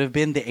Nighy could have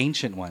been the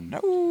Ancient One.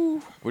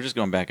 we're just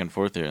going back and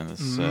forth here in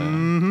this.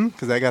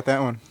 Because I got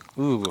that one.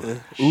 Ooh.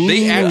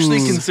 They actually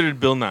considered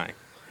Bill Nye.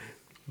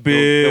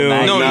 Bill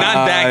Nighy. No,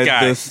 not that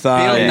guy. The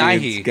science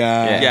Nighy.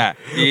 guy. Yeah.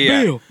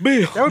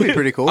 Bill. That would be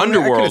pretty cool. I could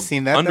Underworld. have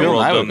seen that.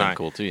 Underworld. that Bill would have Nye. been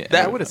cool too.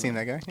 Yeah. I would have seen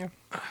that guy. Yeah,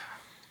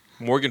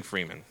 Morgan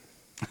Freeman.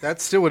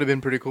 that still would have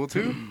been pretty cool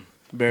too.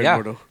 Baron Yeah.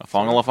 Mordo. a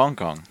Fong La Fong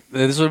Kong.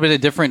 This would have been a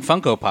different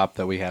Funko Pop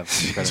that we have.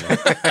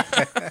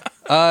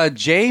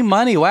 Jay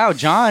Money. Wow,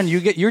 John, you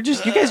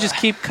guys just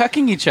keep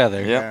cucking each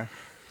other. Yeah.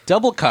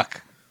 Double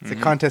cuck. It's a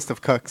contest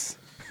of cucks,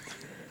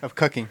 of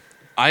cucking.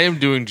 I am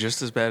doing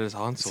just as bad as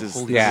Hansel. This is-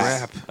 Holy Yeah.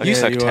 crap. A Yeah,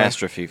 you are.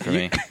 catastrophe for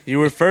me. You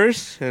were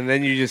first, and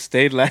then you just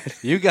stayed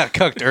last. You got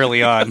cucked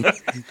early on.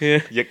 Yeah.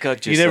 You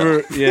cut You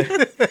yourself.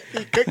 never,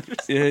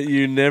 yeah,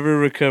 you never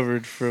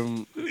recovered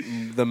from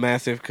the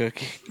massive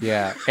cookie.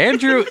 Yeah.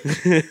 Andrew.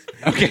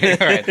 Okay,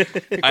 all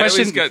right. I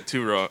always got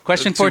two wrong.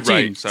 Question two 14.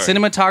 Right, sorry.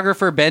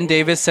 Cinematographer Ben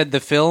Davis said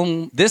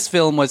this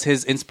film was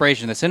his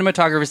inspiration. The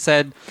cinematographer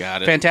said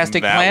Got it.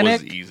 Fantastic That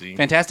Planet, was easy.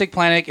 Fantastic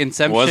Planet,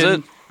 Inception, Was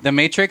it? The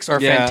Matrix, or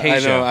Yeah,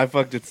 Fantasia. I know. I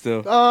fucked it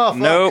still. Oh, fuck.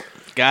 Nope.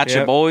 Gotcha,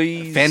 Yep.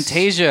 boys.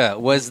 Fantasia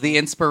was the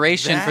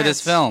inspiration for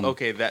this That's- film.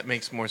 Okay, that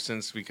makes more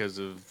sense because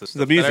of the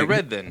stuff that I music.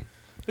 read then.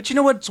 But you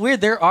know what's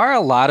weird? There are a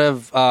lot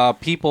of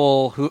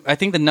people who I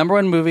think the number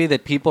one movie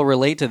that people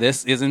relate to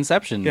this is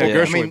Inception. Yeah, I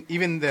Gershwin. mean,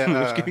 even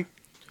the. kidding.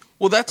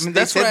 Well, that's I mean,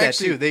 they that's said what I that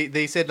actually, too.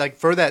 They said like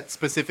for that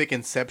specific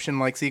Inception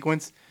like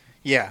sequence.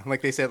 Yeah,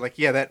 like they said, like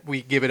that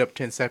we give it up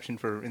to Inception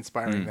for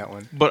inspiring that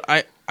one. But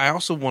I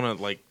also want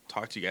to like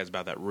talk to you guys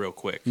about that real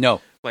quick.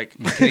 No. Like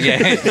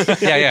yeah.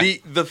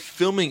 the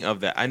filming of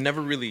that. I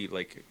never really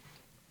like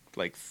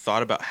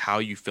thought about how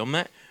you film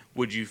that.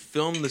 Would you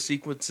film the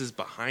sequences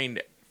behind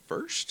it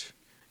first?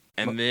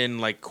 And then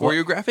like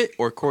choreograph it,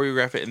 or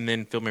choreograph it and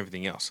then film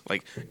everything else.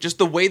 Like just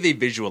the way they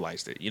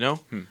visualized it, you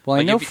know. Well, I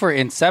Like, know if you- for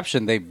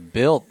Inception they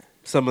built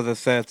Some of the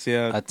sets,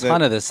 yeah. a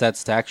ton of the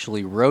sets to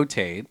actually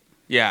rotate.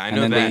 Yeah, I And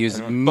know then that. they use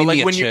But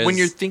like when miniatures.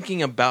 you're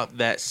thinking about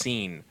that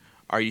scene,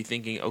 are you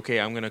thinking, okay,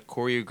 I'm going to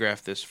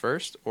choreograph this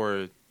first,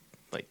 or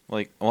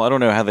Like, well, I don't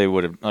know how they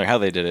would have, like, how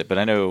they did it, but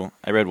I know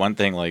I read one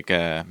thing. Like,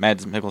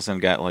 Mads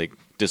Mikkelsen got like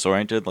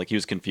disoriented, like he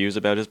was confused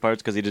about his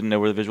parts because he didn't know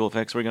where the visual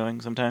effects were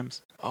going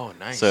sometimes. oh,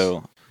 nice.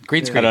 So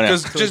Green I screen. don't know.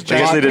 Just- just- I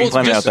guess they didn't well,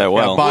 plan it out just- that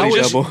well. body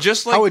just, double.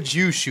 just like How would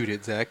you shoot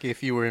it, Zach,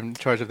 if you were in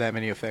charge of that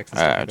many effects? And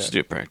stuff like Just that? do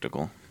it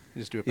practical.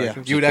 Just do it. Yeah.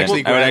 practical? You would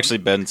actually. I would grab- actually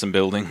bend some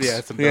buildings.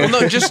 Yeah, some Yeah.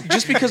 well, no,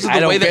 just because of I the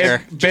don't way care.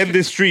 that Bend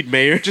this street,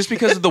 Mayor. just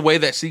because of the way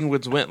that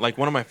sequence went. Like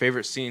one of my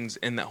favorite scenes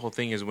in that whole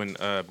thing is when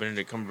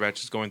Benedict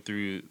Cumberbatch is going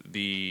through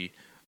the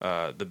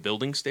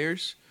building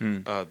stairs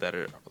that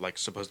are like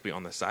supposed to be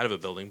on the side of a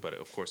building, but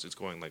of course it's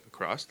going like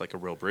across, like a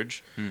real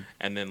bridge,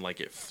 and then like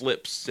it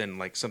flips and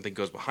like something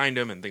goes behind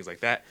him and things like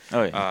that.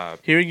 Oh, yeah.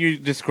 Hearing you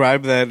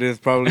describe that is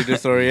probably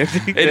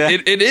disorienting.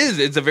 It is.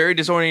 It's a very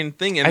disorienting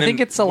thing. And I then think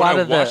it's a when lot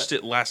I of the- watched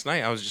it last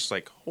night. I was just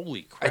like,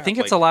 "Holy crap!" I think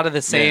it's like, a lot of the it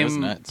was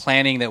same nuts.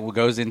 planning that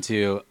goes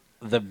into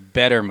the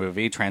better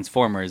movie,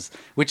 Transformers,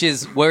 which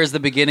is where's the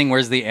beginning,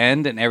 where's the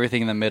end, and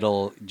everything in the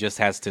middle just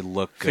has to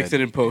look good. Fix it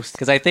in post.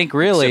 Because I think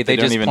really Except they they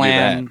don't just even do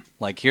plan that.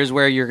 like here's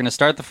where you're going to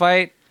start the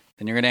fight,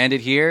 then you're going to end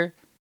it here.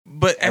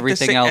 But at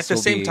everything the, else at the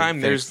will same be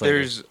time, fixed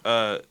there's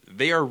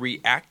they are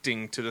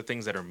reacting to the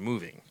things that are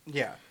moving.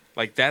 Yeah.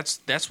 Like that's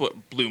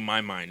what blew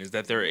my mind is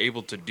that they're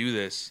able to do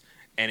this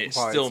and it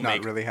While still it's not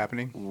make really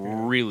happening.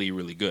 really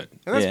really good.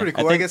 And that's Yeah, pretty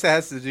I cool. I, think- guess it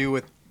has to do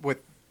with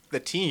the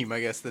team. I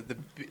guess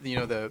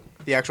the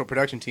actual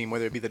production team,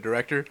 whether it be the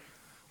director,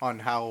 on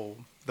how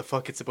the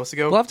fuck it's supposed to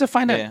go. We'll have to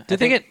find Yeah, out. Did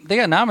they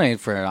got nominated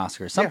for an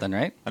Oscar or something,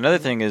 right? Another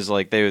thing is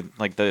like they would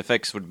like the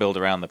effects would build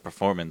around the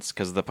performance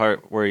because the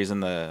part where he's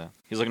looking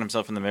at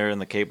himself in the mirror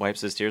and the cape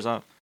wipes his tears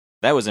off,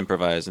 that was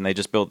improvised and they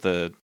just built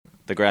the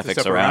The graphics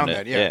stuff around it.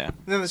 that, yeah.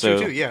 No, that's So-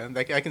 true too. Yeah,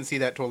 like I can see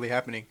that totally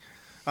happening.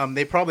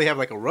 They probably have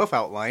like a rough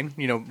outline,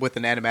 with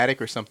an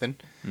animatic or something,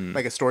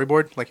 like a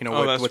storyboard, like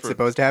that's what's for-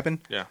 supposed to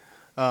happen. Yeah.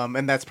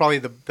 And that's probably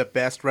the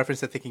best reference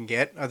that they can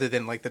get, other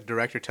than like the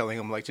director telling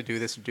them like to do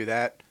this or do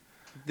that.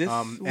 This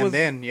and was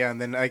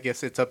then I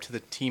guess it's up to the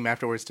team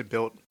afterwards to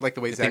build like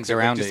the way Zach things said,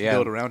 around just it, yeah.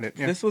 build around it.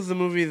 Yeah, this was the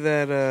movie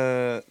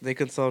that they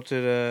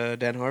consulted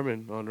Dan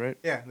Harmon on, right?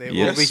 yeah.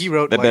 Yes. He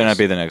wrote. That better like, not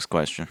be the next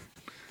question.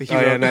 He Oh,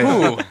 yeah, wrote,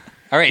 nice.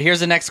 All right, here's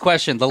the next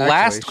question. The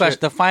last shit. question,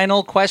 the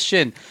final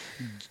question.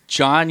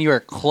 John, you are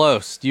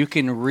close. You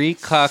can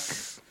recuck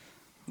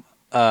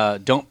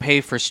Don't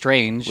Pay for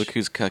Strange. Look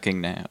who's cucking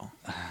now.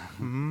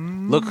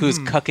 Look who's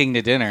cucking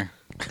to dinner.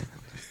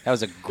 That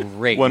was a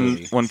great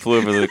movie. One flew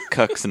over the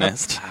cuck's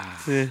nest.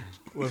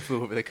 One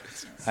flew over the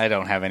I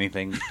don't have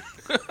anything.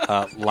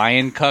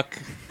 Lion cuck.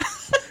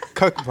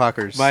 cuck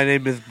blockers. My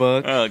name is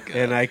Buck, Oh, God.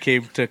 and I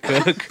came to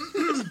cook.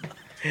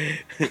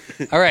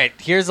 All right,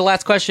 here's the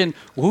last question.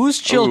 Whose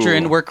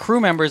children Ooh. were crew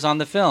members on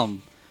the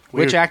film?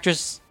 Which Weird.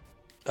 actress'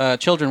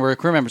 children were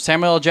crew members?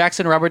 Samuel L.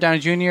 Jackson, Robert Downey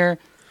Jr.,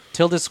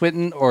 Tilda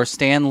Swinton, or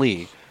Stan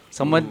Lee?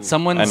 Someone's I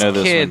know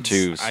this kids one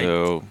too,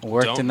 so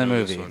worked Don't in the know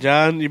this movie. one.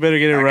 John, you better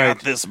get it right.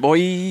 this boy.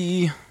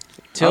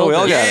 Tilda we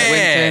all got it.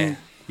 Swinton.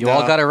 You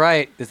all got it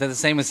right. Is that the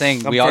same as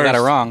saying I'm we all got it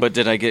first. wrong? But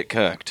did I get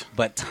cucked?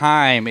 But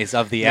time is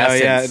of the Oh,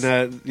 essence.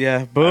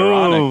 boom.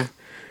 Ironic.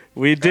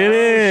 We did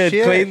it.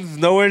 shit. Clayton's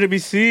nowhere to be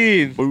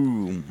seen.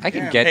 Boom. I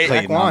can Yeah. get Hey,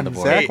 Clayton Zach on won. the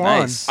board. Zach won.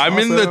 Nice. I'm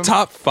in the Awesome.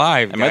 top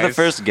 5. Am I the guys.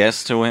 first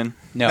guest to win?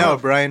 No,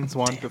 Brian's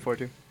won before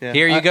too. Yeah.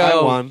 Here you I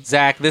go, won.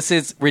 Zach. This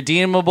is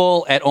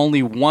redeemable at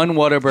only one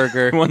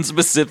Whataburger One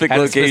specific at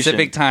a location.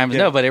 specific time.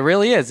 No, but it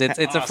really is. It's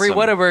a free Awesome.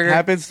 Whataburger.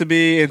 Happens to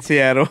be in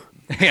Seattle.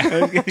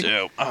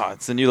 Dope. Oh,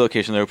 it's a new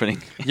location they're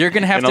opening You're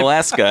gonna have in to.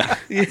 Alaska.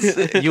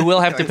 You will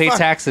have to pay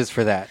taxes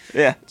for that.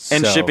 Yeah,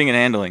 and So- shipping and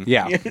handling.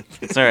 Yeah.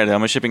 It's all right.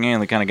 I'm a shipping and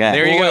handling kind of guy.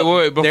 There you Wait, go.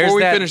 wait, before There's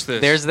we that- finish this.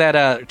 there's that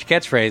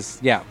catchphrase.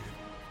 Yeah.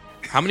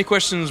 How many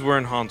questions were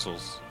in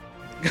Hansel's?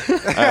 You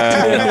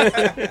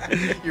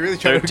really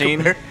trying 13?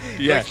 to compare?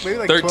 Yeah. Maybe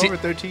like 13 12 or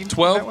 13.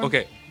 12?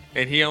 Okay.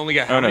 And he only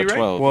got how Oh no, many right?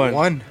 12. One.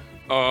 One.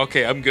 Oh,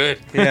 okay. I'm good.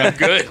 Yeah. I'm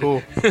good.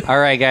 Cool. All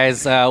right,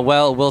 guys.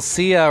 Well, we'll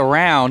see you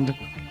around.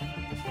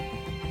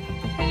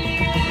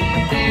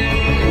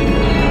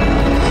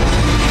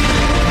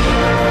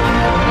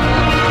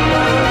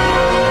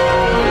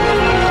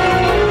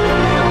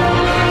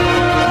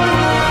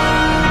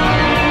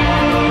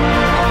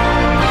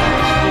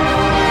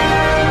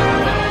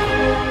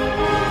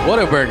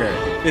 Whataburger.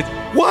 It's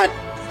what?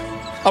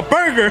 A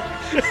burger?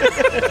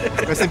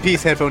 Rest in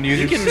peace, headphone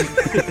users.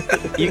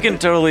 You can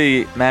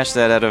totally mash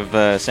that out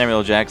of Samuel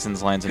L.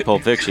 Jackson's lines in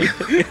Pulp Fiction.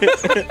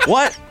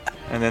 What?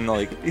 And then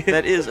like,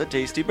 that is a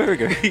tasty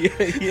burger.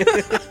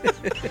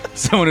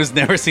 Someone who's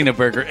never seen a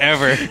burger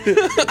ever.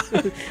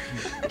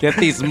 Get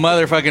these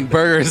motherfucking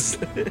burgers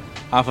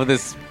off of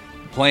this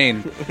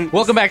plane.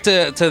 Welcome back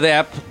to the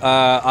app.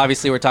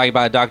 Obviously, we're talking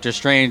about Doctor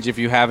Strange. If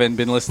you haven't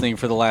been listening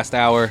for the last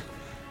hour,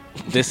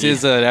 this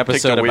is an Picked a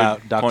episode weird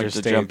about Doctor point to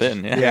Strange. jump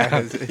in.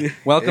 Yeah. Yeah.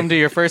 Welcome to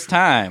your first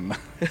time.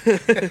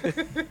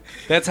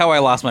 That's how I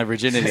lost my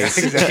virginity.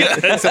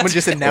 Exactly. Someone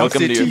just announced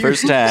Welcome it to to your you.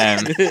 first time.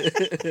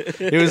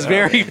 It was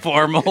very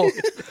formal.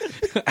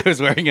 I was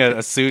wearing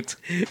a suit.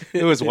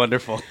 It was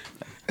wonderful.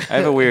 I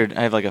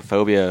have like a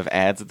phobia of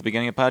ads at the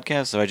beginning of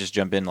podcasts, so I just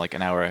jump in like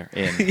an hour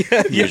in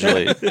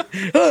usually.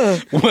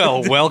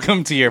 Well,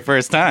 welcome to your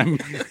first time.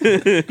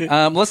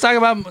 Let's talk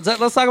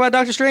about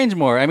Doctor Strange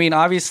more. I mean,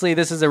 obviously,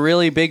 this is a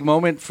really big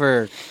moment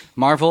for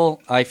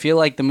Marvel. I feel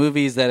like the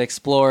movies that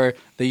explore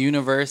the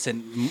universe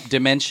and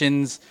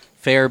dimensions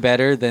fare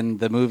better than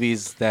the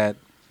movies that.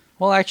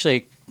 Well,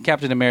 actually,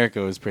 Captain America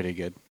was pretty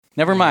good.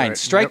 Never mind. right.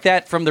 Strike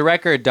that from the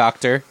record,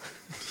 Doctor.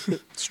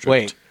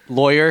 Wait,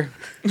 lawyer.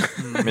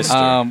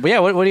 Mr. But yeah,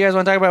 what do you guys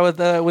want to talk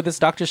about with this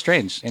Doctor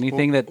Strange?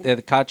 Anything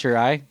that caught your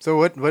eye? So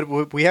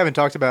what we haven't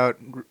talked about,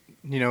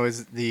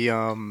 is the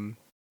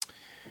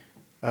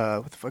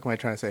what the fuck am I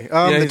trying to say?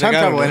 The he's time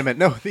like, I don't travel know. element.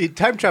 No, the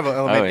time travel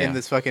element yeah. in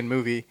this fucking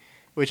movie,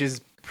 which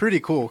is pretty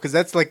cool because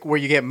that's like where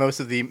you get most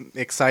of the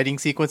exciting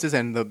sequences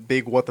and the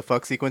big what the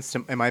fuck sequence,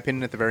 in my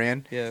opinion, at the very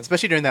end. Yeah.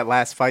 Especially during that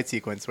last fight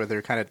sequence where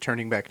they're kind of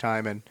turning back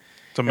time and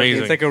It's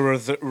amazing. It's like a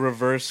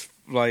reverse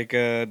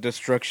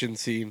destruction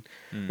scene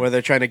where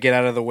they're trying to get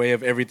out of the way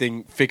of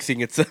everything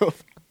fixing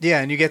itself. yeah,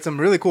 and you get some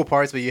really cool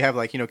parts, but you have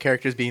like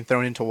characters being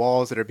thrown into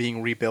walls that are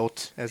being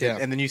rebuilt, Yeah.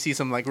 and then you see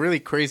some like really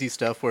crazy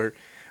stuff where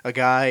a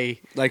guy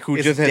Like who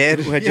is just dead.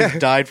 who had Yeah. just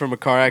died from a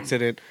car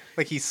accident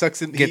like he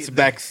sucks in gets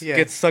yeah.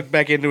 gets sucked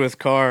back into his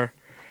car.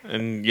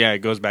 And yeah, it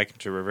goes back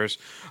into reverse.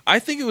 I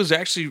think it was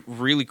actually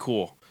really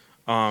cool.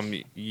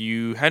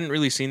 You hadn't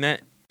really seen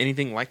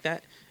anything like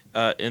that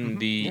in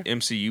the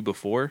MCU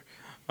before.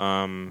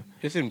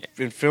 Just in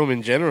film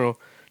in general,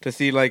 to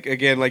see like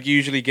again, like you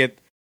usually get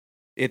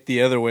it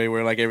the other way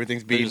where like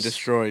everything's being There's-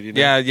 destroyed.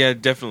 Yeah,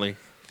 definitely.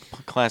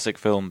 Classic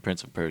film,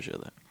 Prince of Persia.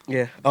 Though.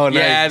 yeah. Oh, nice.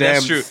 Yeah, that's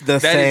Damn, true. The That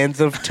is- sands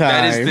of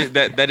time.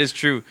 That is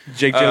true.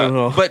 Jake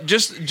Gyllenhaal. But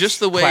just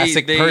the way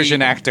Classic they,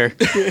 Persian actor.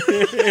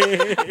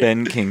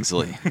 Ben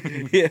Kingsley.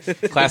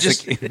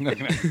 Classic. Never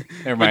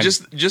But mind.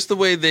 just the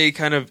way they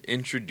kind of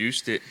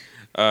introduced it,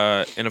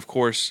 and of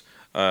course,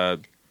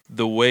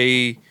 the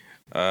way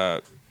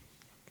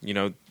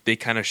they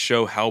kind of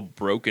show how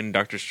broken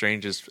Doctor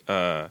Strange's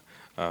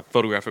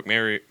photographic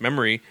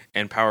memory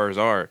and powers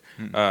are.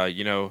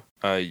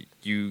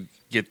 You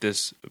get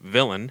this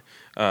villain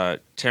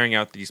tearing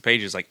out these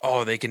pages like,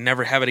 oh, they can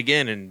never have it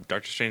again, and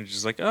Doctor Strange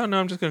is like, oh no,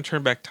 I'm just going to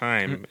turn back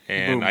time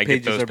and Boom, I get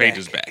pages those are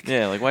pages back.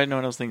 Yeah, like why did no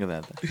one else think of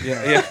that?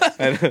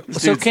 Yeah.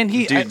 So can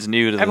he? dude's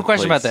new to I have a the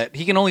question place. about that.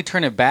 He can only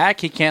turn it back.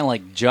 He can't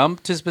like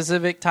jump to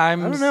specific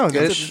times. I don't know.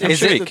 I'm Is sure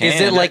it, he can.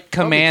 is it like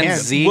Probably Command can.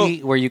 Z Well,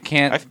 where you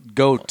can't I've-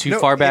 go too No,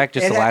 far back?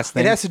 Just the last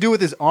thing. It has to do with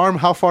his arm,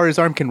 how far his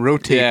arm can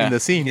rotate Yeah. in the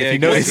scene. Yeah, if you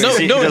notice, No,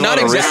 He no, does a not lot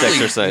of wrist exactly.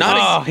 exercises.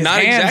 Not, his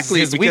not hands, exactly.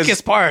 his because-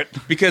 weakest part.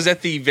 Because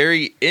at the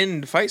very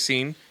end fight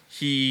scene,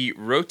 he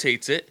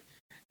rotates it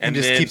and and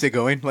just then, keeps it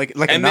going like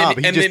a and knob.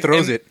 then, He and just then-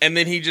 throws and- it. and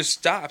then he just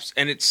stops,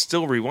 and it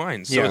still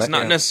rewinds. So Yeah, it's that-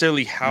 not yeah.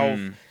 necessarily how.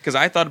 Because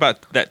I thought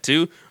about that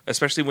too,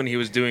 especially when he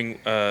was doing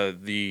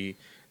the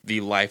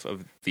life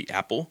of the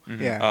apple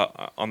Yeah.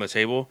 on the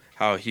table.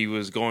 How he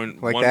was going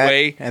Like one that,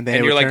 way, and then it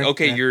you're would like, turn,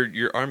 okay, yeah.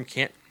 your arm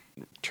can't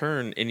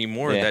turn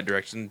anymore in Yeah. that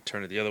direction.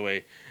 Turn it the other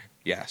way.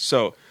 Yeah.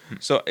 So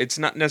it's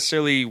not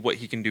necessarily what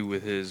he can do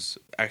with his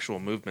actual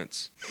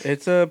movements.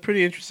 It's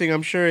pretty interesting.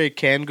 I'm sure it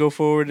can go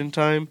forward in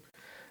time.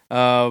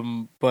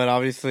 But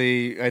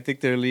obviously, I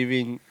think they're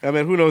leaving. I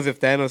mean, who knows if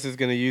Thanos is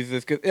going to use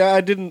this? 'Cause, yeah,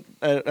 I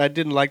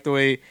didn't like the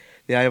way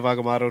the Eye of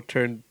Agamotto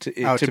turned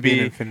Out to to be be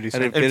an Infinity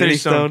Stone. Infinity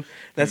Stone. Stone.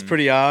 That's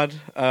pretty odd.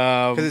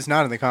 Because it's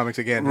not in the comics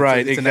again.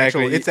 Right, It's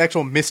exactly. It's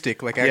actual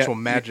mystic, like actual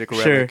magic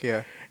sure. relic.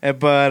 Yeah.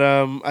 But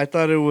I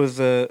thought it was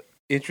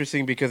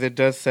interesting because it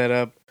does set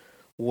up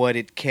what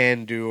it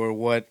can do, or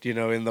what,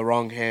 in the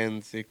wrong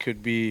hands it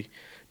could be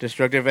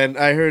destructive. And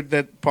I heard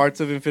that parts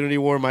of Infinity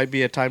War might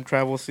be a time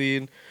travel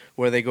scene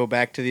where they go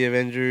back to the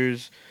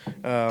Avengers,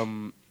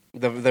 the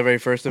very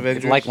first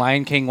Avengers, like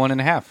Lion King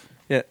 1.5.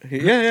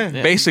 yeah.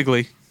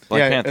 Basically. Black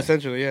yeah, Panther.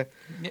 essentially, yeah.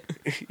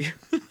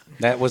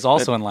 That was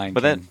also in Lion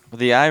But King.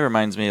 the eye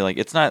reminds me, like,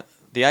 it's not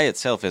the eye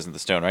itself isn't the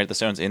stone, right? The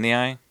stone's in the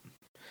eye.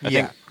 I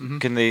Yeah.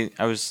 think can they?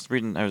 I was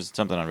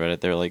something on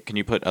Reddit. They're like, can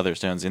you put other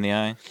stones in the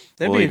eye?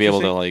 That'd Will be we be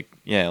able to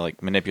interesting.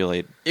 like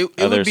manipulate It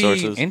other would be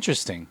sources?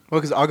 Interesting.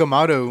 Well, because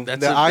Agamotto, That's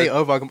the a- eye that-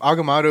 of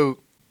Agamotto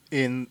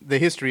in the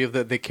history of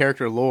the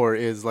character lore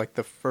is like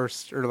the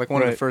first, or like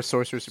one of the Right. first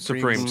Sorcerer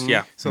Supremes. Supremes,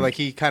 yeah. So like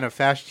he kind of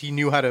he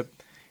knew how to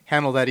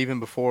handle that even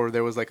before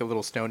there was like a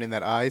little stone in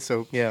that eye.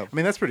 So Yeah. I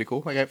mean that's pretty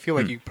cool. Like I feel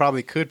like you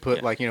probably could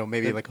put like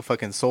maybe like a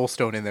fucking soul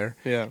stone in there.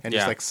 Yeah. and Yeah.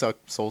 just like suck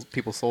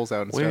people's souls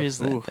out and Where stuff. is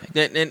that Ooh.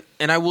 thing?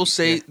 And I will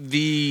say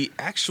the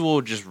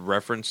actual just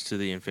reference to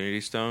the Infinity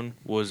Stone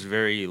was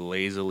very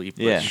lazily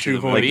put Yeah, into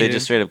the like movie. they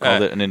just straight up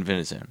called Uh, it an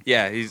Infinity Stone.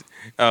 Yeah, he's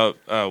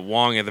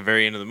Wong at the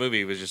very end of the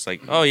movie was just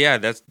like, oh yeah,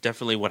 that's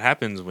definitely what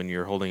happens when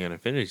you're holding an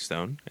Infinity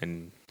Stone,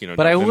 and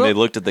But I And will- they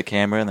looked at the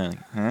camera and they're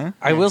like, huh?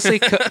 I will say,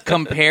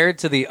 compared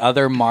to the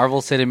other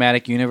Marvel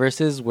Cinematic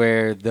Universes,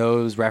 where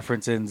those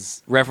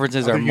references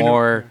are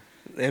more,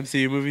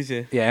 MCU movies,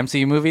 yeah.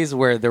 MCU movies,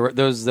 where there were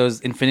those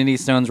Infinity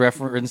Stones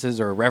references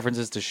or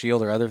references to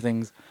Shield or other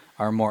things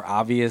are more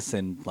obvious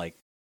and like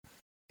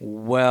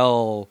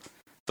well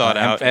thought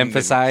out, and-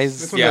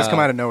 emphasized. This one does come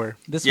out of nowhere.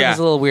 This Yeah. one is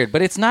a little weird,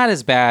 but it's not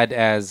as bad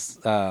as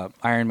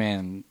Iron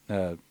Man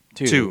 2,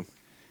 Two.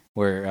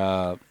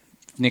 where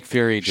Nick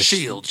Fury just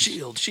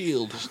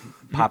Shield.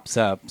 pops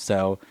up.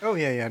 So Oh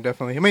yeah,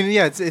 definitely. I mean,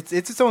 yeah, it's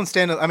its own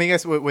standalone. I mean, I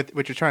guess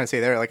what you're trying to say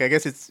there, like I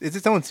guess it's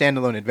its own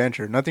standalone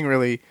adventure. Nothing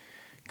really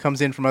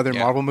comes in from other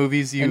Yeah. Marvel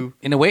movies. in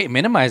a way, it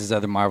minimizes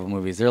other Marvel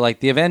movies. They're like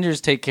the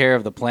Avengers take care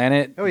of the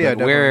planet. Oh, yeah,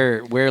 but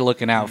we're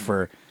looking out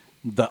for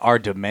our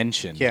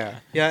dimension. yeah.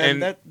 Yeah,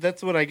 and, And-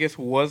 that's what I guess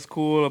was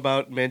cool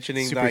about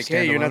mentioning, Super like,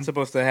 hey, you're not standalone.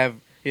 supposed to have,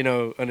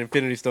 an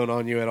Infinity Stone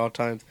on you at all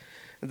times.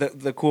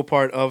 The cool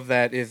part of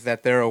that is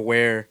that they're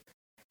aware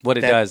What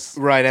it that, does.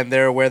 right, and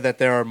they're aware that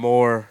there are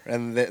more,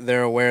 and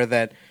they're aware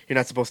that you're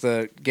not supposed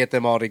to get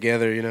them all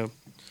together.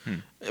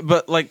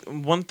 But like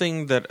one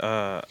thing that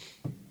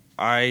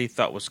I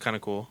thought was kind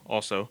of cool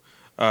also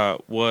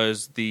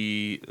was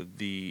the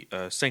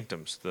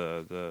sanctums,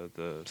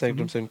 the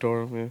Sanctum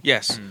Sanctorum. Yeah.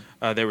 yes,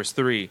 there was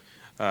 3,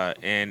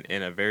 and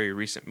in a very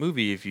recent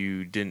movie, if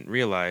you didn't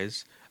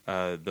realize,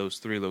 those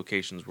 3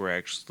 locations were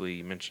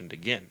actually mentioned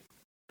again.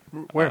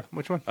 Where?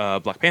 Which one?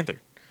 Black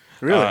Panther.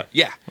 Really?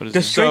 Yeah. What is The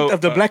it? strength So,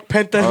 of the Black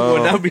Panther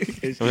will now be.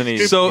 Wasn't he-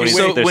 So, what do you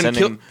so think they're when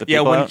sending the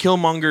people when out?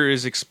 Killmonger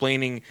is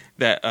explaining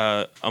that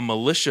a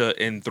militia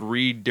in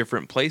 3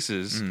 different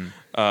places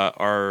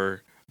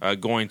are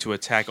going to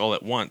attack all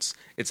at once,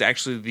 it's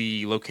actually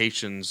the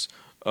locations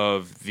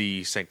of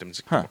the Sanctum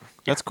Huh.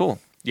 That's cool.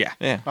 Yeah.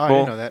 Yeah. Oh, I Cool.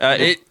 didn't know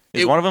that.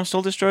 Is one of them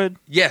still destroyed?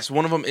 Yes,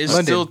 one of them is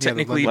London. still Yeah, the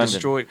technically London.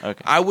 destroyed.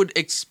 Okay. I would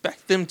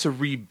expect them to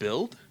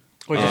rebuild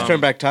Or just turn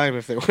back time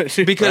if they want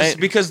to.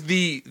 because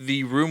Right.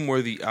 the room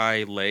where the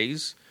eye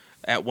lays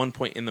at one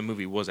point in the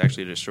movie was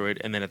actually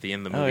destroyed, and then at the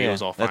end of the movie Oh, yeah. it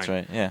was all fine. That's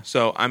right, yeah.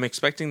 So I'm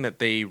expecting that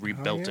they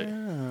rebuilt it.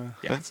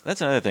 Yeah.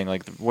 That's another thing.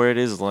 Like where it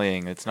is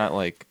laying, it's not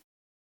like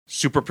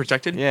Super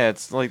protected. yeah,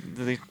 it's like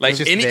Like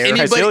just any, there.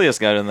 anybody, Caecilius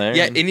got in there.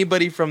 yeah, and-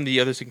 anybody from the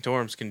other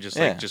Sanctorums can just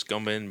Yeah. just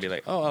come in and be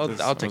like, oh, I'll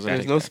take I was that.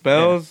 There's no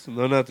spells,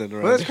 no nothing.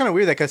 Right? Well, that's kind of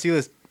weird that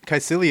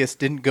Caecilius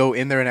didn't go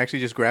in there and actually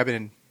just grab it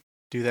and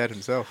do that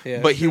himself. Yeah.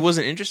 But he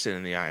wasn't interested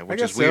in the eye, I which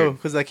guess is weird.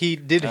 because like he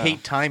did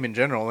hate time in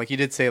general. Like he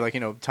did say like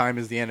time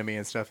is the enemy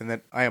and stuff,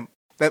 and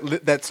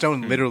that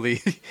stone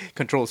literally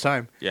controls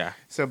time. Yeah.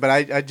 So, but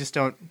I just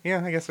don't.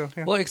 Yeah, I guess so.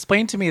 Yeah. Well,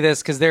 explain to me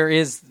this, because there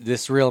is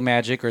this real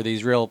magic or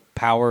these real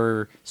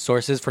power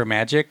sources for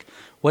magic.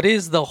 What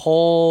is the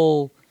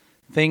whole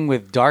thing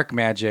with dark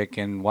magic,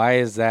 and why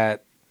is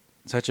that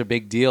such a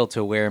big deal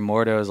to where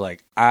Mordo is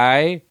like,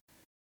 I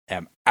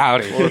am out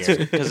of here?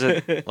 Because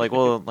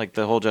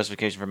the whole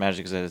justification for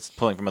magic is that it's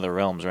pulling from other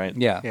realms, right?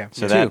 Yeah. Yeah.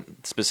 So that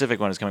specific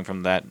one is coming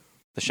from the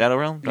Shadow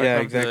Realm? Dark Yeah,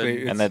 Realm?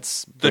 exactly. And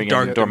that's the bringing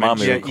dark Dormammu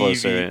dimension.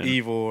 closer.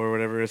 evil or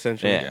whatever,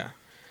 essentially. Yeah.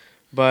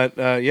 But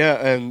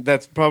and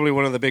that's probably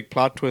one of the big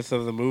plot twists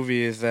of the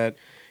movie is that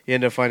you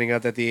end up finding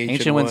out that the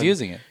ancient One's one,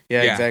 using it.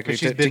 Yeah, Yeah, exactly. But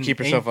she's To been keep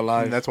herself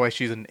alive. and that's why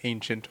she's an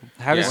ancient.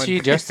 How does Yeah. she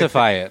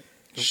justify it?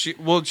 She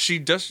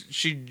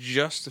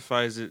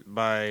justifies it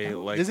by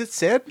like Is it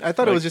said? I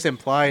thought it was just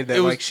implied that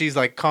It was- like she's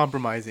like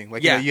compromising.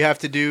 Like Yeah. you have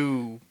to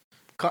do.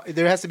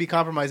 There has to be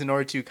compromise in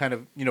order to kind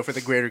of for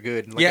the greater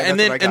good. Like, yeah, that's and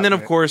what I then got from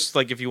of it. course,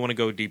 like if you want to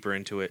go deeper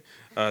into it,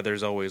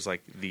 there's always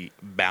like the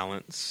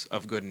balance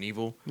of good and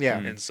evil. Yeah.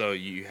 and so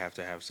you have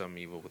to have some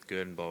evil with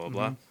good and blah blah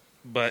blah.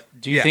 But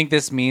Do you think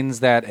this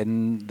means that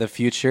in the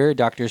future,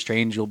 Doctor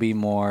Strange will be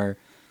more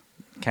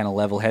kind of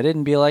level-headed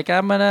and be like,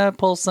 I'm going to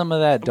pull some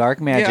of that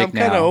dark magic yeah, I'm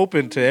kind now? of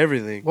open to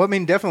everything. Well, I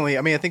mean, definitely.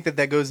 I mean, I think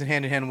that goes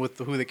hand in hand with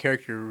who the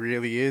character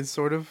really is,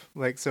 sort of.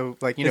 Like, so,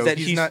 like Is that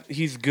he's not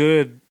he's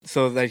good,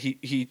 so that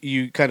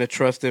you kind of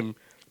trust him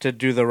to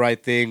do the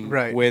right thing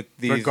right with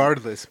these.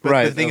 regardless. But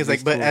right, the thing of is, like,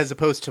 these but tools. as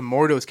opposed to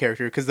Mordo's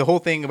character, because the whole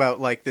thing about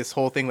like this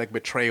whole thing like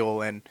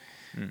betrayal and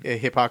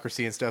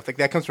hypocrisy and stuff, like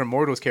that comes from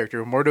Mordo's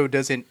character.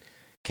 Mordo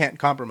can't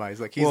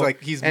compromise. Like he's Well,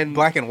 he's and-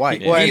 black and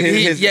white. Well,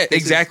 and Yeah,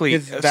 exactly.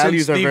 His Since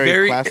values are the very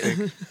very-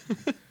 classic.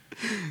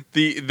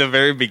 the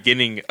very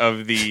beginning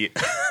of the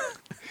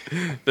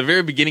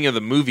very beginning of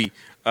the movie,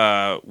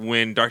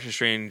 when Doctor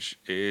Strange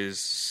is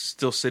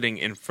still sitting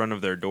in front of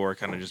their door,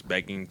 kind of just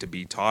begging to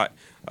be taught,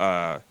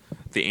 the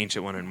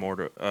Ancient One and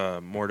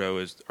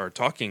Mordo are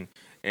talking,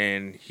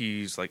 and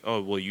he's like,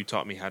 "Oh, well, you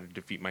taught me how to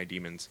defeat my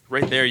demons."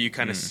 Right there, you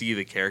kind of see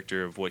the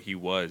character of what he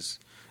was,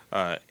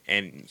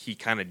 and he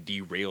kind of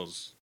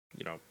derails,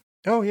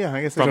 Oh yeah,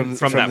 I guess From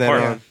that then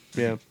part. on.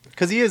 Yeah.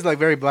 because he is like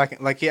very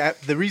black. Like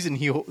the reason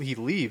he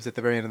leaves at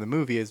the very end of the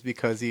movie is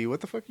because he.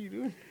 What the fuck are you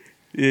doing?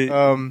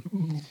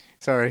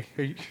 Sorry.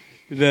 Are you,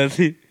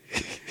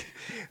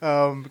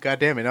 God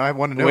damn it! Now I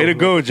want to know. Way to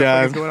go, what the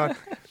fuck is John.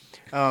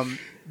 going on.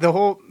 The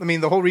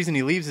whole reason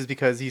he leaves is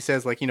because he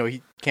says like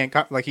he can't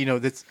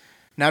that's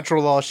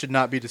natural law should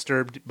not be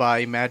disturbed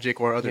by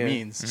magic or other Yeah.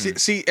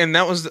 means. See, and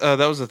that was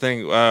the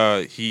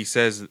thing. He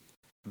says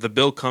the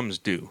bill comes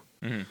due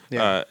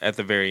Yeah. at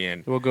the very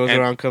end. What goes And-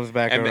 around comes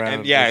back around.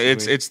 and yeah,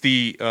 basically. it's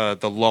the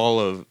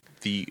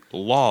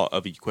law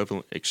of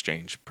equivalent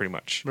exchange, pretty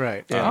much.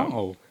 Right.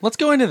 Oh, let's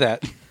go into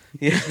that.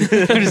 Yeah.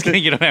 I'm just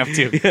kidding. You don't have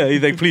to. Yeah,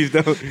 he's like, please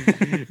don't.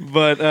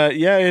 But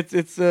yeah,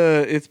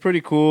 it's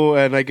pretty cool,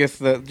 and I guess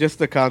just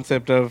the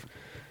concept of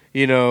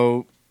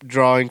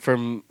drawing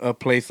from a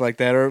place like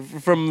that, or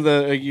from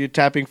you're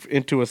tapping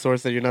into a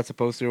source that you're not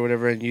supposed to, or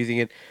whatever, and using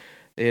it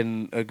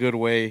in a good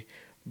way.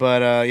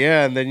 But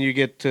yeah, and then you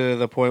get to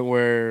the point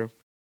where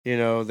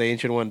the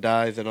Ancient One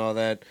dies and all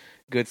that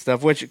good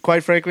stuff. Which,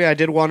 quite frankly, I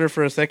did want her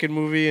for a second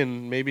movie,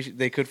 and maybe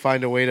they could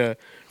find a way to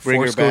bring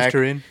Force her back. ghost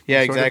her in, Yeah,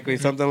 sort of. exactly,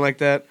 something like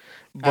that.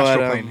 But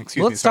Astral plane.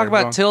 Excuse me, Let's sorry, talk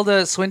about wrong.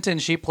 Tilda Swinton.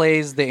 She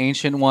plays the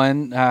Ancient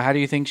One. How do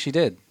you think she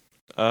did?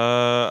 she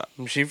Did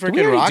we freaking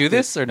already rocked do it.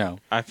 this or no?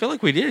 I feel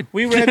like we did.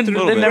 We read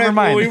through. Then never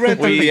mind. We read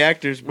through We- the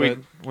actors, but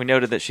We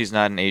noted that she's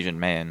not an Asian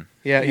man.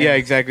 yeah,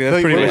 exactly. That's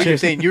So pretty what much you're it.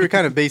 saying, you were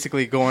kind of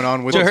basically going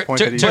on with To this her, point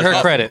to, that he to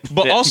her credit.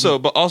 But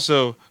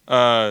also,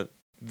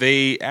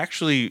 they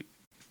actually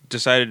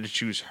decided to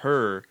choose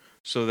her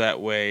so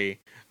that way.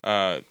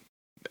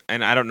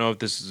 And I don't know if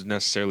this is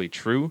necessarily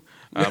true,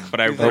 but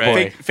I Oh, read,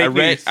 boy.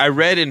 Fake I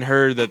read in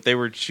her that they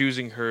were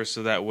choosing her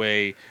so that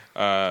way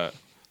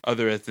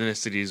other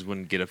ethnicities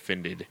wouldn't get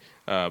offended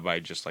by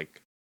just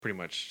like pretty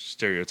much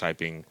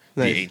stereotyping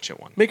Nice. the Ancient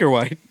One, Make her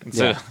white.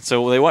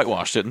 So they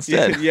whitewashed it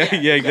instead. Yeah,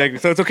 exactly.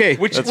 So it's okay.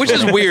 which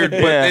is weird,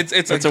 but Yeah, it's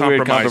that's a a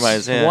weird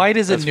compromise. Yeah, White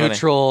is a that's funny.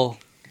 neutral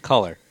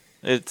color.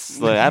 It's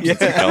the absence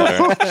of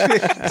color.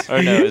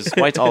 Or no, it's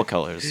white's all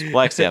colors.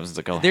 Black's the absence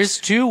of color. There's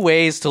two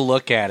ways to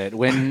look at it.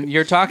 When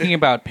you're talking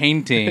about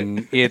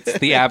painting, it's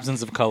the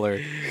absence of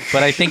color.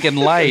 But I think in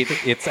light,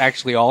 it's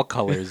actually all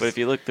colors. But if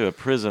you look through a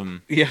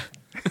prism, Yeah,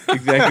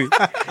 exactly.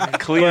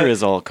 clear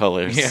is all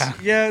colors. yeah,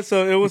 Yeah,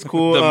 so it was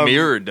cool. the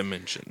mirror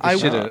dimension. I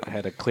should have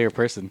had a clear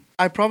person.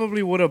 I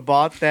probably would have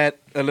bought that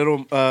a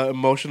little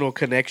emotional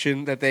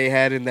connection that they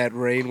had in that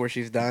rain where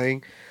she's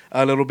dying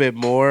a little bit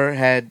more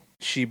had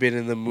she been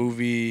in the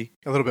movie.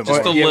 a little bit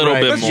Just more. a little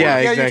bit more.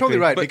 Yeah, You're exactly. totally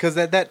right But- because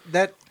that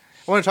I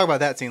want to talk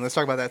about that scene. Let's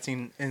talk about that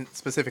scene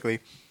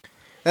specifically.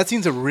 That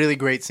scene's a really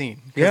great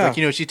scene. 'Cause, Yeah.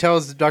 like, she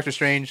tells Doctor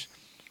Strange,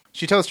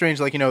 she tells Strange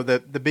like,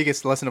 the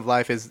biggest lesson of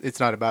life is it's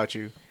not about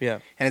you. Yeah.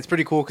 And it's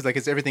pretty cool because like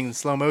it's everything in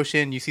slow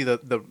motion. You see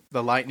the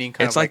lightning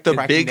kind It's of like the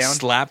cracking big down.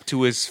 slap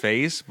to his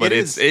face, but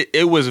It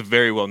it was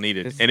very well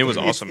needed, and it was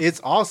awesome. It's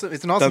awesome.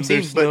 It's an awesome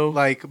Thunder scene, snow.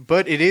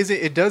 but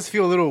it does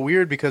feel a little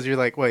weird because you're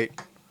like, wait,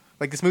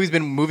 like this movie's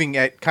been moving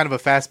at kind of a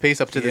fast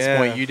pace up to this Yeah.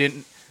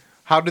 point.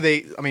 How do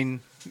they? I mean,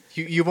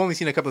 you've only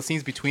seen a couple of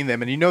scenes between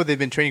them, and they've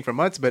been training for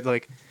months. But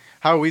like,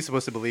 how are we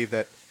supposed to believe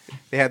that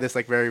they had this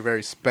like very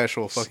very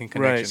special fucking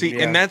connection? Right. See,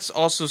 Yeah. and that's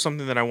also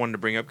something that I wanted to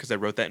bring up because I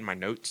wrote that in my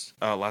notes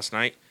last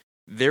night.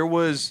 There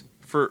was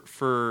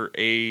for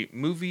a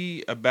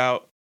movie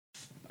about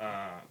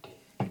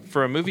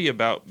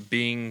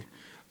being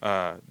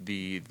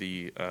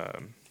the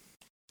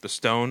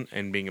stone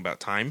and being about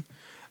time.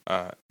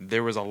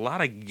 There was a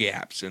lot of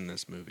gaps in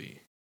this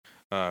movie.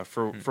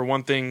 For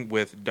one thing,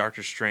 with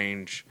Doctor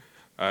Strange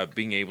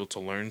being able to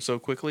learn so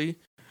quickly,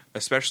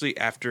 especially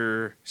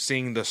after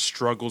seeing the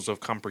struggles of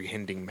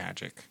comprehending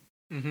magic,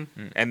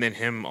 and then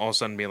him all of a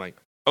sudden being like,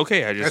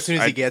 "Okay, as soon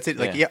as he gets it,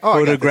 like, yeah. I got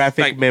this.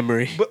 Photographic Like,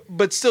 memory.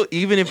 But still,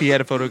 even if he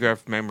had a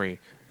photographic memory,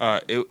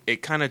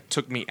 it kind of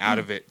took me out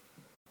of it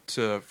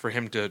for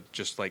him to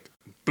just like,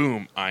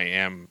 boom, I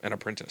am an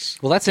apprentice.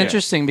 Well, that's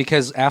interesting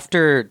because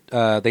after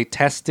they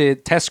test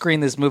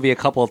screened this movie a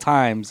couple of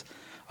times,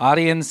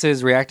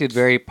 audiences reacted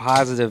very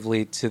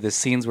positively to the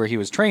scenes where he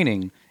was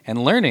training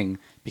and learning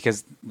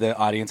because the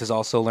audience is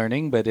also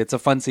learning. But it's a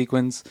fun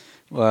sequence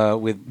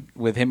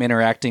with him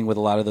interacting with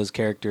a lot of those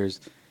characters,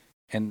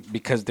 and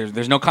because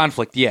there's no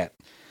conflict yet.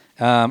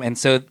 And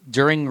so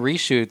during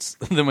reshoots,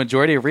 the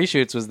majority of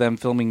reshoots was them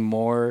filming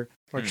more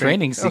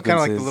training sequences. kind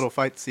of like the little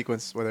fight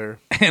sequence where they're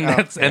and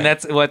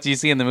that's what you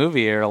see in the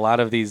movie are a lot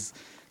of these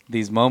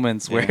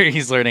moments where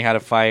he's learning how to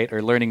fight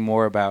or learning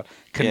more about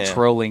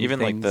controlling even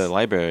things. like the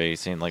library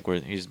scene, like where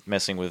he's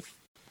messing with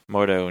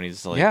Mordo and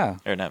he's like,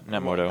 or not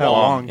Mordo,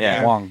 Wong.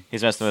 yeah, Wong.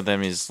 He's messing with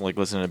him. He's like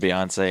listening to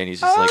Beyonce and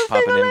he's just like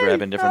popping in,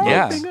 grabbing different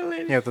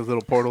books. those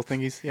little portal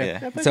thingies.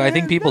 Yeah. So I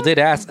think people did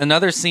ask.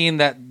 Another scene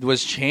that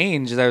was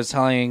changed, as I was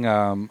telling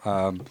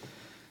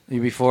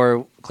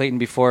before Clayton,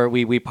 before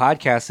we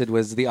podcasted,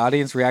 was the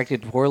audience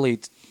reacted poorly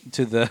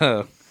to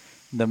the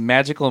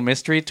magical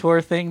mystery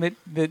tour thing that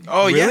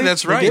Oh yeah,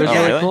 that's right. It was Oh,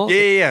 really really? cool.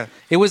 Yeah.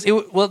 It was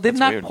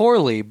not weird.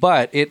 poorly,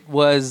 but it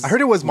was. I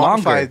heard it was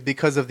longer. modified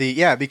because of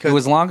because It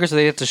was longer, so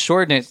they had to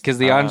shorten it because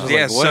the audience was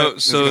Yeah, like, "What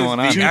is going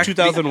on?" the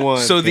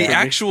 2001. So the Yeah.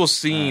 actual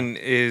scene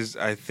is,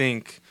 I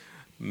think,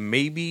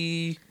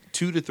 maybe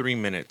 2 to 3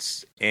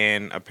 minutes,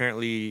 and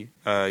apparently,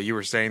 you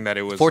were saying that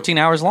it was 14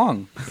 hours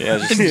long. Yeah,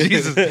 just,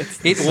 Jesus, It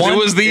it won,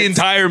 was the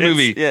entire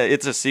movie.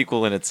 it's a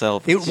sequel in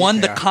itself. it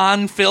won the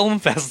Cannes Film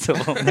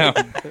Festival. No.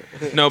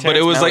 No, but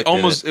it was Malick like did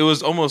almost. It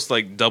was almost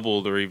like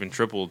doubled or even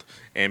tripled,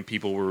 and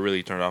people were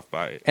really turned off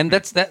by it. And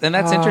that's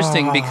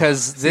interesting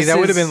because this that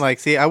would have is- been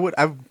like,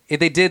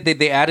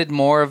 they added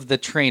more of the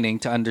training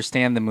to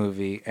understand the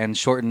movie and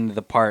shortened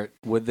the part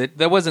with it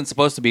that wasn't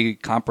supposed to be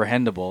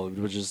comprehensible. It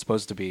was just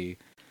supposed to be.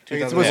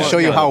 it's supposed to Yeah. show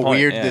you Yeah, how the point,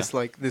 weird yeah.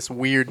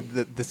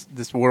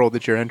 this world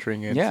that you're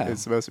entering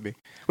is supposed to be,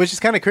 which is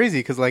kind of crazy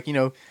because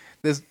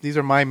these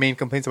are my main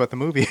complaints about the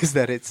movie is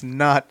that it's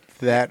not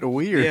that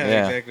weird. Yeah,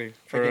 Yeah. exactly.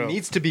 Like, it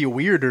needs to be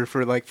weirder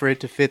for it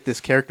to fit this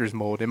character's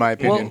mold, in my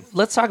opinion. Well,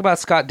 let's talk about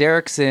Scott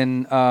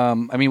Derrickson.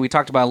 I mean, we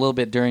talked about it a little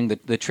bit during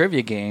the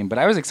trivia game, but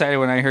I was excited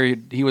when I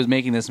heard he was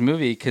making this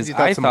movie because you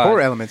I some thought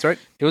horror elements, right?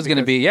 it was going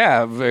to be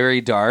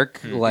very dark.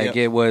 Like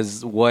Yeah. it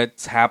was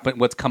what's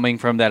coming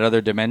from that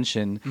other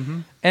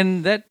dimension,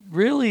 and that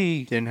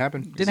really Didn't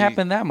happen. didn't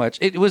happen that much.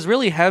 It was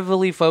really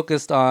heavily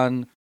focused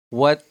on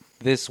what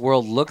this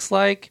world looks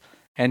like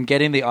and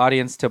getting the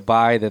audience to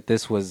buy that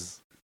this was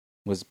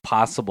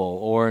possible,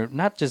 or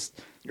not just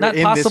not in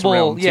this possible.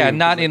 realm, Yeah, too,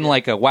 not 'cause, in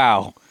like a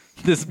wow.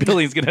 This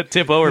building's gonna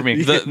tip over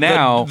me.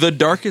 The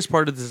darkest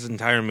part of this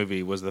entire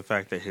movie was the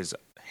fact that his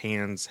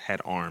hands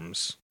had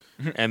arms,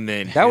 and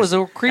then that was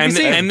a creepy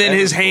scene. and then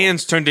his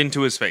hands turned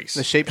into his face.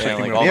 The shape shifting.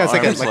 like all the it's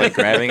like arms, a, like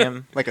grabbing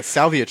him. like a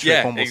salvia trip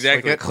Yeah, almost.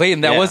 exactly. Like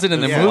Clayton, that Yeah, wasn't in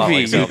the it was a lot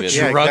movie. like salvia.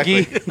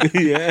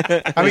 You Yeah,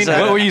 druggie. I mean,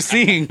 What were you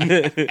seeing?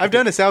 I've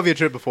done a salvia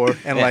trip before,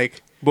 and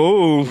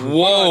Boom.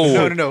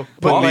 Whoa! no.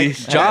 But like,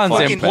 John's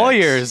fucking-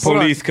 employers. Hold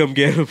on. Police come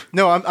get him.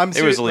 No, I'm It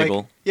serious, was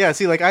illegal.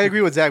 Like, I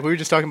agree with Zach. We were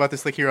just talking about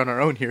this here on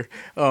our own here.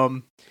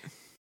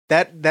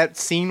 That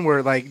scene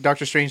where like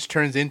Doctor Strange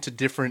turns into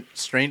different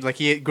Strange, like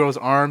he grows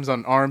arms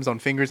on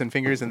fingers and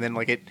fingers, and then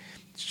like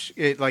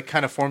it like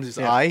kind of forms his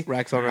eye.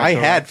 Racks on racks I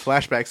on had racks.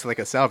 flashbacks to like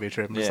a salvia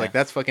trip. I'm just Yeah. like,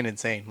 that's fucking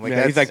insane. Like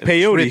Yeah, he's that's like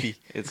peyote. trippy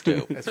It's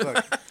dope. as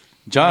fuck.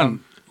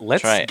 John,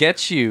 let's try it.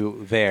 get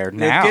you there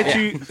now. Let's get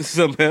you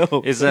some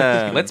help. Is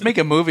Let's make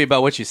a movie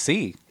about what you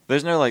see.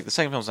 there's no the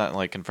second film's not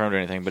like confirmed or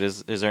anything, but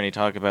is there any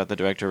talk about the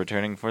director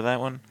returning for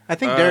that one? I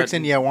think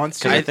Derrickson, wants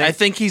to. I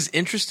think he's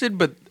interested,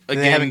 but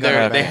again, haven't got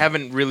it they back.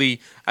 haven't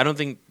really. I don't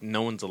think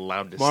no one's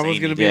allowed to Marvel's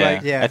say gonna be anything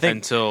like, Yeah. I think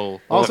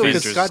until Also,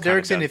 because Avengers Scott is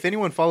kinda Derrickson, done. if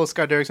anyone follows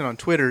Scott Derrickson on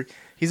Twitter,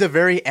 he's a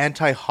very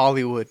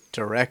anti-Hollywood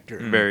director,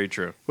 Very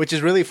true. which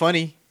is really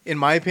funny in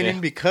my opinion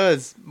Yeah.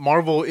 because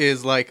Marvel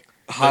is like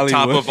The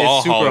top of it's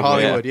all super Hollywood,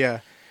 Hollywood. yeah.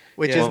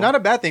 which is not a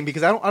bad thing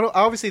because I don't.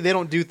 Obviously, they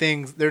don't do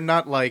things. They're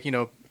not like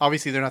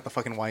obviously they're not the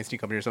fucking Weinstein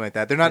Company or something like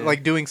that. They're not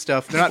like doing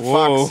stuff. They're not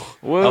Fox.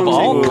 Of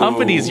all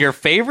companies, your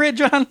favorite,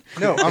 John?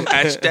 No,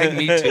 Hashtag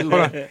me too. hold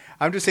on.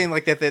 I'm just saying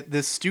like that.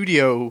 The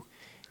studio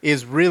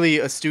is really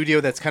a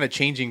studio that's kind of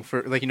changing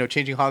for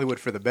changing Hollywood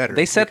for the better.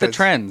 They set the because-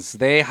 trends.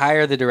 They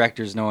hire the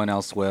directors no one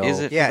else will. Is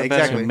it? Yeah, for the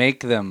better? exactly. To make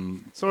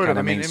them Sort of. kinda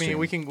I mean, mainstream.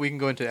 we can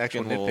go into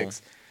actual Fucking whole-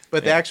 nitpicks,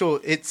 but the actual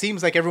it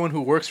seems like everyone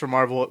who works for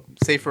Marvel,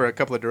 say for a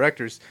couple of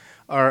directors,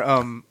 are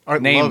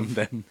Name love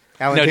them.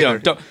 Alan No, Taylor.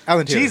 don't.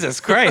 Alan Taylor.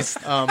 Jesus Christ.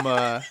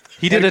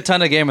 He did a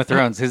ton of Game of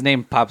Thrones. His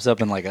name pops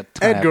up in like a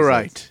ton of Edgar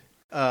episodes.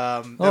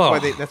 Wright.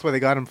 That's why they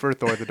got him for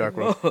Thor: The Dark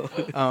World.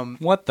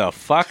 What the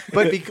fuck?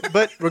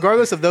 But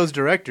regardless of those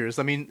directors,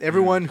 I mean,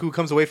 everyone who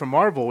comes away from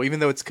Marvel, even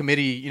though it's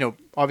committee,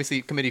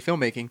 obviously committee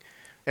filmmaking,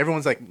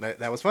 everyone's like,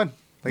 that was fun.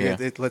 Like,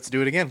 Yeah. let's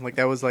do it again. Like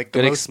that was like the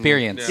Good most,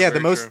 experience. Yeah, Yeah, the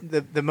very most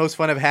true. the most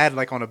fun I've had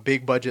like on a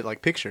big budget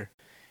like picture,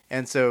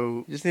 and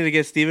so. Just need to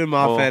get Stephen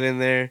Moffat in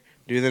there.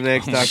 Do the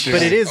next Doctor.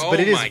 But it is, Oh but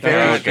it is my very,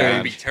 God, that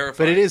would be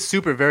terrifying. but it is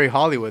super very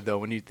Hollywood though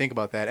when you think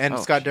about that. And Oh,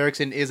 Scott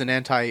Derrickson is an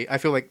anti. I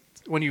feel like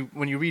when you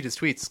read his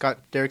tweets, Scott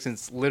Derrickson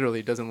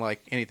literally doesn't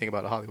like anything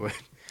about Hollywood.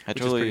 I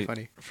which is pretty totally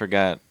funny.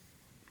 forgot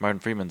Martin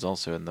Freeman's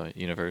also in the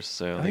universe,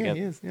 so Oh, they yeah, got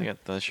he is, yeah. they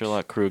got the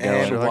Sherlock crew And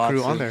going. Sherlock crew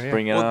Watson. on there. Yeah.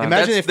 Bring it Well, on.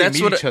 imagine if they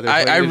meet what each other.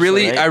 I like,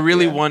 really, like- I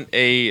really yeah. want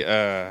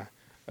a,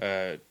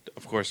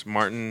 of course,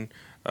 Martin,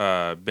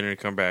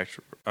 Benedict Cumberbatch,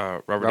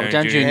 Robert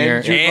Downey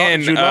Jr.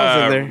 And Jude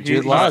Law's in there.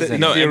 Jude Law's in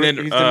No, He's and the- then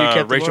he's the new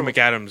Captain Rachel Marvel.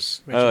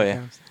 McAdams. Oh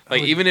yeah,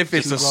 Like even if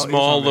it's a Jude Law is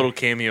small on there. little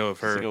cameo of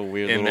her like a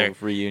weird in little there,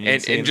 reunion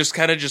scene. and just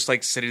kind of just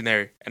like sitting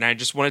there, and I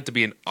just want it to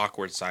be an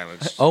awkward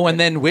silence. Oh, and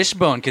then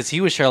Wishbone, because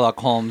he was Sherlock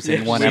Holmes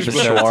in one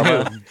Wishbone.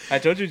 episode. too. I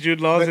told you Jude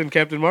Law's in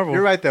Captain Marvel.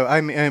 You're right though.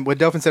 I mean, what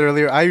Delphin said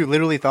earlier, I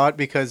literally thought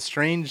because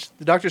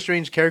the Doctor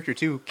Strange character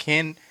too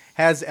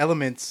has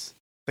elements.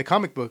 The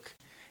comic book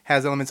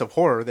has elements of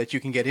horror that you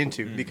can get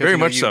into because Very you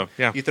know, much you- so,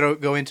 yeah. You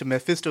go into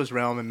Mephisto's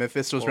realm, and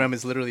Mephisto's realm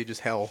is literally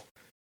just hell,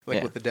 like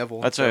Yeah. with the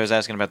devil. That's why I was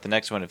asking about the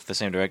next one. If the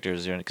same director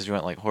is doing it, because you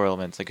want like horror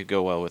elements, they could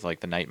go well with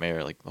like the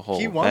nightmare, like the whole.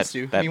 He wants that,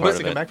 to. That He part wants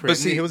to of come it. back for But it.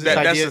 see, It was his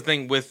that's idea. the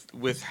thing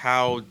with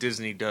how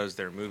Disney does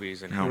their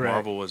movies and how Right.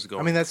 Marvel was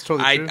going. I mean, that's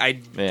totally true.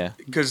 Yeah,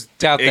 because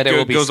Doubt that it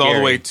will be goes all the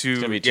scary. way it's to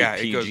gonna be too yeah,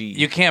 it PG. goes,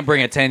 You can't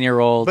bring a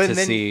 10-year-old to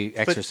then- see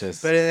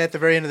Exorcist. But at the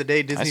very end of the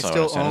day, Disney saw it,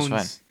 still so it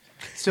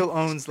was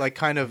owns like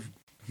kind of.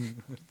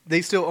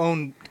 They still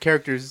own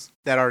characters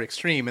that are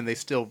extreme, and they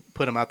still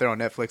put them out there on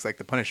Netflix, like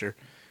The Punisher,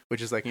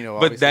 which is like but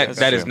obviously that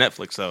that's is true.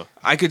 Netflix though.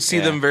 I could see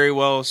Yeah. them very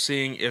well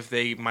seeing if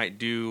they might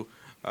do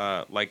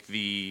like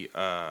the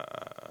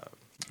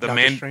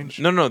Doctor Strange?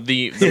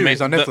 the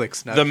Series on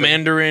Netflix, not the film.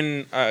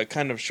 Mandarin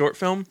kind of short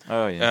film.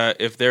 Oh, yeah.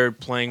 If they're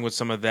playing with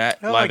some of that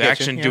Oh, I live get you,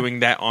 action, yeah. doing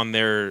that on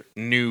their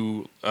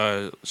new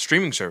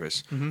streaming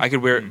service, Mm-hmm. I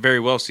could very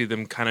well see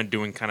them kind of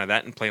doing kind of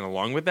that and playing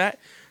along with that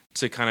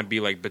to kind of be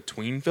like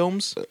between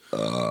films.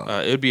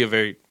 It would be a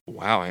very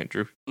wow,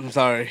 Andrew. I'm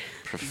sorry.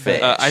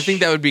 I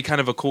think that would be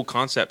kind of a cool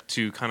concept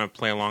to kind of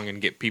play along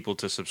and get people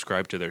to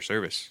subscribe to their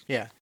service.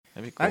 yeah.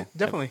 That'd be cool.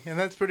 Definitely, and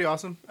that's pretty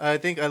awesome. I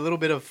think a little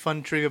bit of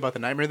fun trivia about the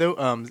Nightmare, though.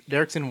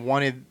 Derrickson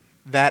wanted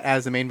that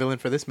as the main villain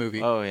for this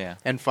movie, Oh yeah.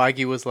 and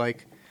Feige was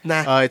like,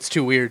 Nah. it's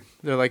too weird."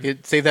 They're like,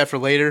 "Save that for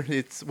later.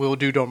 We'll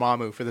do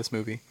Dormammu for this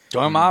movie."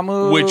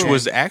 Dormammu. Which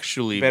was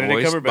actually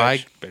Benedict voiced by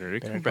Cumberbatch.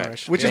 Benedict Benedict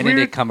Cumberbatch. Which is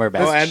Benedict weird. Cumberbatch.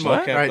 Oh, and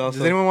What? mocap All right, also.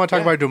 does anyone want to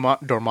talk about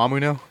Dormammu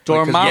now?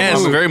 Dormammu.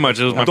 Yes, very much.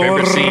 It was my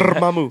favorite scene.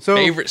 Dormammu. So,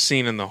 Favorite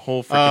scene in the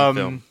whole freaking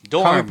film.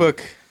 Dorm. comic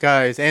book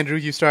guys, Andrew,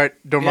 you start.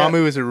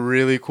 Dormammu is a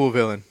really cool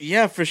villain.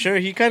 Yeah, for sure.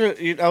 He kind of.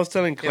 I was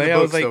telling In Clay, the I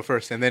was books, like, though,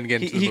 first, and then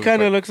get into the he movie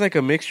kind of part. looks like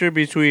a mixture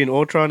between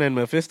Ultron and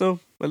Mephisto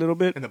a little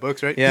bit. in the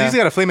books, right? Yeah. He's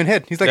got a flaming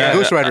head. He's like Yeah, a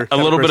Ghost Rider. a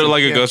little bit of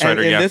like a Yeah. Ghost And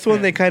Rider. in Yeah. this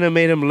one, they kind of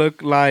made him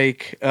look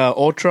like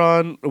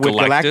Ultron with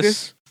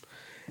Galactus,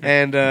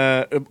 and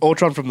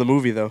Ultron from the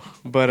movie, though.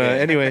 But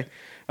anyway,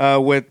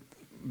 with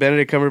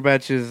Benedict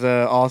Cumberbatch's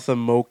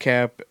awesome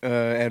mocap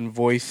and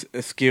voice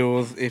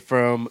skills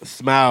from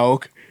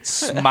Smaug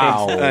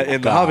Smaug.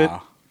 in The Hobbit,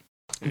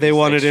 they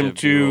wanted him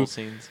Extra to. B-roll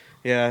scenes.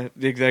 Yeah,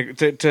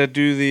 exactly. To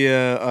do the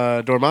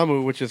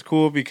Dormammu, which is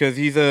cool because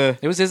he's a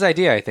It was his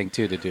idea, I think,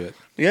 too, to do it.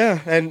 yeah,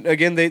 and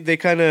again they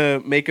kind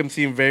of make him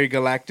seem very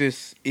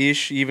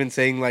Galactus-ish, even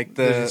saying like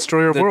the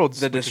Destroyer of Worlds,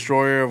 the which is-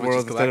 Destroyer of which is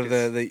Worlds instead of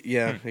Galactus. the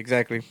yeah,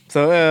 exactly.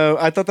 So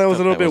I thought that was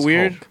a Thought little that bit was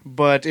weird, Hulk.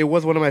 but it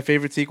was one of my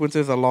favorite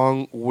sequences,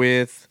 along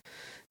with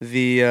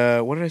the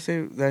what did I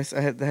say?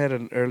 I had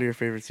an earlier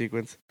favorite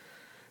sequence.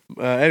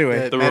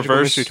 Anyway, The Magical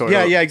reverse? Mystery Tour.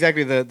 yeah,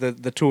 exactly.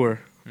 The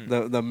tour,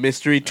 the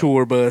mystery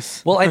tour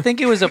bus. Well, I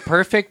think it was a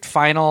perfect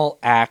final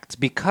act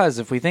because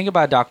if we think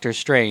about Doctor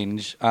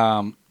Strange,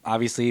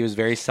 obviously he was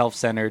very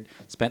self-centered,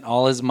 spent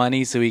all his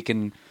money so he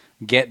can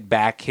get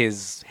back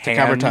his hands.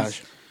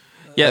 Camertage.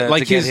 Yeah,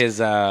 like to get his-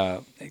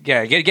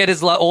 get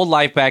his old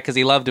life back because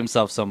he loved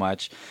himself so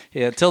much.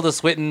 Tilda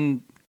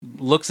Swinton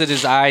looks at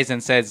his eyes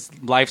and says,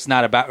 "Life's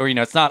not about, or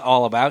it's not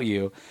all about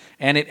you."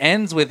 and it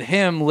ends with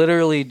him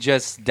literally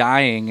just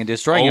dying and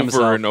destroying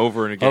himself over and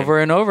over and again. over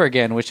and over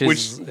again, which which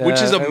is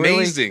is a really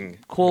amazing.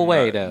 cool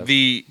way to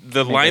The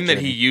make line that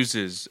that he journey.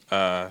 uses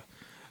when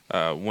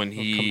Come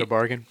he to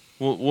bargain.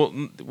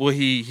 well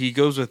he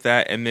goes with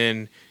that, and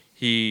then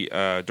he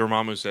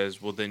Dormammu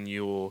says, "Well, then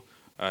you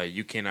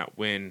cannot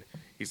win."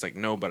 He's like,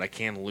 "No, but I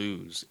can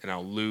lose, and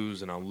I'll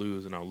lose, and I'll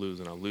lose, and I'll lose,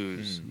 and I'll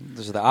lose."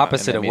 This is the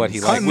opposite and of what that he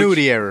means- likes.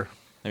 Continuity error.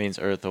 That means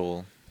Earth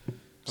will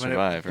I'm gonna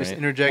survive, just right?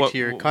 interject What-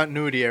 here. what-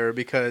 Continuity error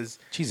because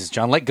Jesus,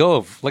 John, let go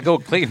of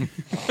Clayton.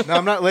 no,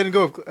 I'm not letting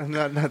go of. I'm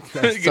not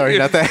sorry,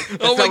 not that.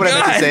 That's Oh not my what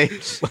I meant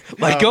to say.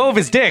 Let go of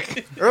his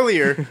dick.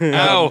 Earlier,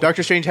 Ow.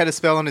 Doctor Strange had a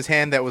spell on his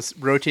hand that was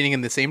rotating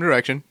in the same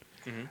direction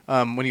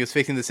Mm-hmm. when he was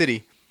facing the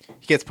city.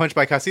 He gets punched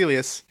by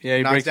Caecilius. Yeah,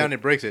 he knocks breaks down it.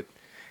 and breaks it.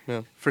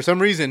 Yeah. For some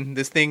reason,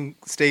 this thing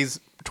stays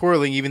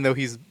twirling even though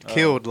he's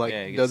killed like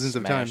Yeah, he gets dozens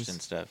of smashed times.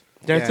 and stuff.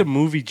 That's Yeah. a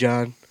movie,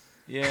 John.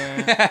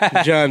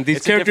 Yeah, John, these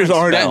It's a characters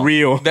different aren't spell.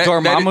 real.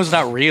 Dormammu's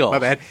not real. My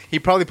bad. He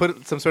probably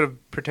put some sort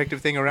of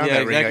protective thing around Yeah,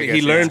 that ring. I exactly. guess, He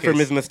in learned this from case.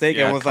 his mistake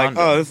Yeah, and was like,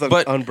 condom. "Oh, this is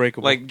But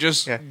unbreakable." like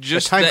just Yeah,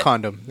 just a time that,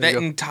 condom. There That you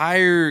go.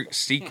 entire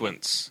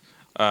sequence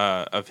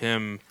of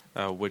him,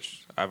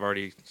 which I've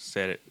already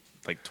said it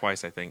like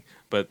twice, I think.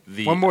 But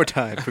the One more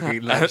time. For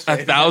good a laughs.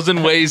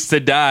 1,000 Ways to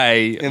Die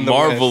In the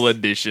Marvel West.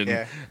 edition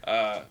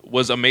Yeah.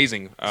 was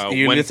amazing. Are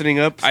you when- listening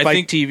up? I Spike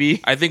think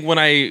TV. I think when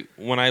I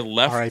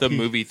left R.I.P.. the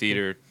movie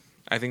theater,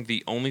 I think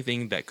the only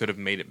thing that could have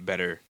made it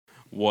better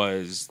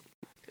was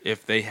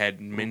if they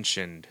had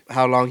mentioned.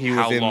 How long he was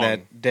How in long?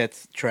 that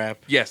death trap?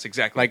 Yes,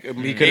 exactly. Like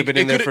he could have been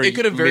in there for it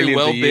could have very millions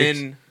well of years.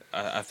 been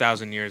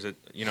 1,000 years.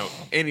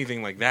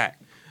 Anything like that.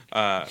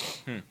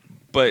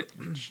 But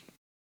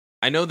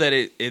I know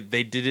that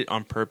they did it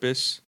on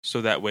purpose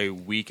so that way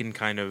we can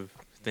kind of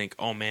think,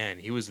 oh man,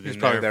 he was He's in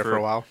probably there for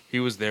a while. He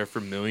was there for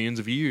millions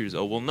of years.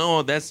 Oh well,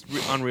 no, that's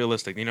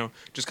unrealistic.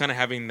 Just kind of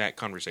having that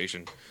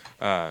conversation,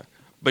 but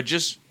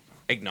just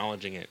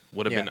acknowledging it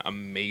would have Yeah. been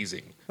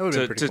amazing That would've to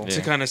been pretty cool. to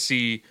Yeah. kind of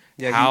see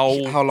Yeah,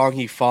 how long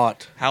he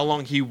fought.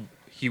 long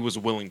he was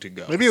willing to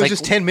go. Maybe it was like-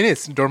 just 10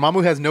 minutes.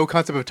 Dormammu has no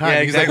concept of time. Yeah,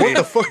 He's exactly. like,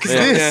 what the fuck is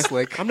Yeah. this? Yeah.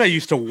 Like, I'm not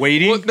used to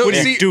waiting. Well, no, what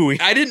are see, you doing?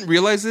 I didn't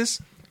realize this.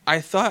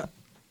 I thought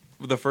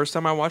the first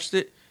time I watched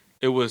it,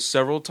 it was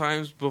several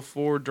times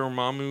before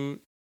Dormammu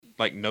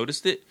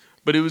noticed it,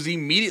 but it was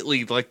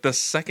immediately the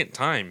second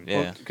time.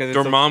 Yeah. Because it's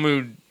a-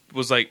 Dormammu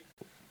was like,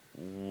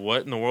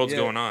 "What in the world's Yeah.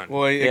 going on?"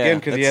 Well, Yeah, again,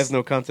 because he that's- has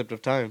no concept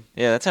of time.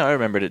 Yeah, that's how I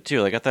remembered it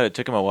too. Like I thought it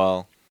took him a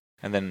while,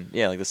 and then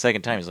the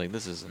second time he's like,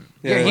 "This isn't.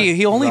 Yeah,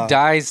 he only Wow.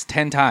 dies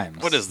 10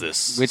 times. What is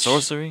this? Which,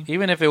 Sorcery?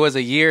 Even if it was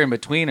a year in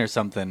between or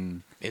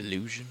something,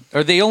 Illusion?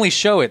 or they only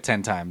show it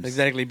 10 times.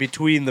 Exactly,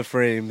 between the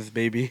frames,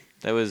 baby.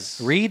 That was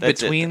Read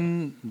that's it.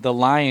 between the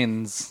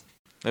lines,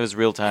 That was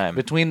real time.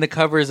 between the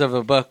covers of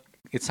a book.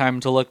 It's time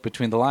to look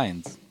between the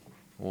lines.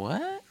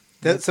 What?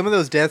 some of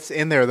those deaths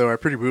in there, though, are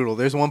pretty brutal.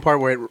 There's one part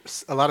where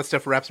a lot of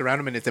stuff wraps around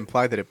him, and it's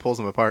implied that it pulls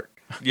him apart.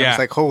 And Yeah. it's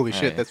like, holy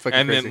shit, yeah. that's fucking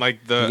And crazy.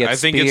 then He I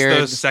gets think it's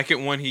speared. the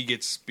second one he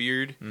gets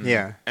speared,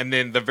 yeah. and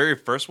then the very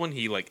first one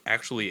he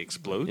actually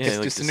explodes. Yeah, It's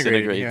it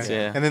disintegrated. disintegrates.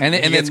 Yeah. And then And then-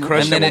 he and gets then-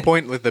 crushed and then at one it-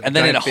 point with the And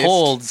then it giant fist.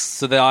 holds,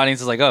 so the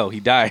audience is like, "Oh, he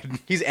died."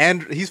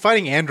 He's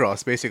fighting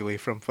Andros, basically,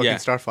 from fucking Yeah.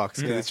 Star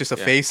Fox. 'Cause It's just a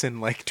Yeah. face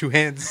and, 2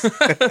 hands.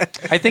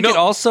 I think No. it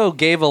also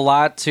gave a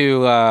lot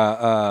to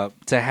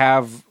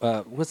have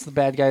what's the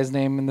bad guy's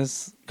name in this?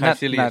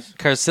 Caecilius. Not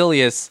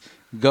Caecilius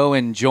go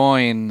and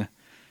join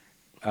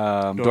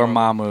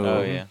Dormammu.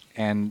 Oh, yeah.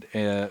 And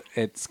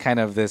it's kind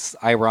of this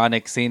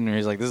ironic scene where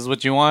he's like, "This is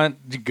what you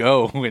want?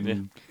 Go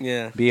and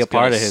Yeah. be a It's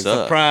part gonna of his."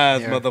 suck.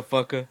 Surprise, Yeah.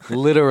 motherfucker.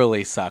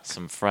 Literally sucks.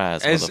 Some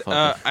fries, As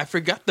motherfucker. I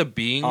forgot the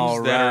beings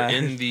All that are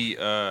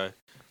right.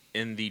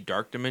 in the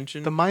dark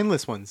dimension. the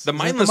mindless ones. The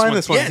Isn't it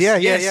mindless ones. Yes, Yeah,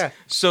 yes. yeah.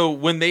 So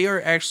when they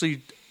are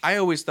actually, I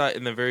always thought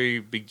in the very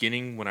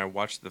beginning when I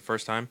watched it the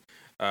first time,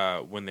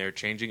 when they're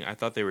changing, I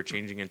thought they were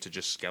changing into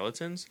just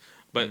skeletons.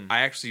 But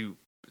I actually,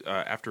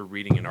 after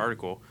reading an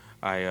article,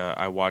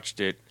 I watched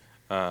it.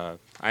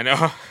 I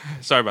know.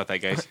 Sorry about that,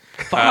 guys.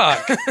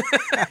 Fuck.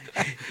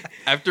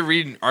 After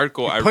reading an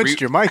article, I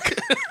Punched your mic.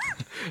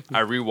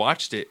 I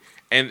rewatched it,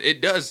 and it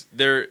does.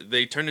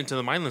 They turn into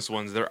the mindless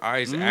ones. Their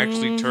eyes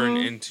actually turn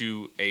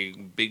into a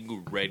big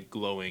red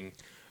glowing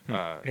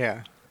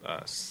yeah.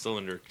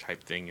 cylinder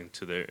type thing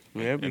into their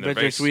Yeah, in you their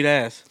bet your face. sweet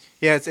ass.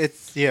 Yeah,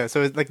 it's yeah.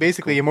 So it's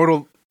basically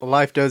immortal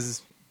life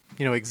does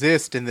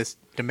exist in this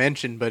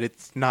dimension, but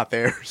it's not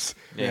theirs.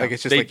 Yeah. Like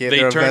it's just They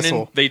they're a turn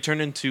vessel. they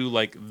turn into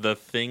the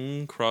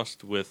Thing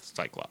crossed with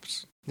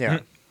Cyclops. Yeah,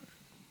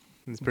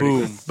 it's pretty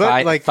Boom. cool.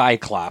 But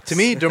Cyclops. to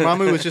me,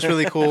 Dormammu was just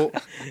really cool.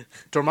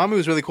 Dormammu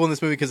was really cool in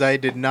this movie because I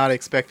did not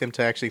expect them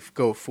to actually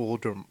go full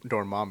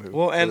Dormammu.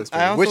 Well, for and this I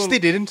movie, also- which they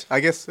didn't. I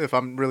guess if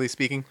I'm really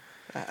speaking,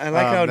 I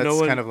like how that's no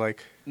one kind of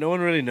like no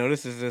one really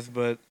notices this,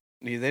 but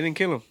they didn't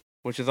kill him,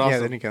 which is awesome. yeah,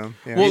 they didn't kill him.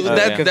 Yeah. Well,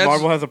 yeah. Because that's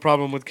Marvel has a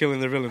problem with killing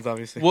their villains,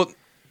 obviously. well,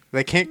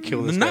 they can't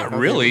kill this. guy. not Okay,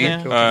 really. they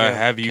can't kill Yeah. him.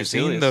 Have you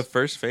seen Caecilius. the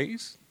first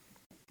phase?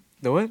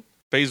 the what?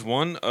 Phase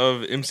 1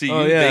 of MCU.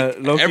 Oh, yeah,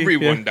 Loki,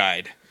 everyone yeah.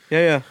 died.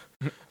 Yeah,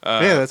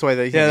 Yeah, that's why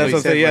they. Yeah, that's what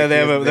I'm saying. Yeah, they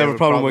have a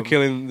problem with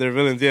killing. killing their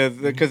villains. Yeah,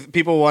 because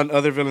people want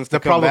other villains to The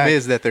come problem back.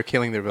 is that they're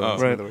killing their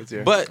villains. Oh. In other words,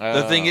 yeah. But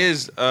the thing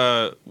is,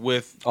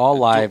 with All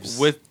lives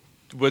with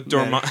with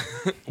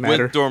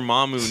Matter.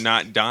 Dormammu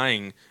not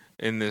dying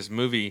in this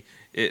movie,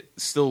 it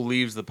still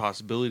leaves the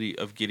possibility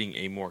of getting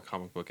a more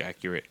comic book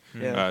accurate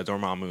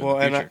Dormammu Well,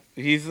 in the and future.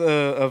 he's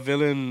a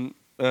villain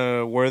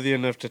worthy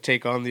enough to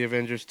take on the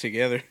Avengers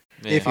together.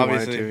 If you wanted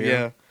Obviously, to,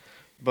 yeah.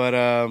 But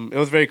it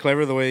was very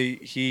clever the way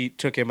he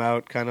took him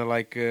out. Kind of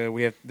like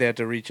they had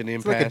to reach an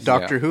It's impasse. like a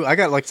Doctor Who. I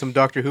got like some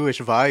Doctor Who-ish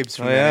vibes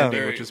from Oh, that yeah.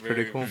 ending, which is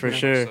pretty cool. For very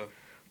sure. much so.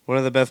 One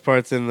of the best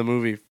parts in the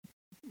movie,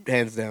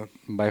 hands down.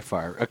 by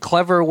far. A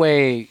clever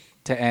way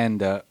to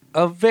end a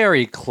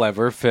very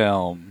clever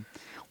film.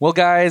 Well,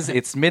 guys,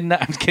 it's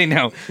midnight. I'm kidding.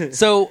 No.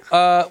 So,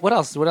 what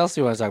else? What else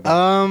do you want to talk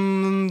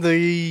about?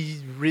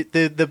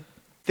 The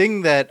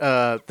thing that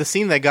the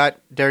scene that got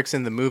Derrickson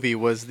in the movie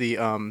was the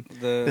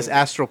this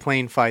astral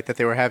plane fight that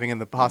they were having in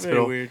the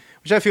hospital, Very weird.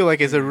 which I feel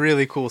like is a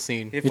really cool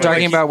scene. If You're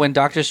talking about when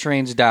Doctor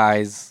Strange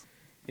dies.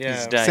 yeah,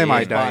 He's dying.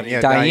 Semi-dying,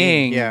 yeah,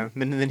 Dying. yeah,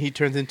 and then he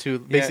turns into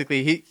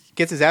basically he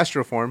gets his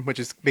astral form, which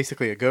is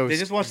basically a ghost. They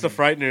just watched The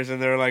Frighteners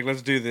and they're like,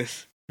 "Let's do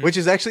this." which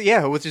is actually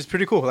which is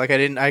pretty cool. Like I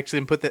didn't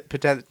actually put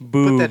that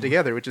Boom.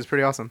 together, which is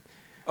pretty awesome.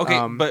 Okay,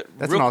 but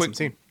that's real an awesome quick,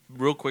 scene.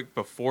 Real quick,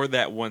 before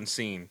that one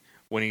scene,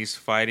 when he's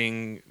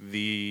fighting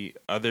the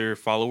other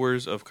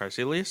followers of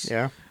Carsilius,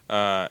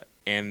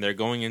 and they're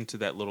going into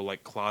that little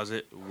like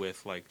closet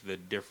with like the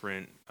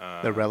different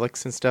The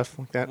relics and stuff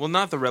like that. well,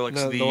 not the relics,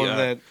 No, the one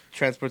that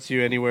transports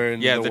you anywhere in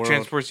the world.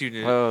 transports you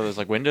to. Oh, there's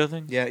like window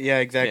thing. Yeah,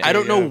 exactly. I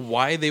don't know yeah.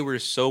 why they were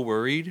so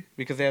worried.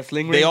 because they have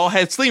sling They rings. all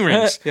had sling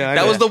rings. Yeah, I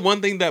that know. was the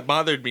one thing that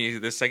bothered me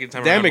the second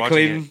time Damn around it, watching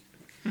Clayton.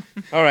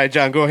 All right,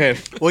 John, go ahead.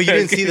 Well, you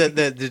didn't see the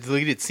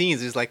deleted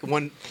scenes. There's like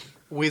one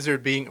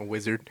wizard being a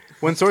wizard,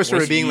 one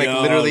sorcerer being like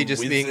literally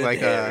just being like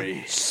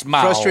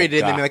Smile. frustrated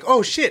and then be like,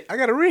 "Oh shit, I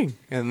got a ring,"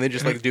 and they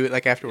just like do it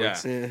like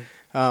afterwards. Yeah.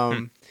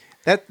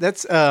 Yeah.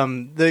 That's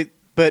the.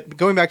 But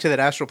going back to that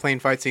astral plane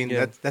fight scene,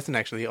 that's an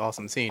actually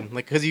awesome scene.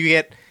 Like because you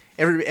get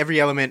every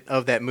element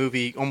of that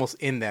movie almost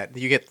in that.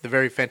 You get the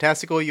very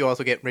fantastical. You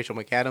also get Rachel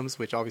McAdams,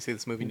 which obviously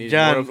this movie needed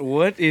more John, of.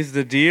 what is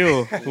the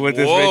deal with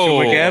this Whoa.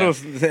 Rachel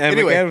McAdams,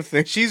 Anyway, McAdams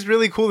thing? she's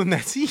really cool in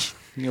that scene.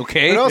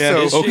 Okay. But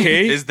also, Yeah,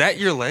 okay. Is that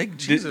your leg?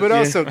 Jesus. but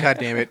also, god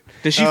damn it,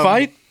 Did she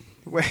fight?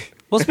 Well,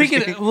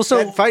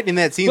 that fight in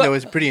that scene though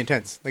is pretty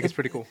intense. Like it's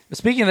pretty cool.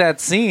 speaking of that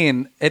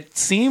scene, it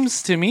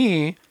seems to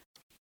me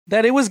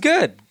that it was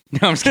good.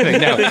 No, I'm just kidding.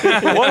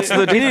 No. What's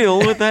the deal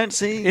with that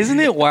scene?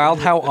 Isn't it wild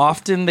how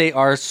often they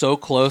are so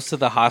close to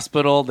the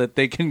hospital that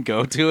they can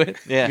go to it?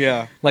 Yeah.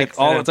 Yeah. Like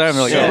all the time.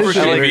 They're like, so oh,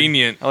 shit.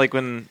 convenient. I like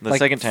when the Like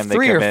second time they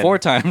 3 come or in, 4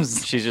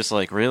 times. she's just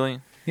like,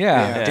 really?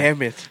 Yeah. Yeah.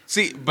 Damn it.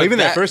 See, but Even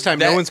that first time,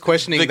 no one's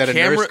questioning the that a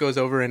camera- nurse goes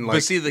over and like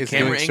but see, the is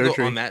camera doing angle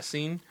surgery. on that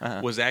scene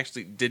was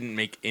actually didn't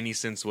make any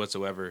sense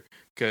whatsoever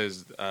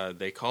because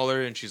they call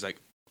her and she's like,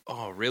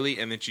 "Oh, really?"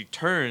 And then she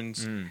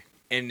turns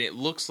and it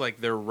looks like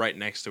they're right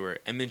next to her,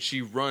 and then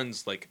she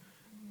runs like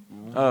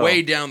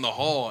way down the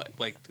hall.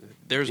 Like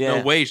there's no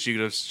Yeah. way she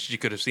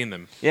could have seen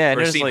them. Yeah, I or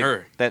noticed seen like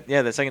her. that.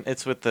 Yeah, the second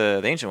it's with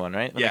the ancient one,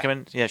 right? When Yeah. they come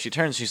in, yeah. She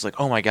turns, she's like,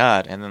 "Oh my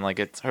god!" And then like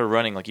it's her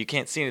running, like you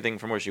can't see anything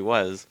from where she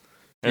was,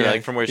 or Yeah.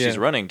 like from where she's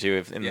running to.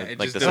 If in Yeah, the, it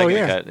like just the doesn't-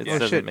 second Oh, yeah. cut, it Oh,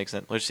 doesn't shit. make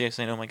sense. What's she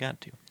saying? "Oh my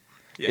god" to?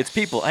 Yeah. It's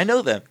people. I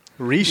know them.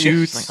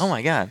 Reshoots. It's like, oh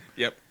my god.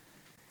 Yep.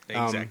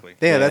 Exactly.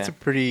 Yeah, Yeah. that's a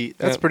pretty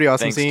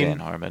awesome Thanks, scene. Dan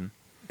Harmon.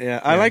 Yeah,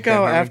 I like how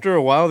Dan Harmon. after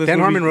a while this Dan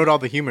movie, Harmon wrote all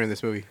the humor in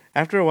this movie.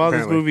 after a while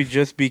apparently. this movie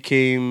just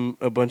became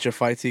a bunch of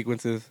fight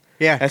sequences.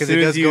 Yeah, As because soon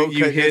it as does you,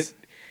 go.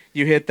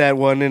 you hit that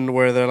one in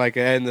where they're like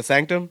in the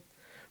sanctum,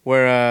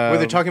 where where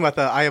they're talking about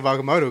the Eye of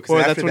Agamotto. Because well,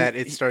 that's after when that,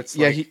 it starts.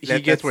 Yeah, Like, he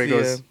that's gets where it the,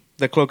 goes.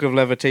 the cloak of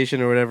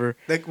levitation or whatever.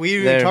 Like we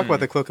didn't there. even talk about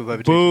the cloak of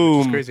levitation.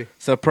 Which Boom! is crazy.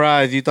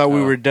 Surprise! You thought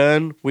we were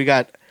done? We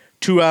got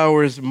 2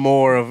 hours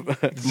more of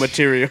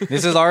material.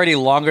 This is already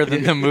longer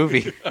than the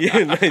movie.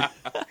 Yeah, nice.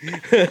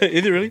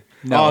 Is it really?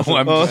 No, awesome.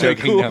 I'm Oh, just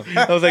joking, cool. no.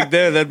 I was like,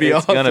 damn, that'd be It's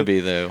awesome. gonna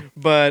be though.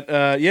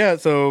 But yeah,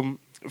 so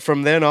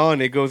from then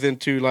on, it goes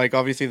into like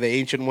obviously the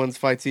Ancient Ones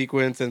fight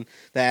sequence and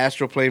the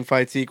astral plane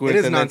fight sequence. It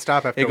is and then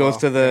nonstop after it a goes while.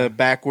 to the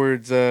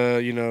backwards,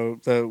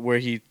 the where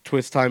he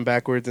twists time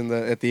backwards in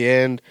the at the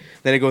end.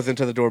 Then it goes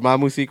into the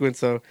Dormammu sequence.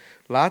 So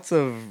lots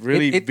of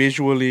really It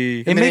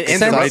visually it makes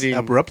ends sense.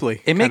 abruptly.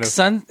 It kind makes of.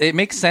 sense. It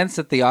makes sense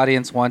that the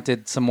audience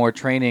wanted some more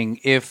training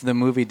if the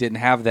movie didn't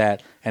have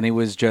that, and it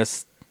was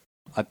just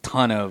a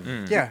ton of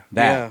Yeah.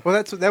 that. Yeah.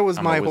 Well, that was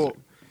I'm my a wizard. whole.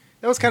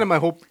 That was kind of my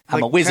whole.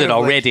 I'm a like, wizard kind of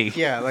like- already.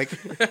 yeah, like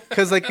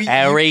because like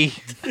Harry.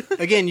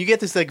 again, you get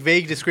this like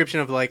vague description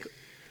of like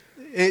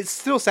it's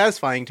still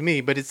satisfying to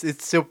me, but it's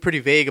still pretty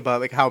vague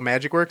about like how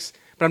magic works.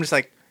 But I'm just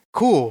like,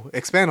 cool,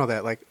 expand on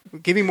that. Like,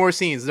 give me more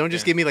scenes. Don't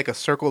just give me like a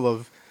circle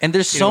of. And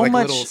there's You know, so like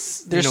much. little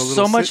There's so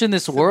little much sit- in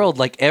this world.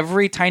 Like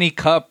every tiny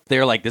cup,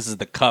 they're like, "This is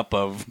the cup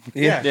of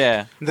Yeah,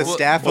 Yeah. The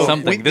staff of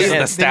something. This is they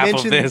the staff of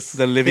mentioned this."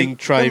 the living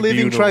tribunal. The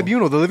Living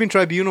Tribunal. The Living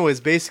Tribunal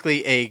is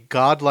basically a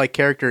godlike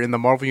character in the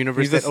Marvel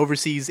universe He's that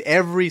oversees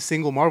every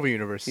single Marvel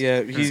universe.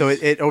 Yeah, he's- so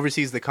it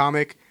oversees the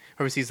comic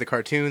oversees the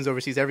cartoons,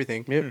 oversees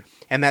everything. Yep.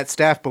 And that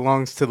staff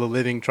belongs to the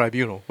Living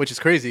Tribunal, which is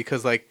crazy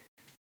because like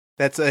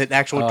that's an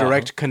actual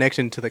direct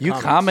connection to the You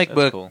comics. comic That's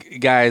book cool.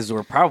 guys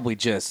were probably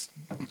just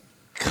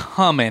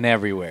coming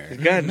everywhere.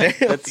 God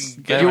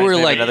damn. You were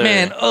like,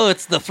 man,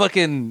 it's the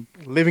fucking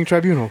Living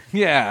Tribunal.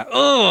 yeah.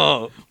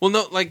 Oh, Well,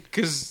 no, like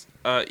because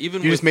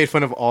even You with, just made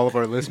fun of all of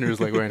our listeners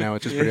like right now,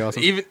 which is pretty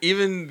awesome.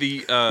 even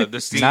the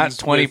scenes not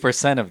with-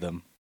 20% of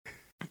them.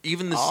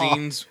 even the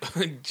scenes.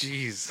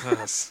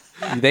 Jesus.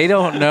 They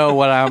don't know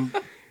what I'm.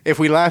 If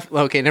we laugh,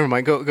 okay, never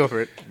mind. Go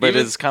for it. But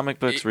Even- is comic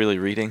books really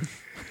reading?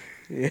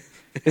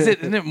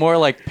 Isn't it more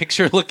like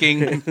picture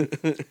looking?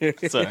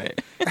 It's all right.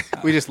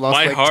 We just lost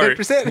My like heart.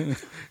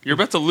 10%. You're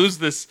about to lose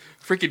this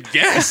freaking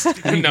guest.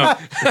 No,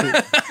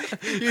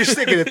 You're just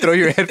going to throw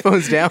your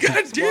headphones down.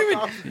 God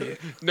damn it.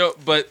 No,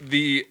 but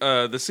the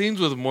scenes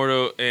with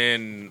Mordo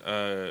and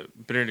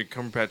Benedict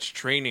Cumberbatch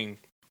training,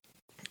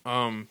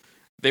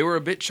 they were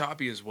a bit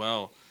choppy as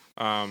well.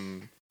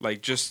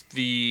 Like just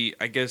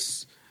I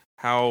guess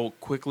how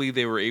quickly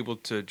they were able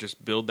to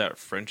just build that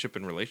friendship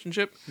and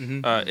relationship,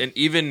 and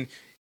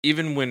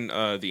even when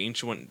the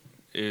Ancient One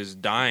is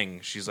dying,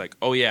 she's like,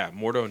 "Oh yeah,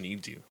 Mordo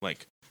needs you."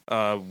 Like,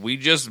 we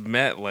just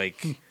met.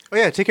 Like, Oh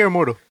yeah, take care of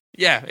Mortal.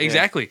 yeah,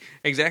 exactly.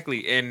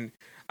 And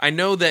I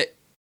know that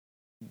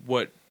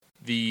what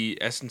the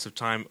essence of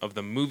time of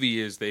the movie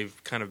is,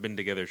 they've kind of been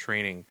together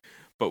training,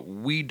 but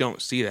we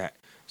don't see that.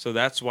 So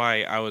that's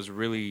why I was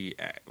really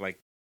like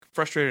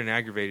frustrated and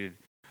aggravated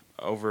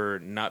over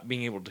not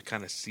being able to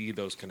kind of see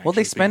those connections. Well,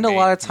 they spend a being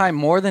lot made. of time,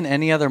 more than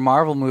any other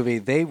Marvel movie.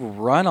 They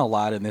run a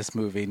lot in this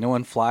movie. No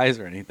one flies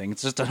or anything.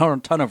 It's just a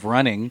ton of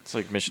running. It's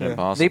like Mission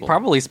Impossible. They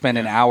probably spend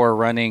an hour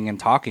running and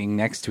talking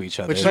next to each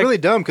other. Which is really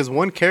dumb because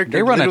one They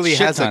character run a literally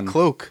shit has a ton.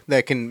 cloak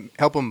that can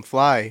help him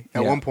fly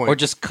at Yeah. one point. or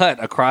just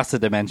cut across the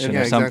dimension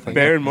Yeah, or something. exactly.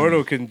 Baron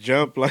Mordo can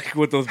jump like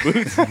with those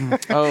boots.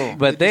 Oh,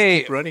 But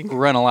they keep running.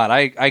 run a lot.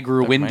 I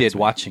grew That winded reminds me.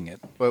 watching it.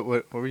 What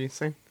were you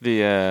saying?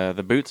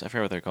 the boots. I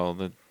forget what they're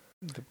called.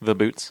 The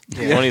boots.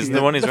 Yeah. The one he's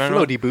The running on?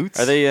 floaty boots.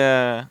 Are they?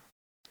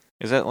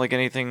 Is that like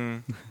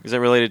anything? Is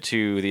that related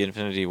to the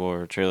Infinity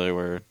War trailer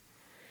where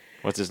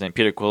what's his name?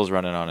 Peter Quill's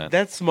running on it.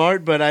 That's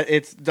smart, but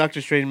it's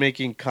Doctor Strange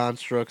making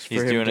constructs for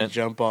He's him doing to it.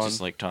 jump on.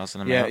 Just like tossing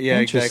them yeah, out. yeah,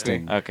 exactly.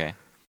 Interesting. Okay.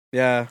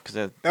 Yeah,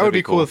 Because That would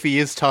be cool if he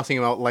is tossing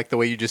them out like the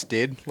way you just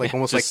did, like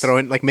almost like just-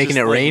 throwing, like making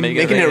just it like rain, make it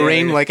making it rain.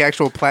 rain Yeah. like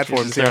actual Just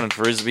platforms. throwing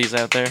frisbees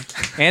out there.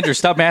 Andrew,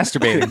 stop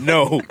masturbating.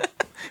 no,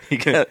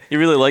 He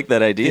really liked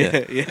that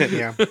idea.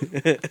 yeah.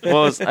 Yeah,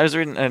 Well, I was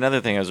reading another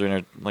thing. I was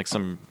reading like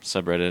some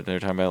subreddit. They're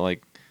talking about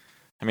like,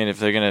 I mean, if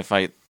they're gonna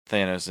fight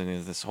Thanos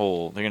and this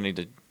whole, they're gonna need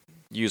to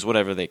use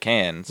whatever they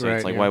can. So Right,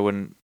 it's like, yeah. why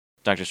wouldn't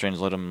Doctor Strange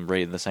let him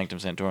raid the Sanctum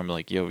Sanctorum?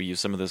 Like, yo, use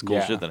some of this cool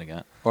Yeah. shit that I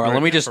got. Or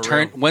let me just For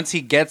turn. real. Once he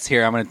gets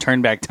here, I'm going to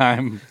turn back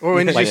time. or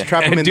when you just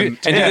trap him and in do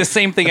the the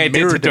same thing I did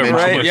mirror to dimension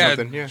Dormammu. or Yeah,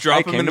 something. Yeah. drop I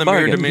him came in to the mirror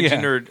bargain.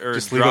 dimension, Yeah. or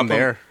Just leave drop him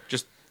there.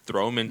 Just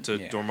throw him into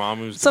Yeah.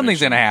 Dormammu's.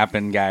 Something's going to dimension.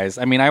 happen, guys.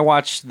 I mean, I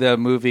watched the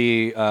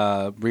movie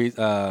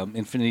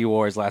Infinity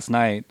Wars last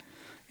night,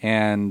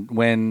 and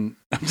when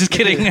I'm just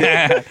kidding,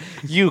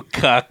 you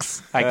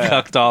cucks, I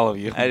cucked all of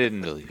you. I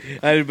didn't believe you.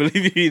 I didn't believe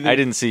you either. I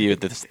didn't see you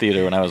at this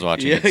theater when I was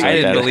watching Yeah, it. so I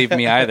didn't doubt it. believe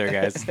me either,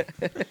 guys.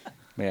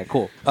 Yeah,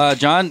 cool.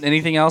 John,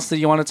 anything else that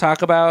you want to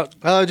talk about?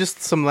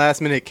 Just some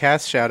last minute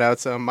cast shout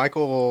outs.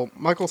 Michael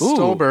Ooh,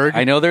 Stahlberg.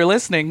 I know they're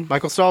listening.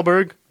 Michael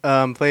Stahlberg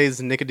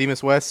plays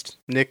Nicodemus West.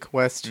 Nick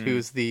West,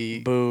 who's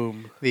the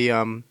Boom.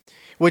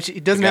 which he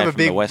doesn't The guy have a from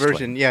the big West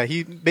version. Wing. Yeah,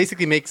 he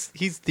basically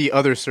he's the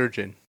other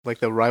surgeon, like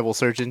the rival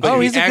surgeon. Oh, But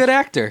he's a good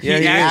actor. the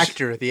he act-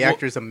 actor. The well,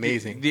 actor's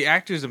amazing. The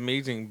actor's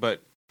amazing,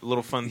 but a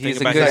little fun thing He's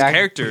a about good his actor.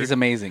 character. He's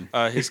amazing.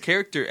 His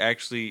character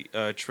actually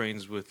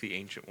trains with the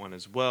Ancient One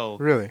as well.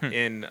 Really?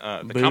 In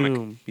the Boom.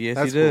 comic. Yes,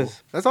 That's he cool.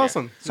 does. That's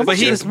awesome. So But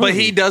much of this movie.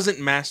 he doesn't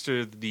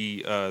master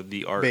the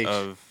art Mage.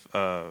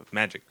 of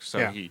magic. So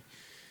Yeah. he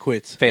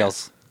Quits.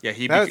 Fails.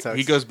 he That sucks.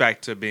 he goes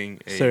back to being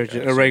a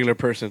Surgeon, a regular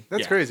person.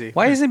 That's Yeah. crazy.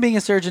 Why isn't being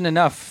a surgeon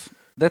enough?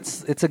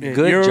 It's a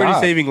good You're already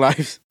job. saving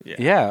lives.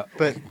 Yeah.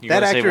 But You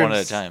that gotta save actor, one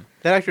at a time.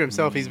 that actor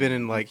himself, he's been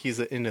in like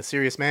in a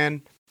Serious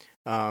Man.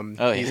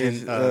 Oh, He's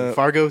yeah. in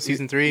Fargo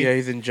season 3. Yeah,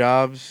 he's in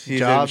Jobs. He's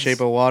Jobs. in Shape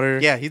of Water.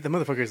 Yeah, he's the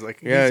motherfucker's like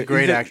Yeah, he's a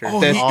great he's a- actor. Oh,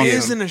 That's he awesome.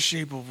 is in A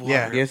Shape of Water.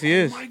 Yeah. Yes, he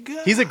is. Oh my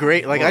god. He's a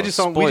great like I Whoa, just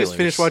saw we just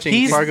finished spoilers. watching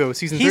He's- Fargo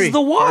season he's 3.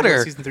 the water.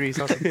 Fargo season 3. He's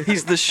awesome.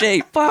 He's the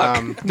shape.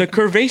 Fuck. The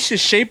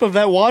curvaceous shape of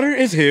that water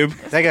is him.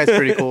 That guy's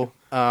pretty cool.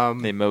 They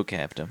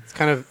mocapped him.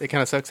 It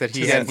kind of sucks that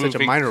he Just had such a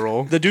moving. minor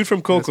role. The dude from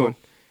This Coco. one.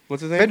 What's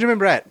his name? Benjamin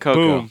Bratt. Coco.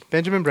 Boom.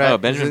 Benjamin Bratt. Oh,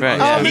 Benjamin Is it-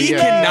 Bratt, Oh, yeah. He yeah.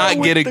 cannot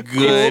with get a the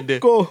good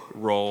Coco.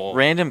 role.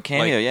 Random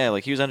cameo, yeah.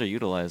 Like he was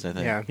underutilized, I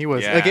think. Yeah, he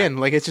was. Yeah. Again,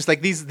 like it's just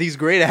like these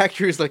great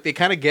actors, like they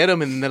kind of get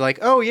him, and they're like,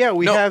 oh yeah,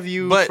 we No, have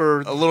you but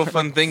for a little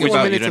fun thing 4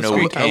 about minutes you of don't know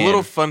screen what time. a can.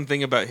 little fun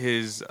thing about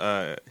his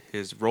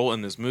role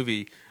in this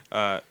movie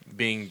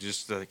being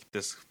just like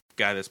this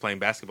guy that's playing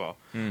basketball.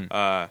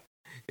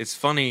 It's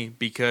funny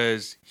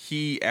because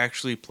he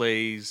actually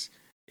plays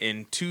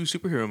in 2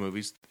 superhero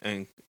movies,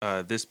 and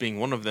this being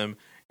one of them,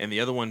 and the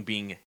other one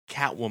being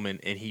Catwoman,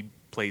 and he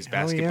plays Oh,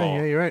 basketball.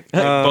 Yeah, you're right.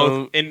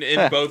 Both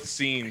in both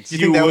scenes. You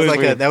think that was would-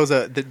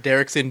 like the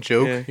Derrickson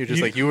joke? Yeah. You're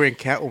just like, you were in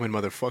Catwoman,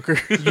 motherfucker.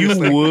 You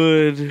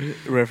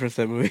would reference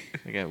that movie.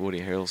 I got Woody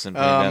Harrelson playing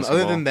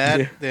basketball. Other than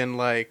that, then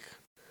like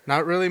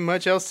not really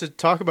much else to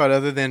talk about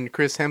other than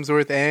Chris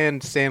Hemsworth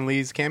and Stan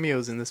Lee's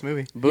cameos in this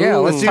movie. Yeah,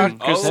 let's Boom.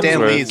 talk Oh. Stan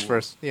Hemsworth. Lee's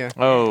first, yeah.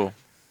 Oh,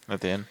 at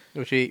the end.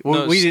 Which he,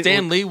 No, didn't-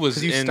 Stan Lee was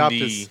 'cause you in stopped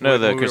the- us No,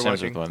 when the we were Chris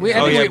watching. Hemsworth one. We, Oh,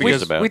 I think yeah, we,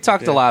 because we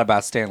talked a lot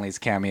about Stanley's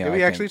cameo. Did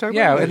we I actually think. talk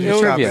Yeah, about it? in Just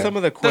trivia. stop Some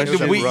of the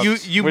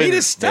questions. You made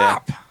us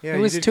stop. Yeah, It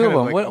you was did two of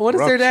kind them. like What is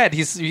their abrupt. dad?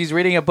 He's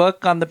reading a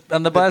book on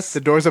the bus. The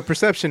Doors of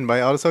Perception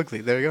by Aldous Huxley.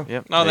 There you go.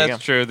 Yep. No, there you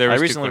that's go. true. There I was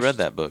two recently read questions.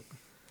 that book.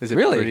 Is it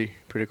Really?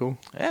 pretty cool?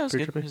 Yeah, it was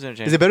Pretty good. trippy. It was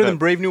entertaining. Is it better But than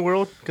Brave New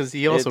World? Because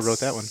he also wrote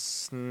that one.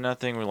 it's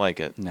nothing like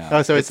it. no.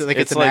 Oh, so it's an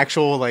it's an like-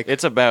 actual like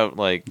It's about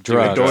like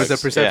Drugs. doing Doors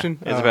of Perception?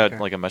 Yeah, it's Oh, about okay.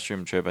 like a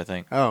mushroom trip, I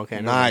think. oh okay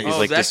Nice. He's Oh,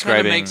 like that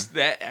describing. kinda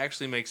that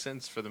actually makes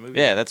sense for the movie.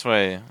 Yeah, that's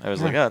why I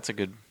was like, oh, that's a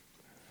good.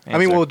 I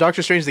mean, answer. well,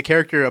 Doctor Strange, the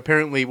character,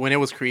 apparently when it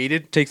was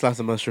created, Takes lots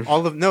of mushrooms.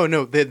 all of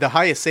the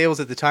highest sales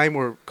at the time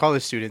were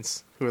college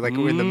students who were like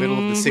were in the middle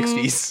of the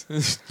 '60s.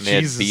 And they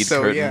had Jesus, bead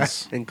so, yeah.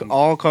 curtains. And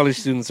all college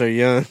students are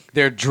young.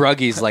 They're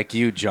druggies like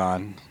you,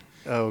 John.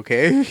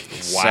 Okay,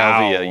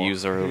 Salvia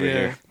user over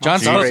here.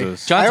 John's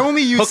Jesus. John's I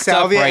only use hooked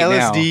up salvia, right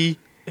now. LSD,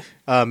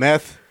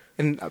 meth,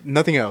 and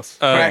nothing else.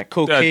 Crack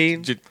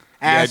cocaine, just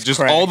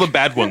crack. all the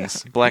bad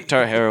ones. Black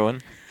tar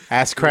heroin.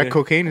 Ass crack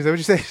cocaine. Is that what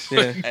you said?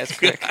 Yeah. That's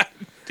crack.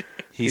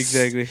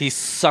 Exactly. He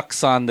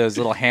sucks on those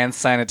little hand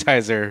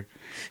sanitizer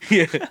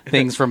Yeah.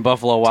 things from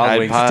Buffalo Wild Tide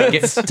Wings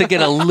Pods. to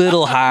get a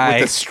little high.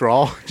 With the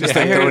straw, just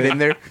Yeah. to throw it in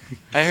there.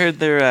 I heard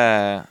they're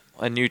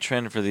a new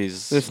trend for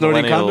these The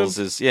snorting millennials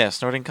condoms? is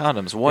snorting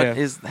condoms. What Yeah.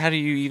 is? How do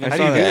you even How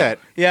do you do that?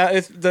 Yeah,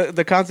 it's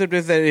the concept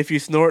is that if you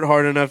snort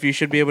hard enough, you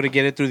should be able to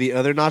get it through the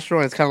other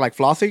nostril, and it's kind of like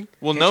flossing.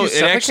 Well, Can't no, you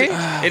it actually,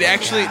 suffocate? it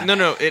actually,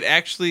 no, it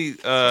actually.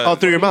 Oh,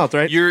 through your mouth,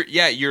 right? Your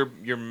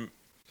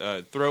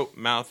throat,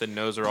 mouth, and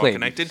nose are all Wait.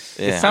 connected.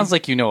 Yeah. It sounds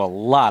like you know a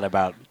lot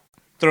lot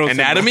Throat and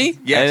Anatomy?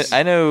 Yes.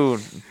 I know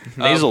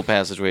nasal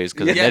passageways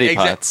because of neti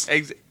pots.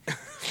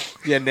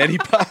 Yeah, neti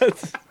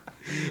pots.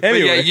 But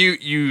Anyway, yeah,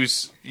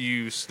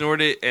 you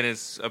snort it, and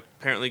it's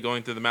apparently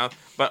going through the mouth.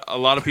 But a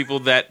lot of people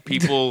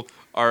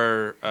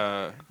are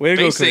Way to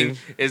go, facing Kareem.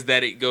 is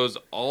that it goes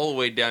all the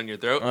way down your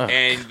throat, Ugh.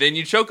 and then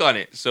you choke on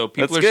it. So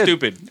people That's are good.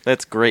 stupid.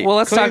 That's great. Well,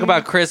 let's talk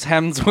about Chris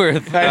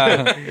Hemsworth.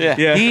 yeah.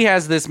 yeah, He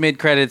has this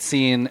mid-credit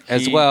scene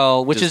as He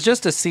well, which just- is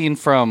just a scene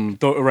from.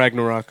 Thor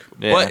Ragnarok.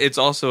 Yeah. But it's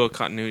also a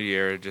continuity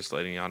error. Just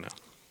letting y'all know.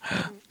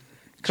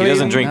 She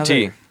doesn't drink Another-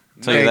 tea.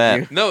 I'll tell you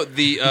Thank that. No,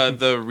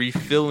 the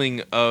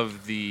refilling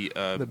of the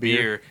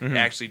beer, Mm-hmm.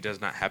 actually does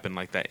not happen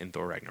like that in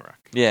Thor Ragnarok.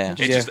 Yeah.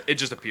 It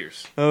just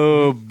appears.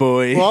 Oh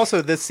boy. Well,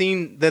 also the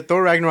scene, that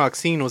Thor Ragnarok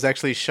scene, was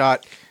actually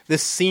shot.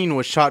 This scene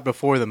was shot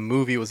before the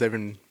movie was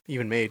even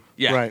made.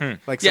 Yeah. Right.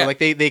 Like so, Yeah. like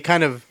they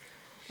kind of.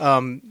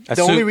 The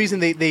only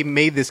reason they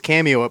made this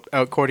cameo,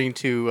 according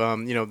to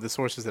the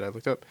sources that I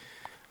looked up,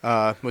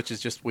 which is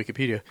just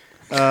Wikipedia.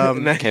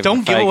 Kevin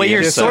Don't give Feige away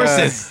your himself.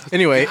 sources.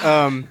 Anyway,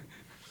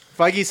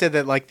 Feige said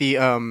that like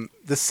the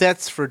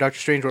sets for Doctor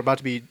Strange were about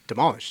to be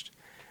demolished,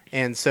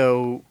 and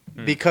so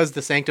because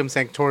the Sanctum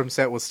Sanctorum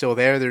set was still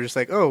there, they're just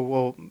like, oh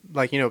well,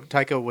 like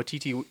Taika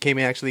Waititi came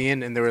actually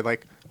in, and they were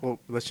like, well,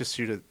 let's just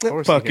shoot a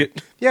Thor scene Fuck here.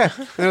 it. Yeah,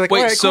 and they're like, Wait,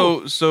 all right,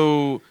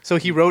 cool. so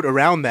he wrote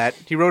around that.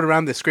 He wrote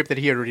around the script that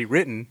he had already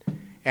written,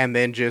 and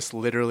then just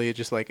literally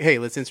just like, hey,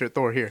 let's insert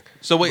Thor here.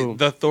 wait, Boom.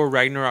 the Thor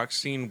Ragnarok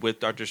scene with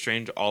Doctor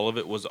Strange, all of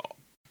it was.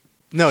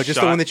 No, just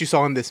Shot. the one that you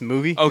saw in this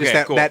movie. Okay, just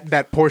that, cool.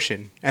 that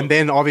portion, and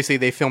then obviously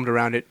they filmed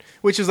around it,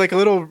 which is like a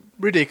little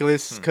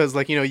ridiculous because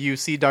like you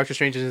see Doctor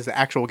Strange in his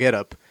actual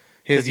getup.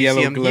 His 'Cause you see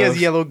yellow him- gloves. He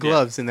has yellow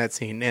gloves in that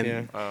scene, and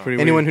Yeah,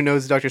 pretty anyone weird. who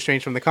knows Doctor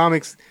Strange from the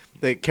comics,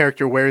 the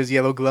character wears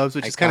yellow gloves,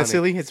 which is kind of Iconic.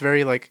 silly. It's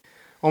very like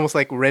almost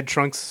like Red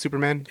Trunks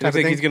Superman type Looks of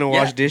like thing. he's gonna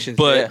wash Yeah, dishes.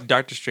 But Yeah.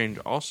 Doctor Strange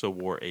also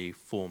wore a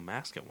full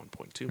mask at one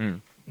point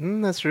too.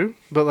 That's true,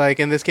 but like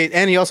in this case,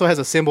 and he also has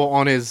a symbol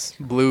on his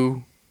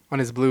blue,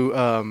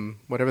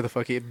 whatever the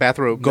fuck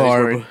bathrobe that he's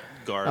Garb. wearing.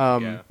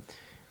 Garb, yeah.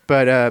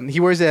 But he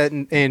wears that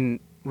in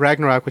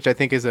Ragnarok, which I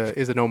think is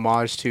an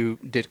homage to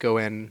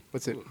Ditko and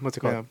what's it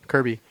called? Yeah.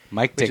 Kirby,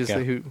 Mike which is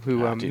Ditka. who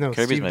Dude, no,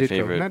 Kirby's Steve my Ditko,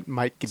 favorite not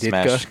Mike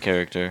Smash Ditka.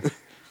 character.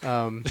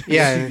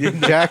 Yeah,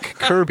 Jack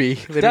Kirby.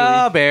 Literally.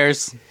 Da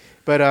Bears.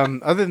 But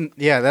other than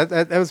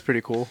that was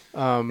pretty cool.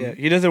 Yeah,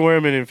 he doesn't wear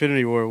them in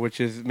Infinity War, which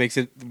makes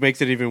it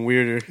even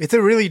weirder. It's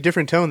a really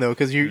different tone though,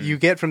 because you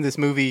get from this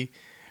movie,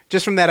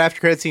 just from that after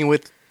credit scene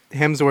with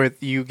Hemsworth,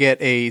 you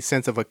get a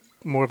sense of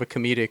more of a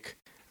comedic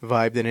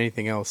vibe than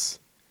anything else.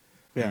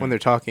 Yeah. When they're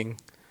talking,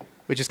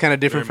 which is kind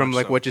of different Very from much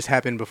like so. what just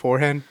happened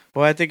beforehand.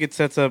 Well, I think it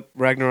sets up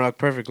Ragnarok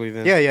perfectly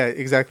then. Yeah,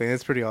 exactly.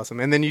 That's pretty awesome.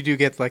 And then you do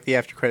get like the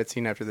after credit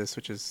scene after this,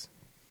 which is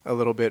a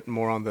little bit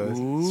more on the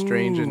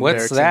strange and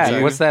What's Derrickson that?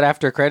 side. What's that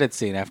after credit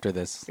scene after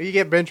this? You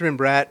get Benjamin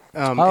Bratt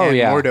and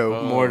yeah. Mordo.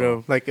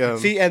 Mordo. Like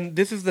See, and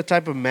this is the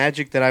type of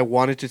magic that I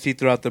wanted to see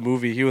throughout the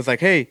movie. He was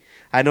like, "Hey,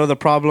 I know the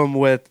problem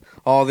with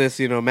all this,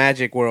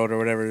 magic world or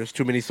whatever. There's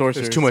too many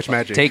sorcerers. there's too much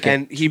magic. Take it.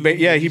 And he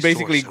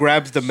basically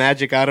grabs the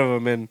magic out of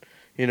him and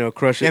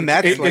crush it. And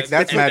that's It- like it's,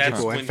 that's and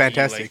magical when and he,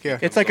 fantastic. Yeah.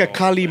 it's like a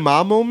Kali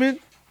Ma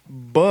moment,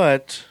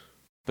 but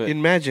But-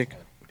 in magic.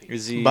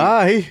 Is he?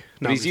 Bye.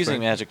 But he's using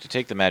magic to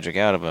take the magic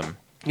out of him.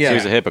 Yeah. So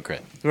he's a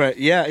hypocrite. Right?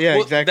 Yeah.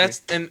 Well, Exactly.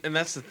 That's and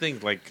that's the thing.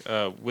 Like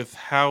with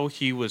how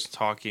he was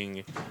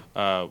talking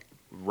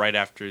right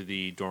after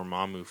the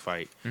Dormammu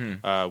fight,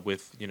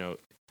 with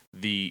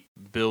the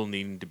bill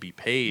needing to be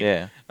paid.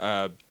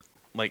 Yeah.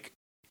 Like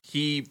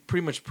he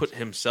pretty much put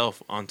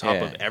himself on top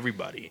Yeah. of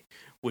everybody,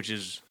 which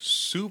is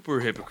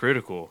super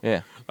hypocritical.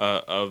 Yeah.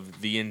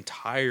 Of the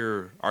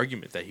entire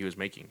argument that he was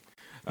making,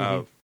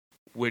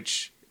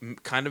 which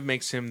kind of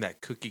makes him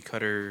that cookie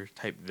cutter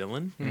type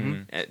villain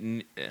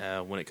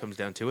when it comes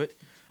down to it.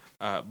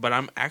 But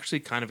I'm actually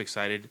kind of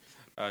excited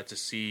to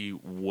see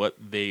what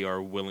they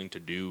are willing to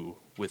do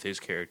with his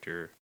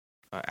character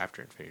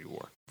after Infinity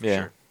War. For Yeah.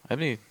 sure. That'd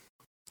be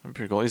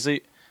pretty cool. Is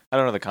he? I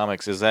don't know the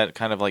comics. Is that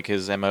kind of like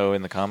his MO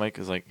in the comic?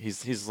 Is like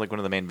he's like one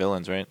of the main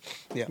villains, right?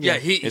 Yeah,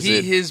 he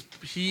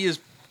is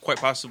quite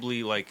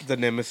possibly like the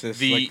nemesis,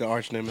 like the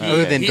arch nemesis.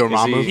 Other than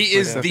Dormammu. He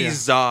is Stuff, the yeah.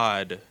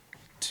 Zod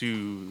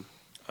to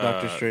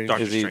Doctor Strange.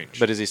 Doctor Is he? Strange.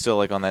 But is he still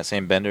like on that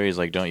same bender? He's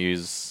like, don't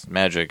use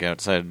magic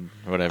outside,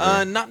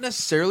 whatever. Not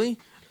necessarily.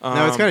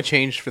 No, it's kind of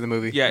changed for the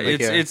movie. Yeah, Like,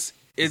 it's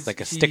like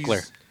a he's-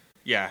 stickler.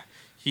 Yeah,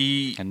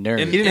 he A nerd.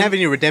 He didn't have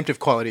any redemptive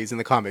qualities in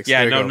the comics. Yeah,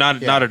 There you no, go.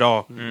 not Yeah. not at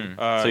all.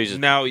 so he's just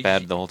now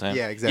bad the whole time.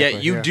 Yeah, exactly. Yeah,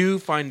 you do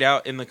find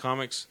out in the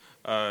comics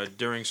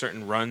during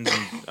certain runs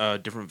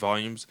and different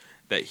volumes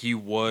that he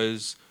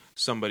was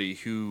somebody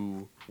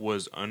who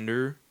was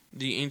under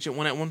the Ancient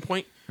One at one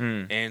point,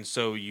 and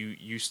so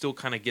you still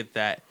kind of get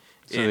that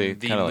So in they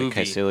the kind of like movie.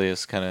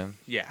 Caecilius kind of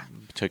Yeah,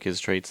 took his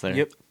traits there.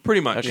 Yep.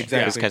 pretty much. Okay.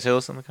 Exactly. Is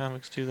Caecilius in the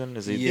comics too? Then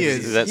is he? He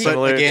is. Is that But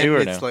similar again, too, or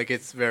it's no? like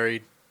it's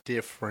very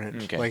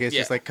different. Okay. Like it's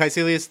just Yeah. like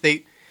Caecilius.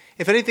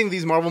 If anything,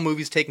 these Marvel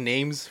movies take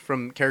names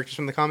from characters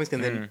from the comics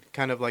and then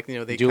kind of like they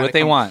Do kinda what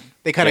they want.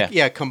 They kind of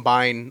Yeah.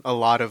 combine a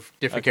lot of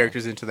different Okay.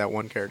 characters into that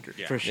one character.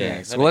 Yeah. For sure. Yeah, Yeah.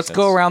 that So makes let's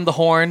go sense. around the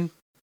horn.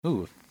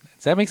 Ooh,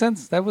 does that make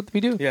sense? Is that what we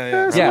do?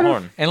 Yeah. Yeah,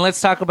 horn. and let's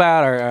talk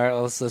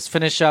about let's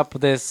finish up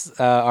this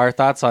our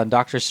thoughts on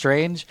Doctor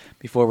Strange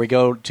before we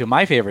go to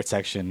my favorite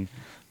section,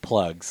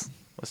 plugs.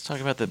 Let's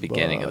talk about the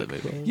beginning of the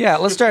movie. Yeah,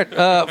 let's start.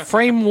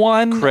 Frame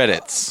one.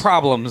 Credits.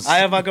 Problems. I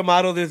have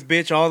Agamotto this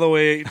bitch all the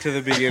way to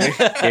the beginning.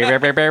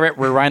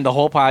 Rewind the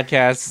whole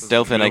podcast.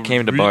 Delphin, I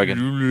came to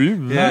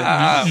bargain.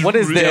 What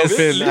is this?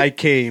 Delphin, I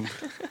came.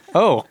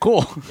 Oh,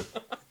 cool.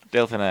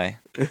 Delphin, I.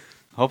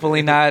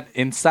 Hopefully not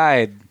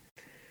inside.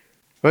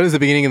 What is the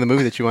beginning of the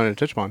movie that you wanted to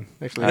touch upon?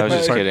 Actually, I was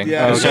just Sorry. kidding.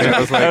 Yeah. I was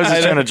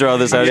just trying to draw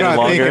this out Yeah, even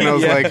I think, and I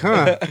longer. was like,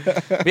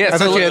 huh. Yeah, I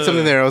so thought you had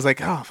something there. I was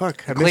like, oh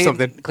fuck, I missed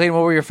something. Clayton,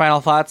 what were your final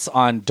thoughts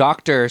on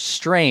Doctor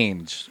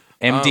Strange,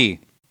 MD?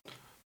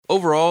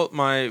 Overall,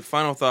 my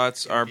final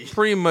thoughts are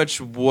pretty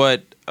much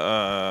what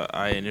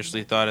I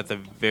initially thought at the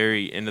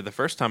very end of the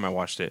first time I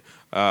watched it.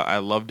 I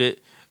loved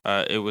it.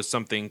 It was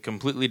something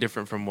completely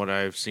different from what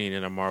I've seen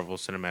in a Marvel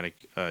Cinematic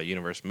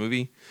Universe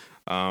movie.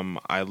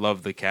 I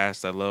love the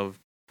cast. I love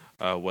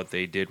what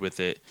they did with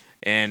it.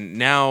 And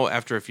now,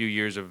 after a few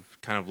years of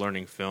kind of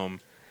learning film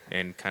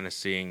and kind of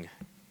seeing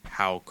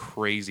how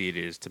crazy it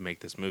is to make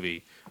this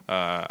movie,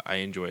 I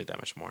enjoy it that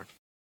much more.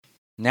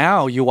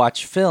 Now you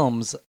watch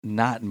films,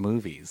 not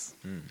movies.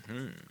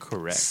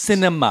 Correct.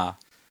 Cinema,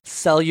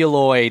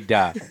 celluloid,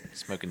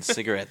 Smoking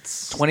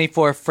cigarettes.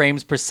 24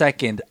 frames per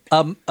second.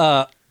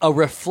 A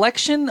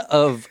reflection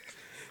of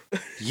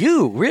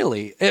you,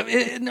 really.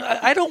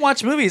 I don't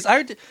watch movies.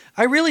 I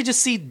really just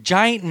see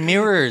giant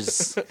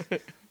mirrors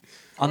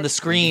on the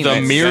screen.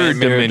 The mirror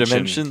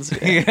dimensions.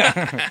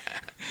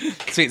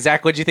 Sweet.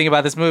 Zach, what'd you think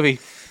about this movie?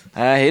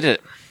 I hate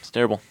it. It's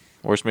terrible.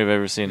 Worst movie I've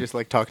ever seen. Just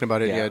like talking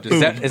about it, Yeah. yeah, Is just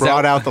that- is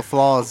brought that- out the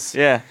flaws.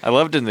 Yeah, I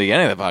loved it in the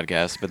beginning of the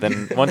podcast, but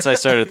then once I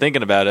started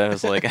thinking about it, I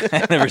was like,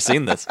 I've never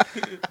seen this.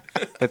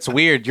 That's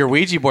weird. Your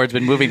Ouija board's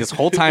been moving this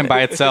whole time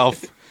by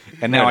itself,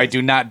 and now I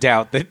do not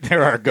doubt that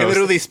there are It ghosts.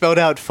 literally spelled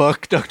out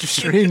 "fuck Doctor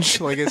Strange."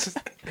 Like it's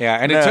Yeah,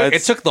 and No, it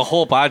it's- took the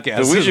whole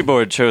podcast. The Ouija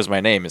board chose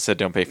my name. It said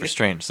 "Don't pay for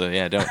Strange," so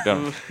yeah, don't.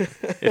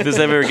 If this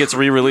ever gets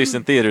re-released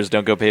in theaters,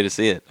 don't go pay to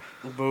see it.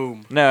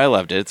 Boom. No, I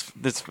loved it.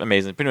 It's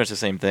amazing. Pretty much the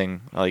same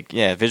thing. Like,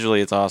 yeah,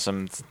 visually it's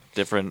awesome. It's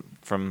different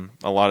from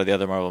a lot of the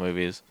other Marvel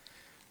movies.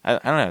 I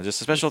don't know, just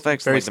the special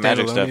effects, and, Very like the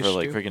magic stuff, are standalone-ish,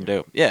 like too. freaking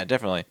dope. Yeah,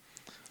 definitely.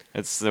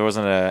 There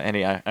wasn't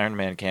any Iron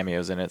Man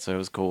cameos in it, so it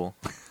was cool.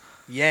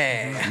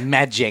 Yeah.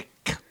 Magic.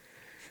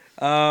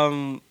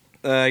 I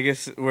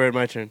guess we're at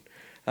my turn.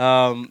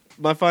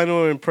 My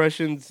final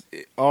impressions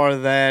are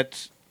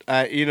that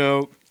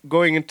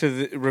going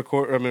into the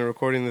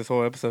recording this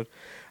whole episode,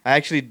 I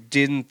actually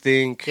didn't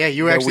think. yeah,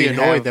 you were that actually we'd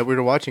annoyed have- that we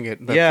were watching it.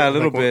 Yeah, a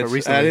little like, bit.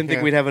 recently, I didn't think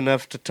yeah. we'd have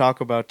enough to talk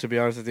about. To be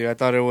honest with you, I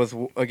thought it was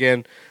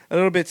again a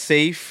little bit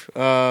safe.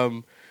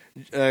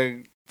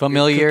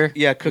 Familiar.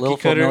 Cookie Little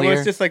cutter. It familiar.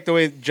 was just like the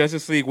way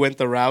Justice League went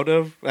the route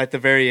of at the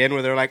very end,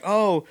 where they're like,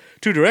 "Oh,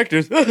 two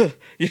directors,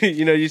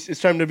 it's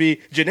time to be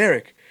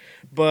generic."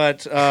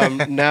 But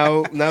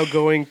now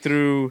going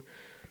through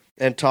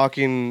and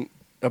talking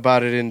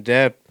about it in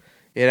depth,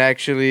 it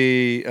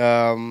actually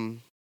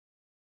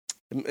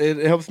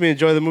it helps me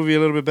enjoy the movie a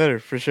little bit better,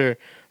 for sure.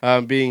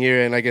 Being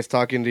here and I guess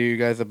talking to you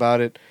guys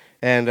about it,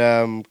 and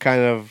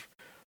kind of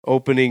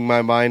opening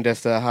my mind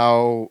as to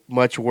how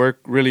much work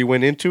really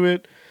went into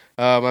it.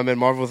 I mean,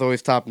 Marvel's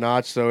always top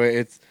notch, so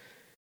it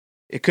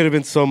could have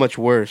been so much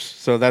worse.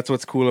 So that's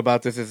what's cool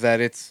about this, is that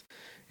it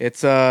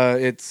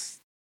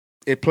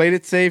played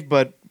it safe,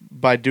 but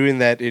by doing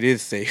that, it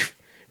is safe.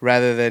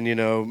 Rather than,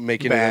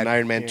 making Bad, it an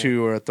Iron Man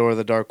 2 or a Thor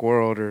the Dark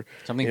World or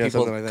Something you know,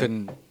 people something like that.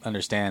 couldn't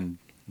understand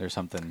or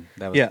something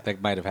that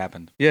that might have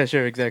happened. Yeah,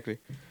 sure, exactly.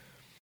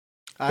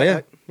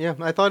 I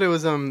thought it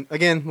was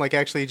again, like,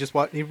 actually just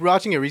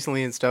watching it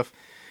recently and stuff.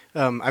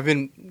 I've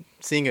been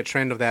seeing a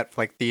trend of that,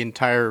 like,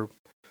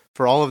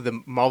 for all of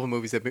the Marvel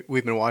movies that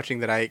we've been watching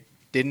that I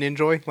didn't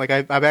enjoy. Like,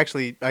 I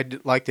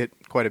liked it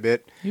quite a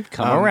bit. You've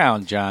come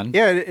around, John.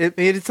 Yeah,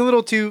 it's a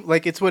little too,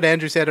 like, it's what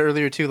Andrew said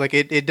earlier too. Like,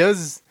 it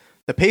does,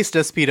 the pace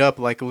does speed up.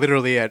 Like,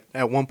 literally at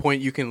one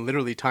point you can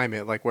literally time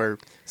it, like, where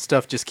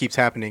stuff just keeps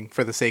happening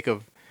for the sake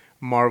of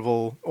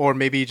Marvel, or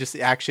maybe just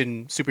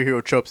action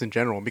superhero tropes in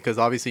general, because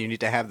obviously you need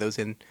to have those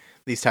in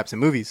these types of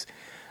movies.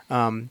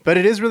 But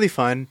it is really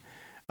fun.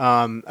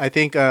 I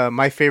think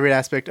my favorite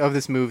aspect of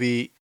this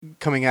movie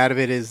coming out of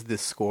it is the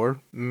score.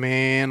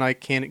 Man, I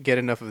can't get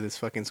enough of this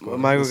fucking score.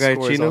 Michael The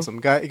score is Giacchino?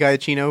 awesome.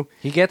 Giacchino.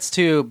 He gets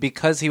to,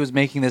 because he was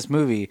making this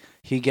movie,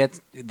 he gets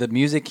the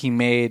music he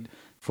made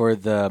for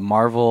the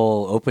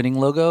Marvel opening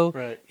logo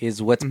Right.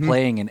 is what's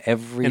playing in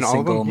every In all of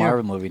single them, yeah.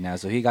 Marvel movie now.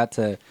 So he got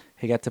to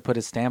put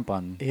his stamp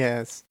on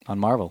Yes.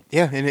 Marvel.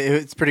 Yeah, and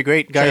it's pretty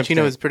great. Tramp Giacchino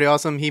stamp. is pretty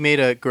awesome. He made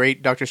a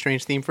great Doctor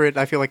Strange theme for it.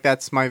 I feel like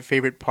that's my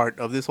favorite part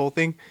of this whole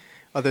thing,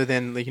 other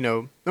than, like,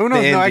 no,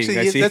 ending, I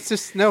actually, see. that's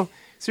just, no,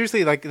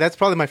 seriously, like, that's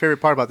probably my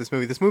favorite part about this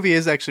movie. This movie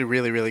is actually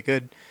really, really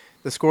good.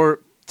 The score,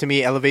 to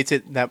me, elevates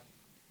it. That,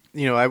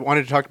 I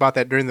wanted to talk about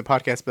that during the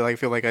podcast, but I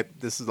feel like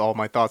this is all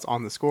my thoughts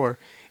on the score.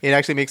 It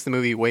actually makes the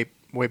movie way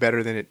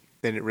better than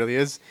it really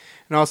is.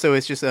 And also,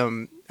 it's just, I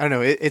don't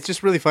know, it's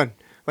just really fun.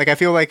 Like, I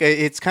feel like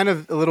it's kind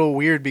of a little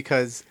weird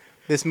because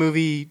this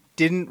movie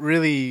didn't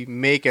really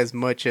make as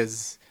much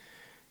as...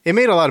 It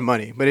made a lot of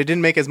money, but it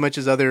didn't make as much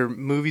as other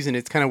movies, and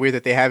it's kind of weird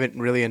that they haven't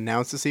really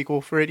announced a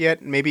sequel for it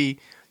yet. Maybe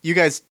you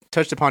guys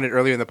touched upon it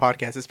earlier in the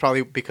podcast. It's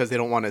probably because they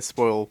don't want to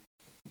spoil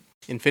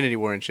Infinity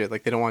War and shit.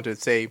 Like, they don't want to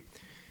say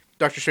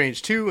Doctor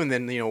Strange 2 and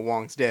then,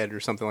 Wong's dead or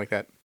something like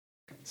that.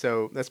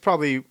 So that's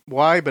probably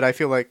why, but I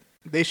feel like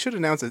they should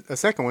announce a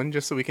second one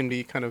just so we can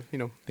be kind of,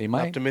 They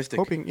might. Optimistic.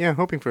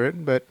 hoping for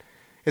it. But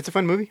it's a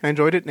fun movie. I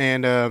enjoyed it,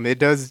 and it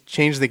does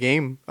change the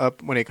game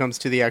up when it comes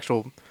to the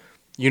actual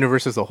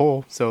universe as a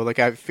whole. So, like,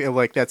 I feel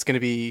like that's going to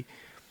be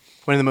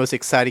one of the most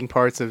exciting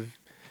parts of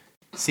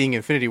seeing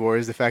Infinity War,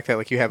 is the fact that,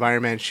 like, you have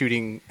Iron Man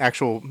shooting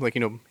actual, like,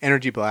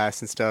 energy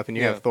blasts and stuff, and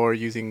you have Thor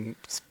using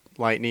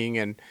lightning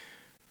and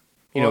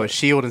a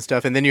shield and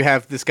stuff, and then you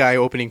have this guy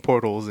opening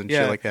portals and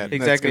shit like that. That's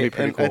Exactly. gonna be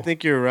pretty And cool. I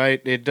think you're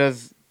right. It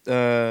does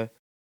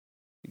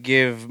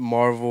give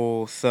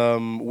Marvel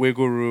some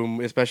wiggle room,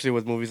 especially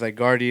with movies like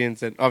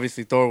Guardians, and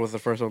obviously Thor was the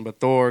first one, but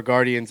Thor,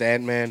 Guardians,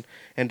 Ant-Man,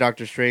 and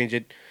Doctor Strange,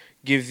 it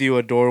gives you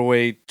a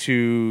doorway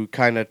to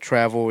kind of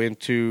travel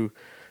into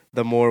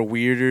the more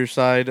weirder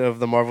side of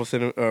the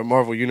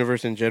Marvel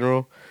universe in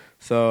general.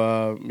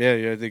 So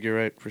I think you're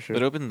right for sure.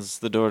 It opens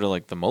the door to,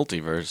 like, the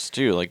multiverse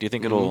too. Like, do you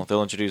think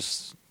they'll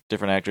introduce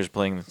different actors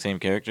playing the same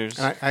characters?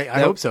 And I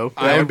hope so.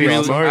 That would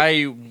be smart.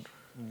 I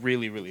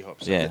really, really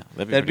hope so. Yeah,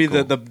 That'd be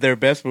pretty cool. their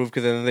best move,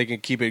 because then they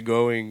can keep it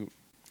going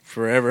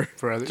forever.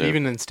 For other, Dude,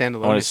 even in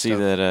standalone I want to see stuff.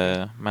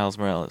 that Miles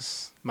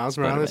Morales. Miles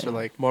Morales or, Spider-Man.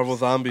 like, Marvel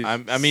Zombies.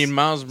 I mean,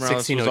 Miles Morales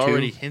was 1602.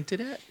 already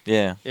hinted at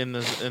Yeah, in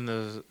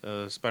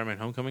the Spider-Man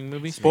Homecoming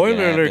movie.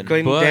 Spoiler Yeah, alert, but-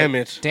 Clayton! but- Damn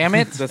it! Damn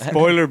it. The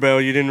spoiler bell,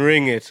 you didn't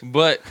ring it.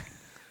 But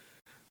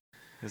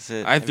is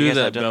it? I have you threw guys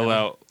that not done bell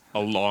out a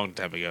long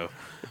time ago.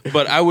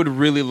 But I would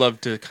really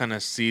love to kind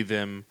of see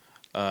them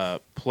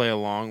play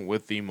along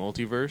with the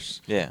multiverse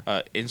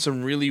Yeah, in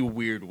some really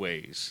weird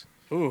ways.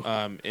 Ooh.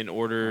 In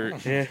order,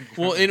 Yeah.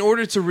 well, in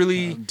order to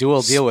really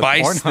Dual deal with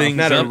spice Pornhub. things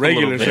Not up a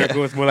regular little bit.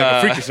 circle, it's more like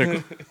a freaky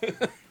circle.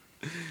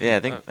 yeah. I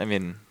think. I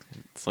mean,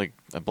 it's like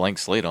a blank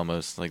slate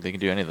almost. Like, they can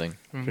do anything.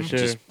 For sure.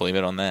 Just blame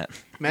it on that.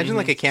 Imagine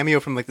like a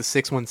cameo from like the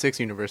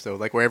 616 universe though,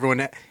 like where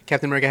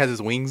Captain America has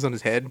his wings on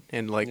his head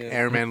and like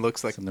Iron Man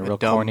looks like It's in the a real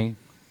dumb corny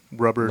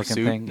rubber looking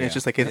suit. thing. And Yeah. It's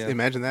just like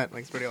imagine that,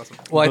 like, it's pretty awesome.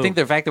 Well, I think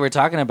the fact that we're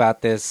talking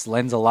about this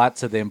lends a lot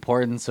to the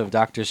importance of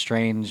Doctor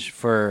Strange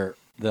for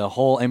the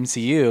whole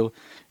MCU.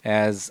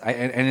 And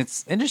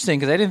it's interesting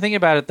because I didn't think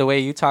about it the way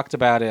you talked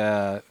about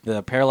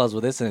the parallels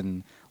with this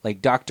in,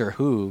 like, Doctor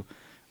Who,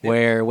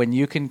 where when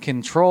you can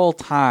control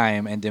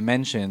time and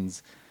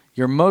dimensions,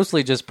 you're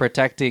mostly just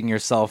protecting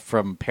yourself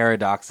from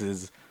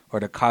paradoxes or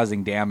to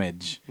causing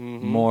damage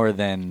more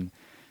than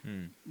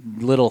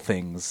little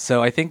things.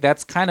 So I think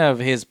that's kind of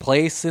his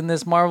place in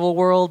this Marvel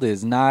world,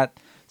 is not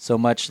so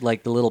much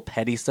like the little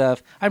petty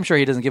stuff. I'm sure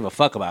he doesn't give a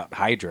fuck about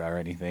Hydra or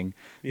anything,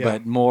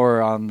 but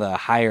more on the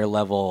higher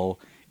level,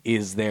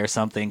 is there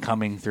something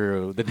coming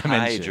through the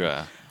dimension?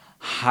 Hydra.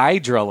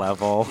 Hydra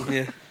level.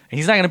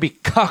 He's not going to be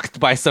cucked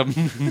by some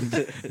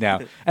no.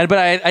 But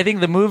I think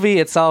the movie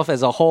itself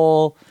as a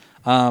whole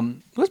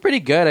was pretty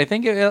good. I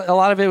think a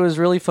lot of it was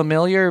really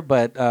familiar,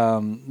 but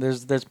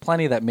there's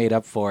plenty that made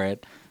up for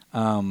it.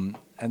 And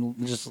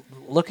just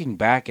looking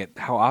back at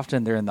how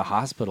often they're in the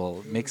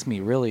hospital makes me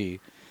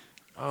really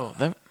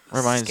That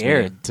reminds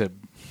scared me. to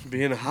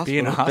Be in a hospital. be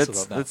in a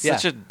hospital. That's Yeah.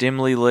 such a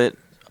dimly lit,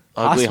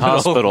 ugly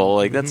Hospital. hospital.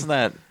 Like that's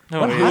not.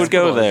 No, What who would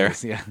go hospital is there?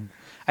 this? Yeah.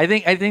 I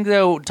think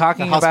though The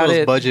talking about hospital's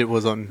it budget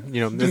was on,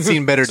 it's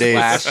seen better days.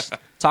 Slash.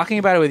 Talking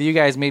about it with you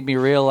guys made me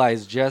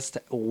realize just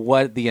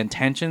what the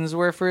intentions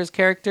were for his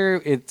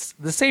character. It's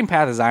the same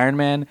path as Iron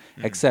Man,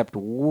 except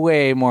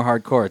way more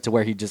hardcore, to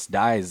where he just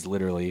dies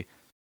literally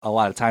a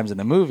lot of times in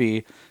the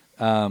movie.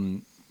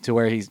 To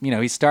where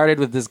he started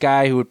with this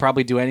guy who would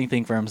probably do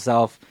anything for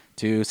himself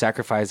to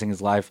sacrificing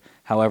his life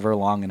however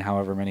long and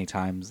however many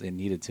times it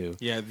needed to.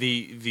 Yeah,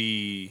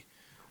 the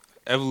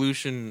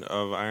evolution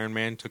of Iron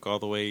Man took all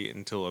the way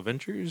until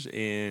Avengers,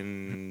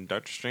 and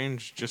Doctor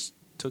Strange just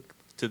took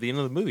to the end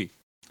of the movie.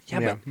 Yeah,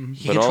 Yeah. but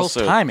he But controls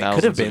also time. It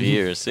could have thousands of been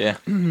years. Yeah.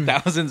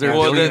 thousands or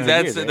Well, billions of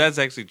that's years, right? that's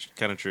actually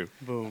kind of true.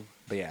 Boom.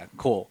 But yeah,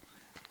 cool.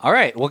 All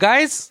right, well,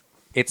 guys,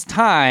 it's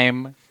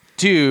time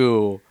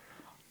to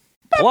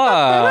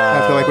plug.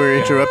 I feel like we were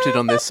interrupted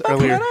on this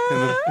earlier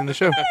in the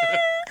show.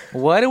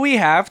 What do we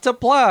have to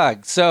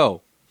plug?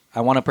 So,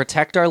 I want to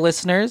protect our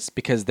listeners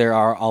because there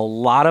are a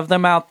lot of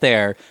them out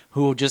there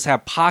who just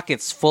have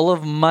pockets full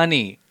of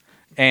money.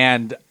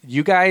 And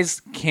you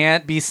guys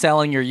can't be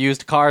selling your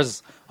used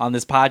cars on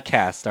this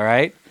podcast, all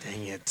right?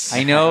 Dang it.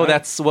 I know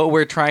that's what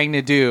we're trying to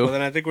Well, do.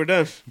 then I think we're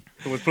done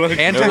with plugs.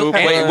 Andrew,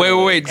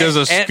 Wait. Does a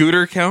and-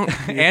 scooter count?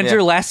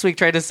 Andrew last week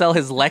tried to sell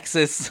his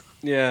Lexus.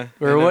 Yeah.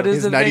 Or what is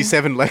His it?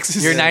 97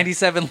 Lexus. Your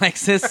 97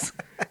 Lexus?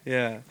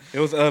 Yeah. It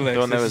was Lexus.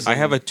 one that was- I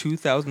have a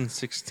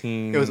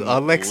 2016 It was a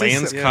Lexus?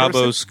 Lance Yeah.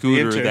 Cabo The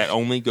scooter Inter. that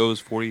only goes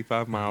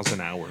 45 miles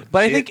an hour.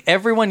 But I think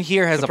everyone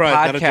here has Surprise,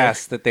 a not a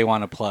podcast that they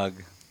want to plug.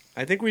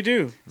 I think we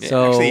do.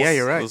 So Actually, yeah,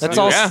 you're right. Let's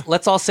do all that.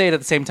 let's all say it at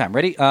the same time.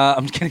 Ready?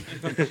 I'm just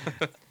kidding.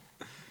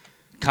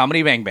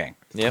 Comedy Bang Bang.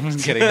 Yep. I'm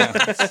just kidding. No.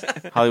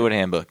 Hollywood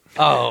Handbook.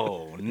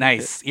 Oh,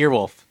 nice.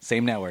 Earwolf.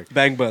 Same network.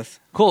 Bang Bus.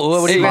 Cool.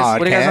 What do you guys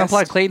want to Podcast.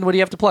 plug? Clayton, what do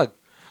you have to plug?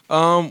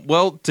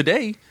 Well,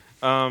 today,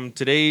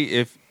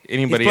 if He's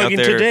anybody out plugging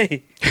there,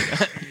 today.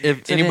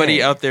 if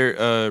anybody out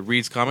there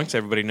reads comics,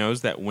 everybody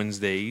knows that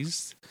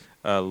Wednesdays,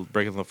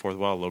 breaking the fourth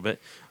wall a little bit,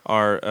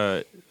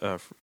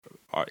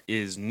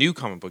 is New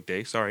Comic Book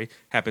Day. Sorry,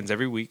 happens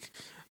every week.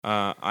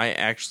 I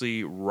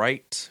actually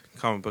write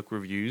comic book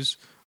reviews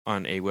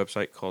on a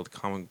website called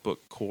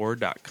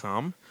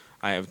comicbookcore.com.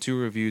 I have 2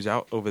 reviews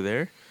out over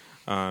there.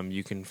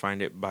 You can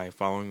find it by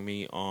following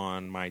me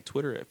on my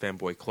Twitter at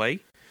fanboyclay.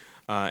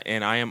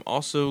 And I am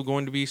also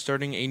going to be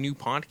starting a new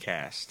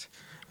podcast,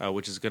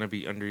 which is going to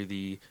be under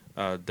the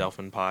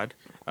Delphin Pod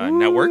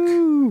network.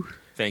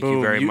 Thank you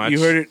Boom. very much. You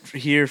heard it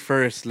here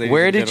first, ladies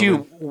Where and did you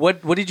gentlemen.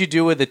 what did you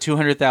do with the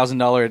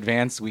 $200,000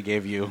 advance we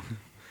gave you?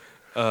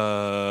 We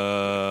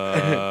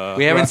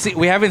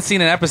haven't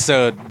seen an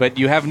episode, but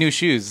you have new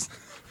shoes.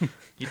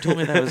 You told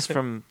me that was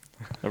from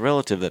a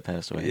relative that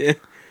passed away. Yeah.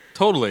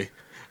 Totally.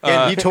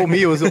 And he told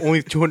me it was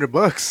only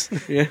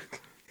 $200. Yeah. You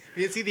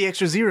didn't see the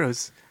extra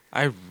zeros.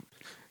 Honestly,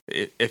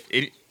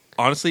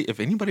 if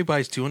anybody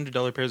buys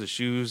 $200 pairs of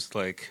shoes,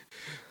 like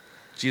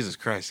Jesus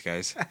Christ,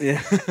 guys,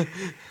 Yeah.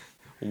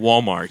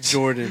 Walmart.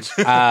 Jordan.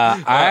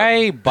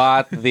 I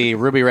bought the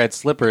ruby red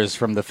slippers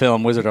from the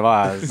film Wizard of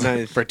Oz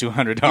Nice. for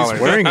 $200.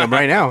 He's wearing them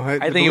right now. I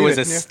think it believe was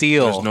a Yeah.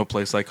 steal. There's no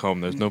place like home.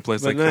 There's no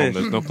place like But home. nice.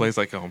 There's no place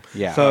like home.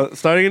 yeah. So,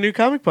 starting a new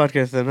comic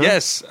podcast then, huh?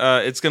 Yes,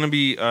 it's going to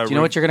be. do you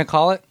know what you're going to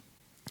call it?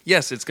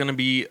 Yes, it's going to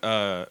be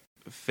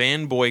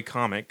Fanboy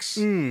Comics.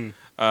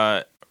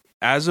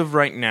 As of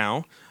right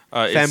now,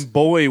 it's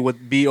Fanboy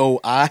with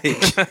B-O-I.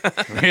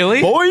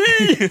 Really?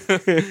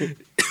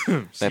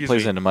 That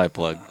plays into my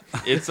plug.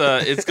 it's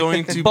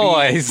going to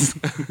Boys.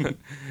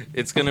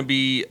 It's going to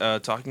be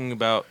talking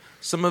about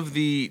some of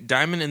the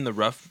Diamond in the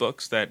Rough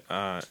books that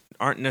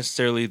aren't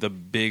necessarily the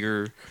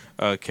bigger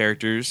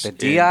characters. The in-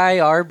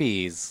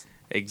 DIRBs.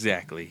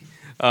 Exactly.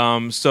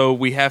 So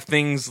we have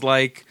things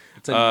like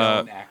It's a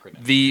known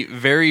acronym. the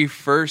very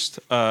first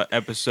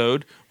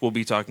episode. We'll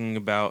be talking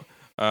about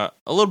a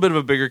little bit of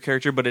a bigger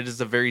character, but it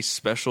is a very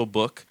special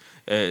book.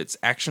 It's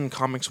Action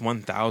Comics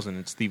 1000.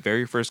 It's the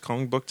very first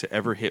comic book to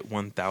ever hit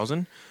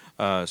 1000.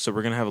 So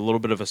we're going to have a little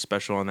bit of a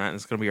special on that, and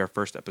it's going to be our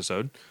first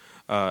episode.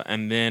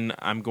 And then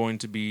I'm going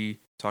to be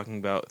talking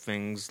about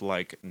things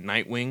like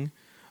Nightwing,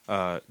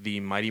 the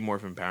Mighty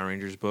Morphin Power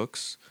Rangers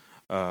books,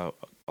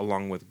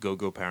 along with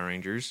Go-Go Power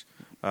Rangers.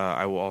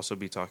 I will also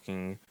be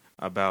talking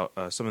about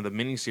some of the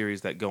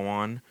miniseries that go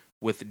on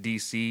with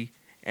DC.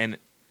 And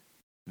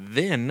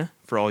then,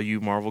 for all you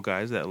Marvel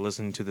guys that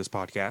listen to this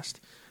podcast,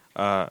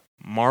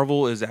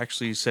 Marvel is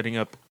actually setting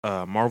up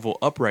Marvel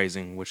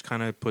Uprising, which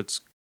kind of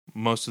puts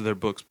most of their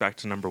books back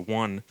to number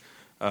 1.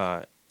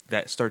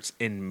 That starts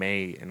in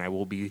May, and I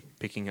will be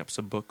picking up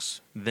some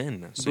books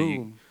then.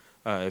 So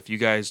if you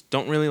guys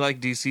don't really like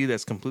DC,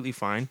 that's completely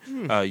fine.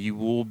 You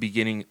will be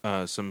getting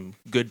some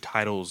good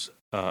titles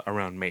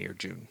around May or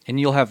June. And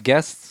you'll have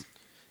guests.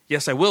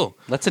 Yes, I will.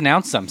 Let's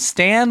announce them.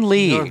 Stan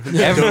Lee.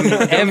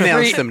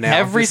 Announce them now.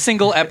 Every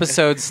single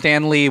episode,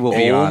 Stan Lee will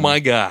be on. Oh my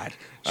God!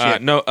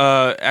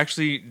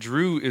 Actually,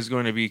 Drew is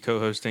going to be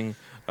co-hosting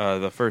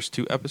the first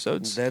 2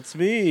 episodes. That's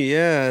me.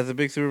 Yeah, as a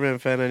big Superman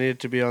fan, I needed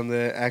to be on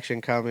the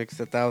Action Comics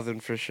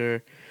 1000 for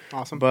sure.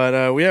 Awesome. But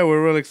yeah,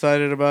 we're real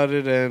excited about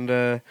it,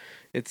 and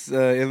it's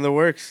in the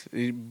works.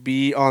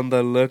 Be on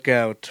the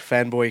lookout,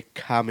 Fanboy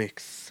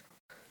Comics.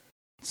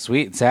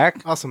 Sweet.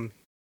 Zach? Awesome.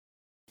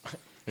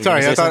 You're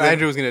Sorry, gonna I say thought something?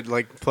 Andrew was going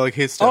to plug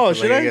his stuff. Oh, but,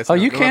 should like, I? guess Oh,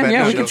 no. you No, can. my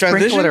Yeah, bad. we No, can no. sprinkle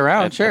transition? it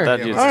around. I Sure. thought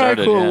you All right,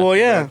 started, cool. yeah. Well,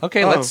 yeah.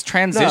 Okay, Oh. let's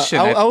transition.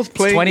 No, it. I was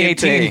playing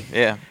It's 2018.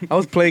 Hey, yeah. I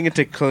was playing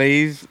into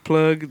Clay's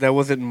plug. That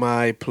wasn't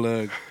my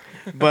plug,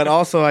 but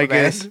also I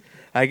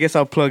guess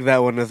I'll plug that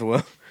one as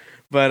well.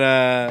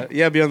 But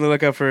yeah, be on the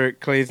lookout for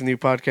Clay's new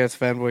podcast,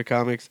 Fanboy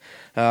Comics.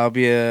 I'll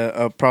be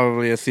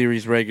probably a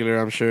series regular,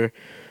 I'm sure.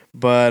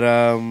 But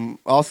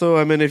also,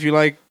 I mean, if you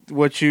like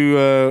what you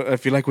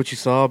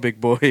saw, big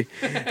boy,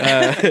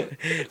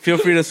 feel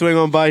free to swing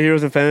on by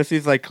Heroes and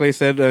Fantasies. Like Clay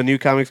said, new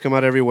comics come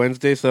out every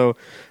Wednesday. So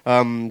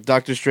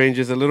Doctor Strange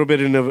is a little bit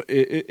in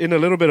a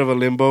little bit of a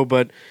limbo,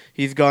 but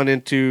he's gone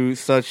into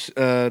such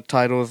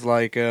titles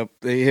like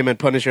him and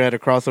Punisher had a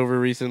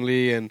crossover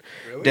recently, and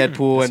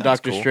Deadpool and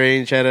Doctor cool.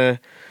 Strange had a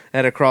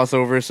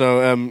crossover.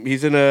 So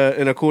he's in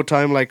a cool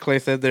time. Like Clay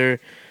said, they're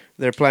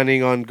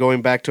planning on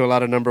going back to a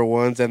lot of number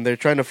ones, and they're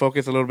trying to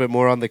focus a little bit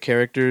more on the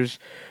characters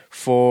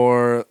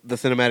for the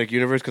cinematic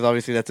universe, because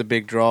obviously that's a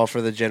big draw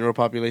for the general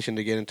population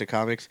to get into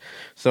comics.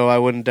 So I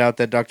wouldn't doubt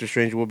that Doctor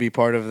Strange will be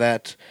part of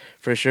that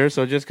for sure.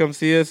 So just come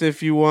see us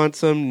if you want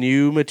some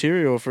new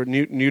material for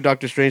new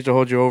Doctor Strange to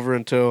hold you over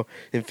until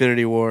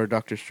Infinity War,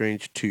 Doctor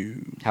Strange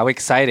 2. How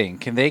exciting.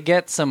 Can they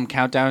get some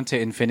Countdown to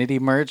Infinity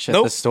merch at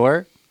Nope. the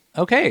store?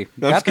 Okay,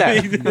 I'm got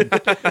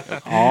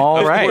that.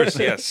 All right. Of course,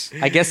 yes.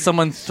 I guess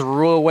someone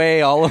threw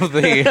away all of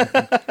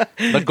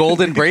the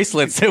golden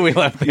bracelets that we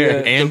left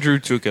there. Andrew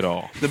took it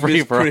all. The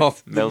Free for all.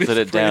 Melted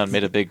it down,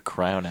 made a big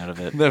crown out of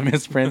it. The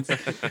misprints.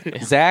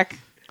 Zach,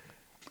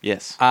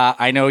 Yes.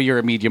 I know you're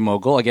a media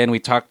mogul. Again, we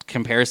talked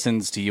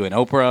comparisons to you and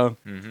Oprah.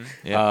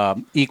 Yeah.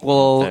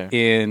 Equal Fair.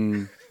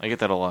 in... I get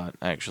that a lot,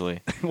 actually.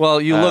 Well,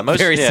 you look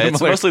very yeah, similar.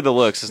 it's mostly the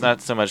looks. It's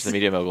not so much the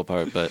media mogul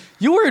part, but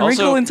You were in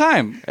Also- Wrinkle in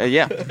Time.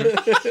 yeah,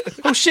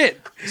 Oh, shit.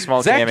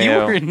 small Zach, you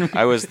cameo. were in-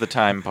 I was the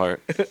time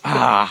part.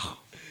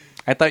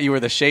 I thought you were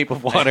the Shape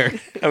of Water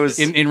I was.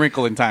 in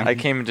Wrinkle in Time. I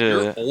came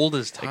You're to. old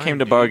as time. I came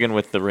to dude. bargain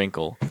with the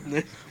wrinkle.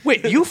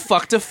 Wait, you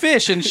fucked a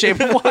fish in Shape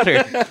of Water.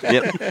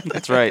 Yep,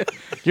 that's right.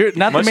 You're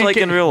not Much the main like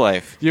in real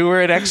life. You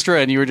were an extra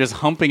and you were just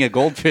humping a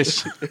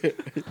goldfish.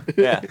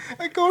 Yeah,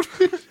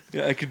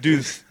 Yeah, I could do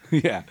this.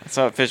 Yeah. I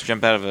saw a fish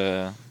jump out of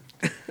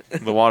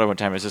the water one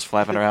time. It was just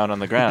flapping around on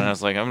the ground, and I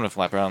was like, I'm gonna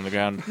flap around on the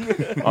ground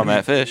on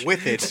that fish.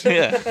 With it.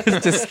 Yeah, It's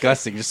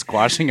disgusting, just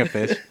squashing a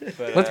fish.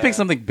 Let's pick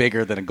something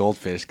bigger than a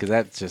goldfish, because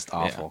that's just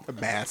awful. A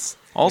bass.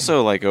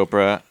 Also, like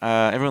Oprah,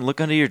 everyone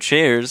look under your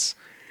chairs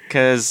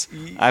because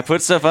I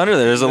put stuff under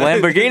there. There's a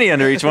Lamborghini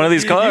under each one of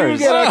these cars.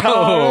 You get a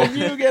car.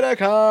 You get a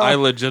car. I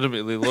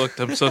legitimately looked.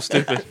 I'm so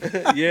stupid.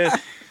 yes,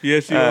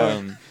 you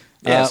are.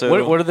 Yeah,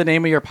 so what are the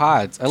name of your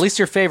pods? At least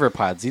your favorite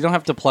pods. You don't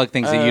have to plug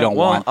things that you don't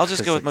well, want. I'll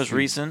just go with most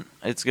recent.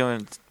 It's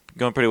going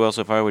pretty well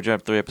so far. We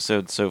dropped 3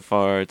 episodes so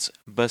far. It's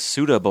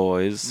Basuda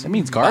Boys, That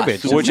means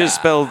garbage. which is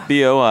spelled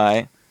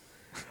B-O-I.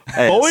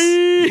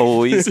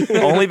 Boys.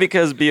 Only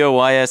because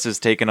B-O-Y-S is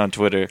taken on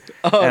Twitter.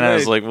 And I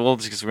was right. like, well,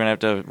 just we're going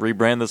to have to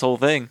rebrand this whole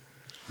thing.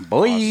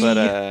 Boy.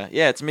 But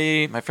yeah, it's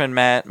me, my friend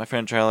Matt, my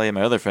friend Charlie, and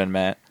my other friend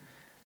Matt.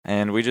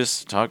 And we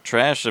just talk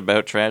trash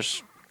about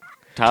trash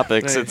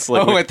topics. Right. It's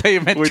like I thought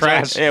you meant we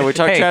trash. Talk, yeah, we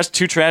talk Hey, trash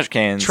to trash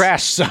cans.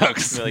 Trash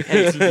sucks. We're like,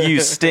 hey, you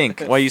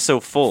stink. Why are you so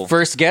full?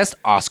 First guest,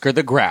 Oscar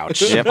the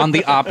Grouch. Yep. On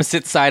the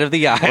opposite side of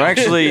the aisle.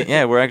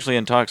 We're actually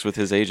in talks with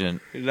his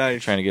agent,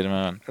 Nice. trying to get him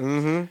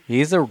on.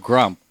 He's a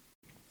grump.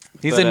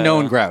 He's But, a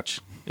known grouch.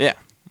 Yeah,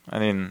 I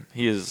mean,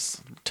 he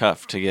is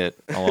tough to get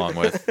along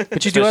with.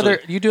 But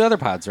you do other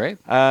pods, right?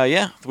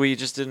 Yeah, we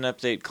just did an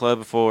update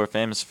club for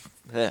Fam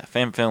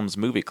Films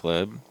Movie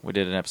Club. We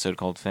did an episode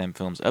called Fam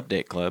Films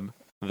Update Club,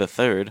 the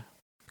third,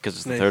 because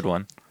it's the Nice. third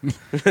one.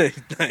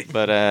 Nice.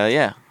 But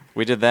yeah,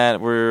 we did that.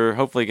 We're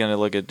hopefully going to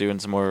look at doing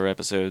some more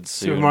episodes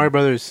soon. Super Mario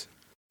Brothers.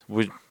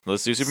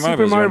 Let's do Super Super Mario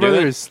Brothers. You Mario wanna do it?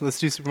 Brothers. Let's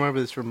do Super Mario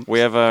Brothers from. We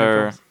have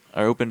from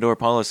our open door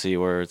policy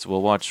where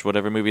we'll watch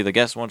whatever movie the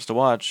guest wants to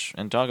watch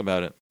and talk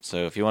about it.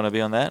 So if you want to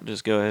be on that,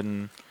 just go ahead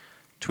and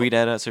tweet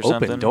at us or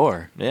something. Open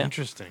door. Yeah,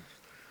 Interesting.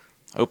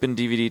 open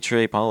DVD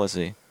tray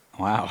policy.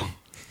 Wow.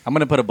 I'm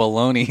going to put a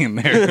baloney in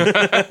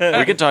there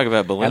We could talk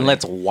about balloon. and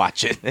let's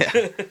watch it.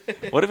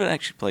 What if it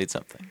actually played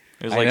something?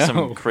 It was I like know.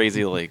 some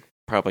crazy like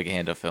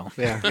propaganda film.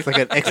 Yeah, it's like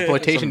an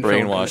exploitation Some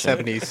film brainwashing.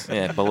 from the 70s.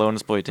 Yeah, balloon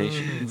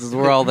exploitation. This is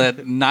where all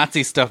that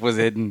Nazi stuff was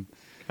hidden.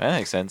 That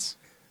makes sense.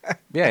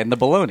 Yeah, in the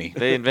baloney.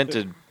 They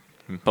invented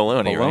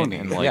bologna, right? Bologna,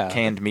 And like yeah.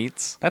 canned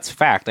meats. That's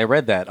fact. I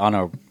read that on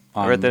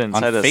I read that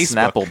inside a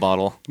Facebook, Snapple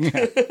bottle.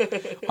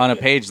 on a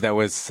page that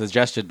was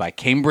suggested by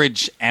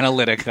Cambridge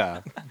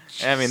Analytica.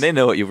 I mean, they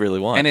know what you really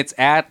want. And it's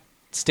at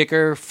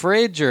Sticker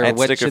Fridge, or At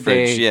what Sticker should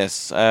Fridge, they?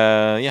 yes.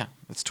 Yeah,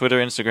 it's Twitter,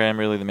 Instagram,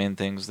 really the main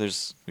things.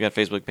 We got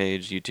Facebook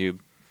page, YouTube,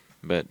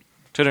 but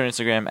Twitter and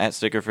Instagram at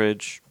Sticker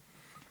Fridge.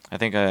 I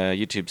think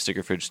YouTube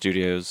Sticker Fridge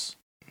Studios.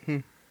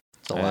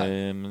 It's a lot.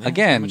 Yeah,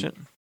 Again, pretty much it.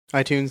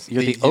 iTunes.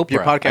 You're the Your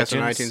Oprah. podcast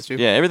on iTunes too.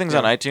 Yeah, everything's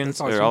on Yeah, iTunes.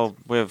 that's awesome.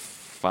 We have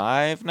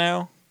 5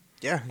 now.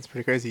 Yeah, it's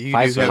pretty crazy. You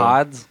 5 do have-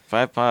 pods.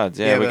 5 pods.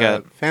 you Yeah, have, we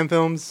got Fan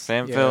Films.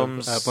 Fan you have,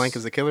 Films. Blank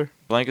as a Killer.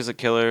 Blank as a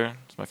Killer.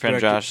 It's my friend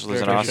Josh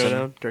lives in Director Austin.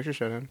 Showdown. Director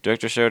Showdown.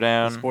 Director The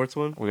Showdown. sports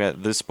one. We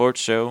got The Sports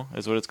Show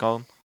is what it's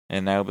called.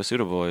 And now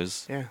Basuda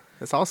Boys. Yeah,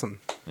 that's awesome.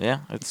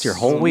 Yeah, it's your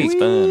whole week. It's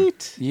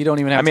been, You don't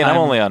even have I mean, time.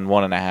 I'm only on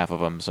 1.5 of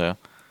them, so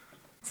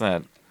it's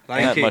not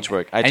King. much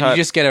work. and you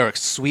just get a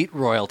sweet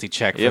royalty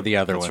check for Yep, the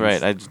other that's ones.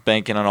 right. I just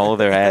bank in on all of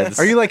their ads.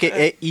 Are you like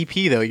a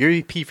EP though? You're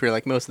EP for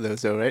like most of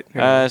those though, right?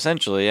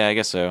 Essentially, yeah, I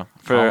guess so.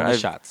 Calling the I've,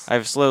 shots.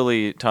 I've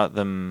slowly taught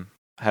them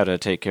how to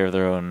take care of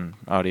their own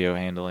audio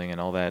handling and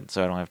all that,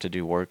 so I don't have to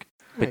do work.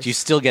 But you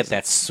still get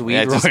that sweet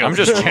Yeah, royalty I'm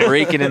just check.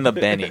 raking in the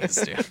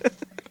bennies,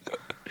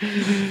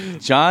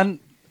 dude. John,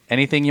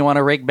 anything you want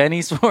to rake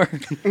bennies for?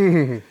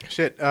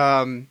 Shit.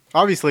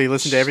 Obviously,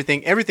 listen to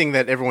everything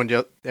that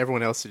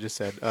everyone else just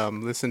said.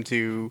 Listen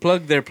to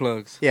Plug their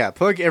plugs.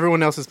 plug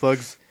everyone else's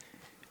plugs.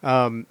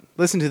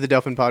 Listen to the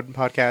Delphin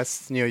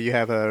podcast. You know, you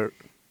have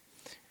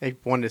I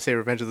wanted to say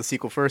Revenge of the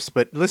Sequel first,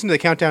 but listen to the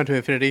Countdown to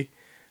Infinity.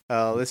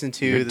 Listen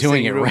to You're the doing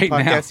Singing it Room right now.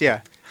 podcast.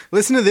 Yeah,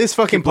 listen to this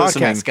fucking Keep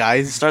listening. podcast,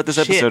 guys. Start this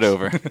Shit. episode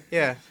over.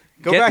 Yeah,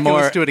 go back and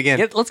listen to it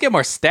again. Let's get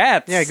more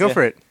stats. Yeah, go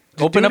for it.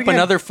 Just Open do it up again.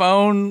 another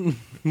phone.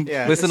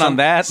 Yeah, Listen on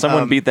that.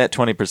 Someone beat that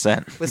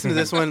 20%. Listen to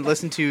this one.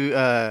 Listen to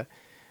the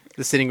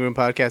Sitting Room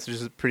podcast, which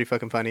is pretty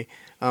fucking funny.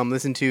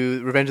 Listen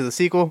to Revenge of the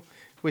Sequel,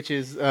 which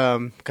is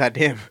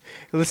goddamn.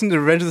 Listen to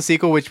Revenge of the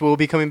Sequel, which will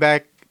be coming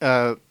back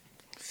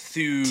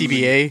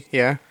TBA.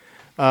 Yeah.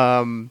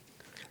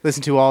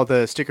 Listen to all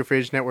the Sticker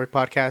Fridge Network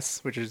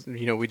podcasts, which is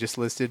we just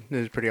listed. It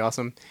was pretty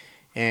awesome.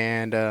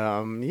 And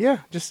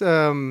just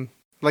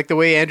like the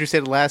way Andrew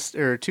said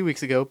 2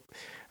 weeks ago,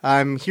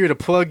 I'm here to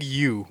plug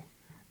you,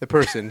 the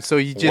person. So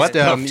you just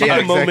Take a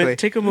moment.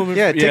 Take a moment.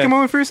 Yeah, take a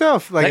moment for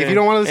yourself. Like if you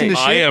don't want to listen to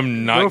shit, I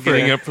am go not for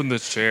getting it. up from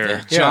this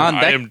chair. John,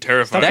 I am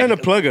terrified. Stop trying to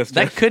plug us.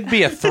 That could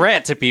be a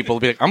threat to people.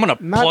 Be like, I'm going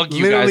to Not plug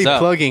you literally guys up.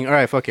 plugging. All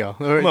right, fuck y'all.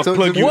 All right, gonna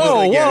plug you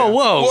Whoa, up. yeah.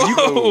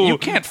 whoa. You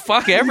can't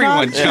fuck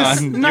everyone,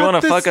 John. Not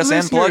wanna the fuck us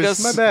and plug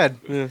listeners. us? My bad.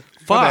 Yeah.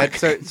 My Fuck.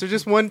 bad. So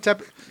just one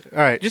tap. All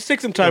right, Just take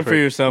some time Go for for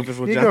it. yourself. Is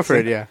what you John go for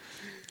said. it. Yeah.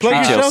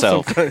 Plug Treat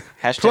yourself. yourself.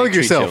 Hashtag Plug treat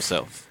yourself.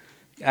 yourself.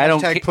 I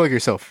don't Hashtag ca- plug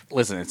yourself.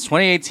 Listen, it's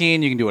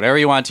 2018. You can do whatever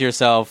you want to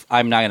yourself.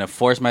 I'm not going to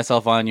force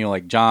myself on you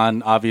like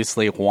John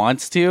obviously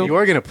wants to. You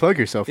are gonna plug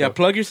yourself. Yeah, though.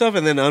 plug yourself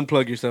and then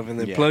unplug yourself and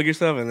then Yeah. plug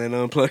yourself and then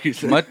unplug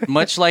yourself.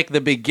 much like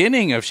the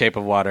beginning of Shape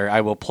of Water,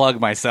 I will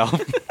plug myself.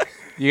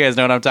 You guys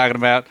know what I'm talking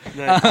about.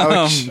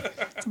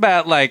 It's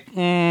about like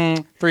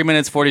 3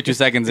 minutes 42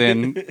 seconds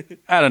in.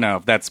 I don't know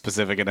if that's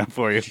specific enough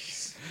for you.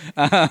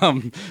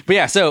 But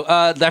yeah, so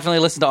definitely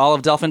listen to all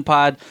of Delphin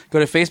Pod. Go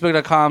to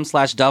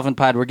facebook.com/Delphin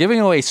Pod. We're giving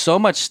away so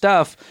much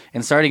stuff,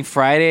 and starting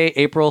Friday,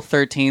 April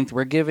 13th,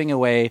 we're giving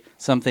away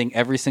something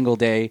every single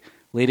day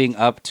leading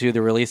up to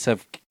the release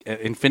of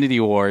Infinity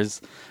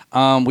Wars.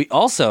 We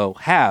also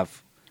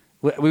have,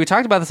 we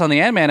talked about this on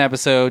the Ant-Man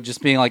episode,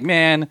 just being like,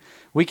 man,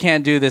 we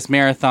can't do this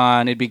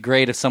marathon. It'd be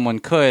great if someone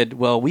could.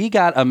 Well, we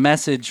got a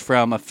message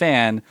from a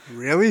fan,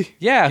 Really?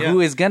 who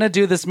is going to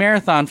do this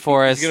marathon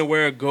for us. He's gonna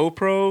wear a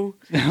GoPro.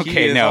 Okay, he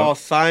is no. all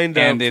signed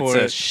up and for it's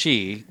a it.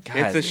 she. God,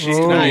 It's a she. it's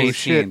Holy 2018.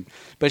 shit.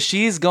 But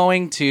she's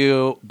going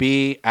to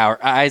be our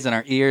eyes and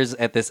our ears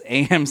at this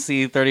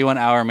AMC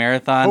 31-hour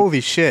marathon.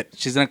 Holy shit!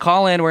 She's going to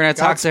call in. We're going to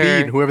talk to her.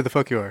 Godspeed, whoever the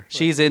fuck you are.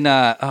 She's in,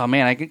 oh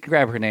man, I could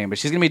grab her name, but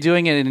she's going to be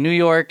doing it in New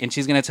York, and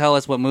she's going to tell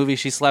us what movie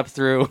she slept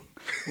through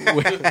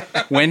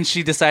when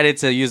she decided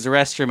to use the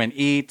restroom and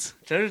eat.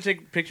 Trying to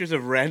take pictures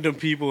of random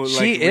people. She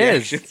like,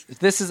 is. reactions.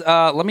 This is,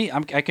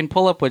 I can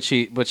pull up what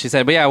she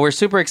said. But yeah, we're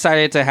super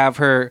excited to have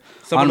her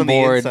Someone on on the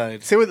board.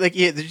 inside. So like,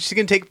 yeah, she's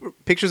gonna take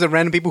pictures of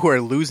random people who are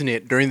losing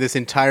it during this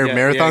entire Yeah,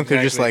 marathon. yeah,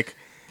 They're just exactly. like,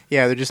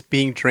 yeah, they're just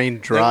being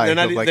drained dry. They're,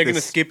 not, of, like, they're gonna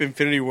this- skip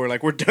Infinity War.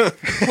 Like we're done.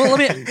 Well,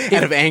 let me,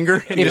 out of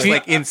anger and if just you-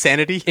 like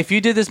insanity. if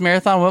you did this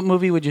marathon, what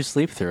movie would you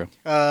sleep through?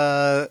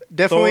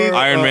 Definitely Thor,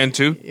 Iron Man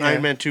 2, yeah.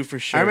 Iron Man 2 for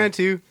sure. Iron Man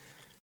 2,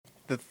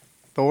 the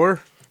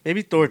Thor,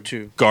 Maybe Thor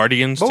 2.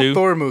 Guardians both 2.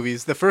 Thor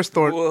movies. The first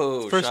Thor,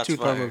 Whoa, first shots two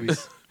Thor fired.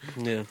 movies.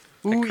 Yeah.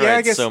 Ooh, I cried yeah,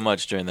 I guess so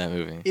much during that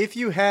movie. if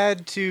you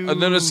had to,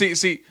 No,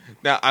 see.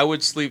 Now, I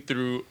would sleep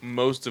through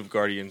most of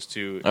Guardians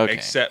 2, Okay.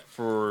 except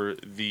for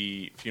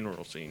the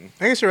funeral scene.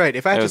 I guess you're right.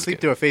 If I had That to was sleep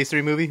good. through a Phase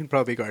 3 movie, it'd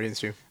probably be Guardians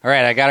 2. All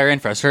right, I got her in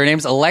for us. Her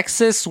name's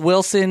Alexis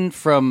Wilson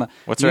from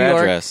What's New her York.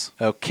 address?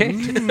 Okay.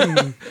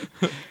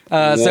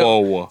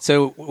 Whoa.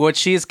 So what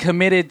she's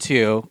committed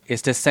to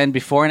is to send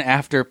before and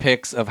after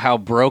pics of how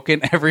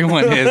broken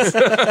everyone is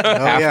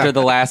after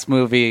the last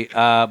movie.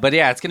 But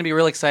yeah, it's going to be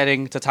really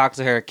exciting to talk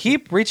to her.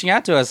 Keep reaching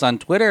out to us on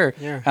Twitter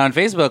and on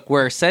Facebook.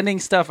 We're sending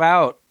stuff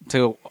out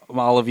to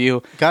all of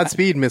you.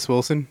 Godspeed, Miss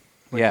Wilson.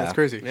 Yeah. That's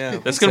crazy. Yeah.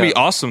 That's going to be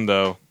So- awesome,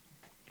 though.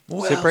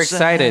 Super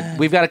excited.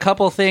 We've got a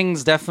couple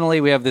things, definitely.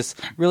 We have this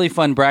really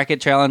fun bracket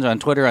challenge on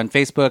Twitter, on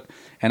Facebook,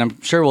 and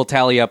I'm sure we'll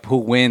tally up who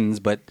wins,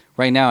 but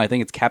right now I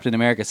think it's Captain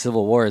America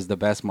Civil War is the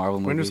best Marvel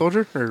movie. Winter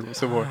Soldier or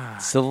Civil War?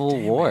 Civil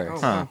War.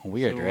 Huh.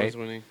 Weird, Civil right? War's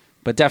winning.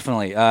 But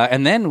definitely.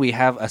 And then we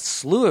have a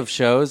slew of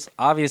shows.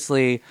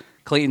 Obviously,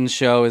 Clayton's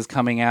show is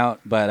coming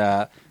out,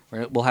 but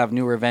we'll have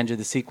new Revenge of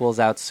the Sequels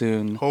out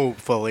soon.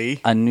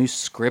 Hopefully. A new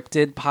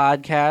scripted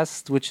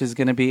podcast, which is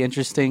going to be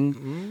interesting.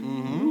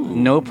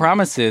 Mm-hmm. No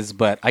promises,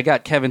 but I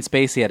got Kevin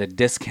Spacey at a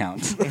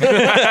discount.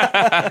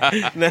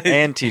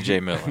 And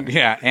TJ Miller.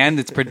 Yeah, and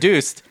it's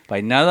produced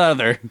by none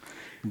other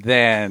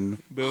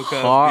than Bill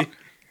Cosby.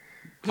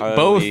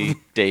 Harley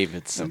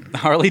Davidson.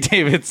 Harley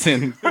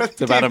Davidson.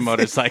 It's about a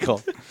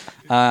motorcycle.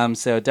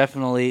 So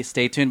definitely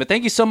stay tuned. But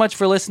thank you so much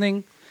for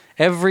listening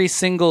every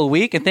single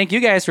week, and thank you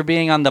guys for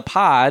being on the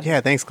pod.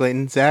 Yeah, thanks,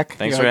 Clayton. Zach,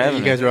 Thanks for having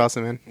you me. guys are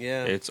awesome, man.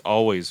 Yeah. It's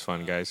always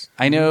fun, guys.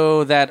 I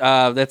know that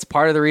that's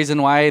part of the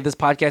reason why this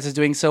podcast is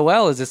doing so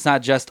well. Is it's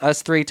not just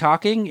us three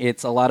talking;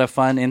 it's a lot of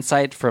fun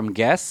insight from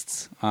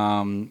guests.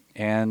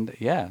 And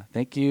yeah,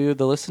 thank you,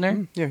 the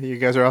listener. Yeah, you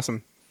guys are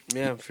awesome.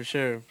 Yeah, for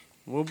sure.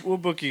 We'll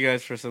book you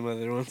guys for some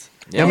other ones.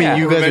 I mean,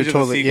 you guys Revenge are of the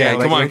totally. Sequels. Yeah,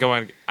 Yeah, Come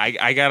on.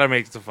 I gotta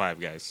make it to 5,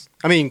 guys.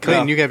 I mean,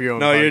 Clayton, No. you have your own.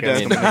 No, you're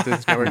podcast done. on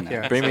this network,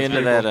 yeah. Bring me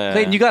into that.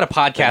 Clayton, you got a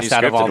podcast that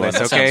out of new all scripted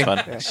this, one. okay? That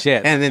sounds fun.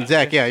 Shit. And then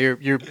Zach, yeah,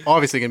 you're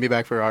obviously gonna be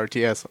back for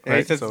RTS, Yeah, he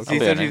right? said, So he be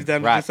said on he's it.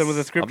 done Rats. some of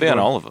the script. I'll be on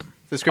all of them.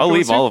 the script I'll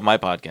leave one, all of my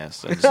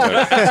podcasts. I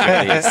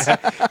just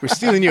started. we're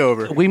stealing you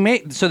over. We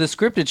made so the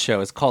scripted show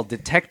is called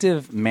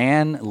Detective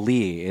Man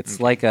Lee. It's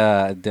like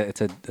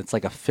it's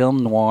like a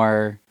film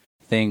noir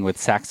thing with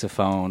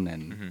saxophone,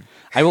 and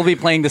I will be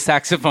playing the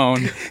saxophone.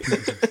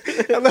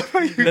 I love how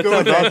you That go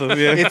sounds there. awesome,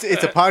 yeah.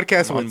 It's a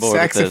podcast I'm on with board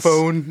with this.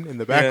 saxophone in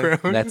the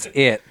background. That's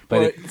it. But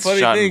But it, funny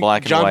shot in thing,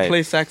 black and John white.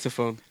 plays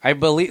saxophone. I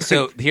believe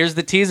so. Here's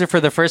the teaser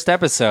for the first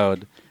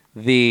episode.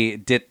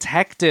 The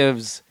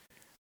detective's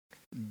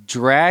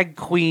drag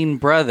queen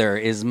brother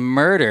is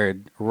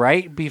murdered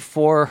right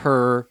before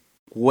her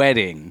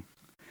wedding,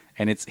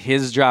 and it's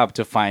his job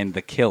to find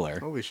the killer.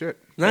 Holy shit!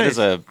 That is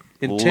a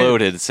Intense.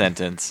 loaded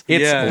sentence.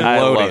 It's Yeah. loaded. I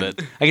love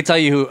it. I can tell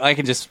you who. I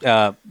can just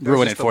ruin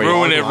it just for a you.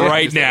 Ruin it line.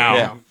 right now.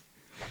 Yeah.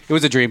 It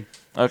was a dream.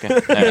 Okay.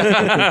 All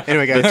right.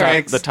 Anyway, guys,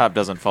 thanks. The top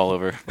doesn't fall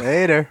over.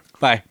 Later.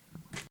 Bye.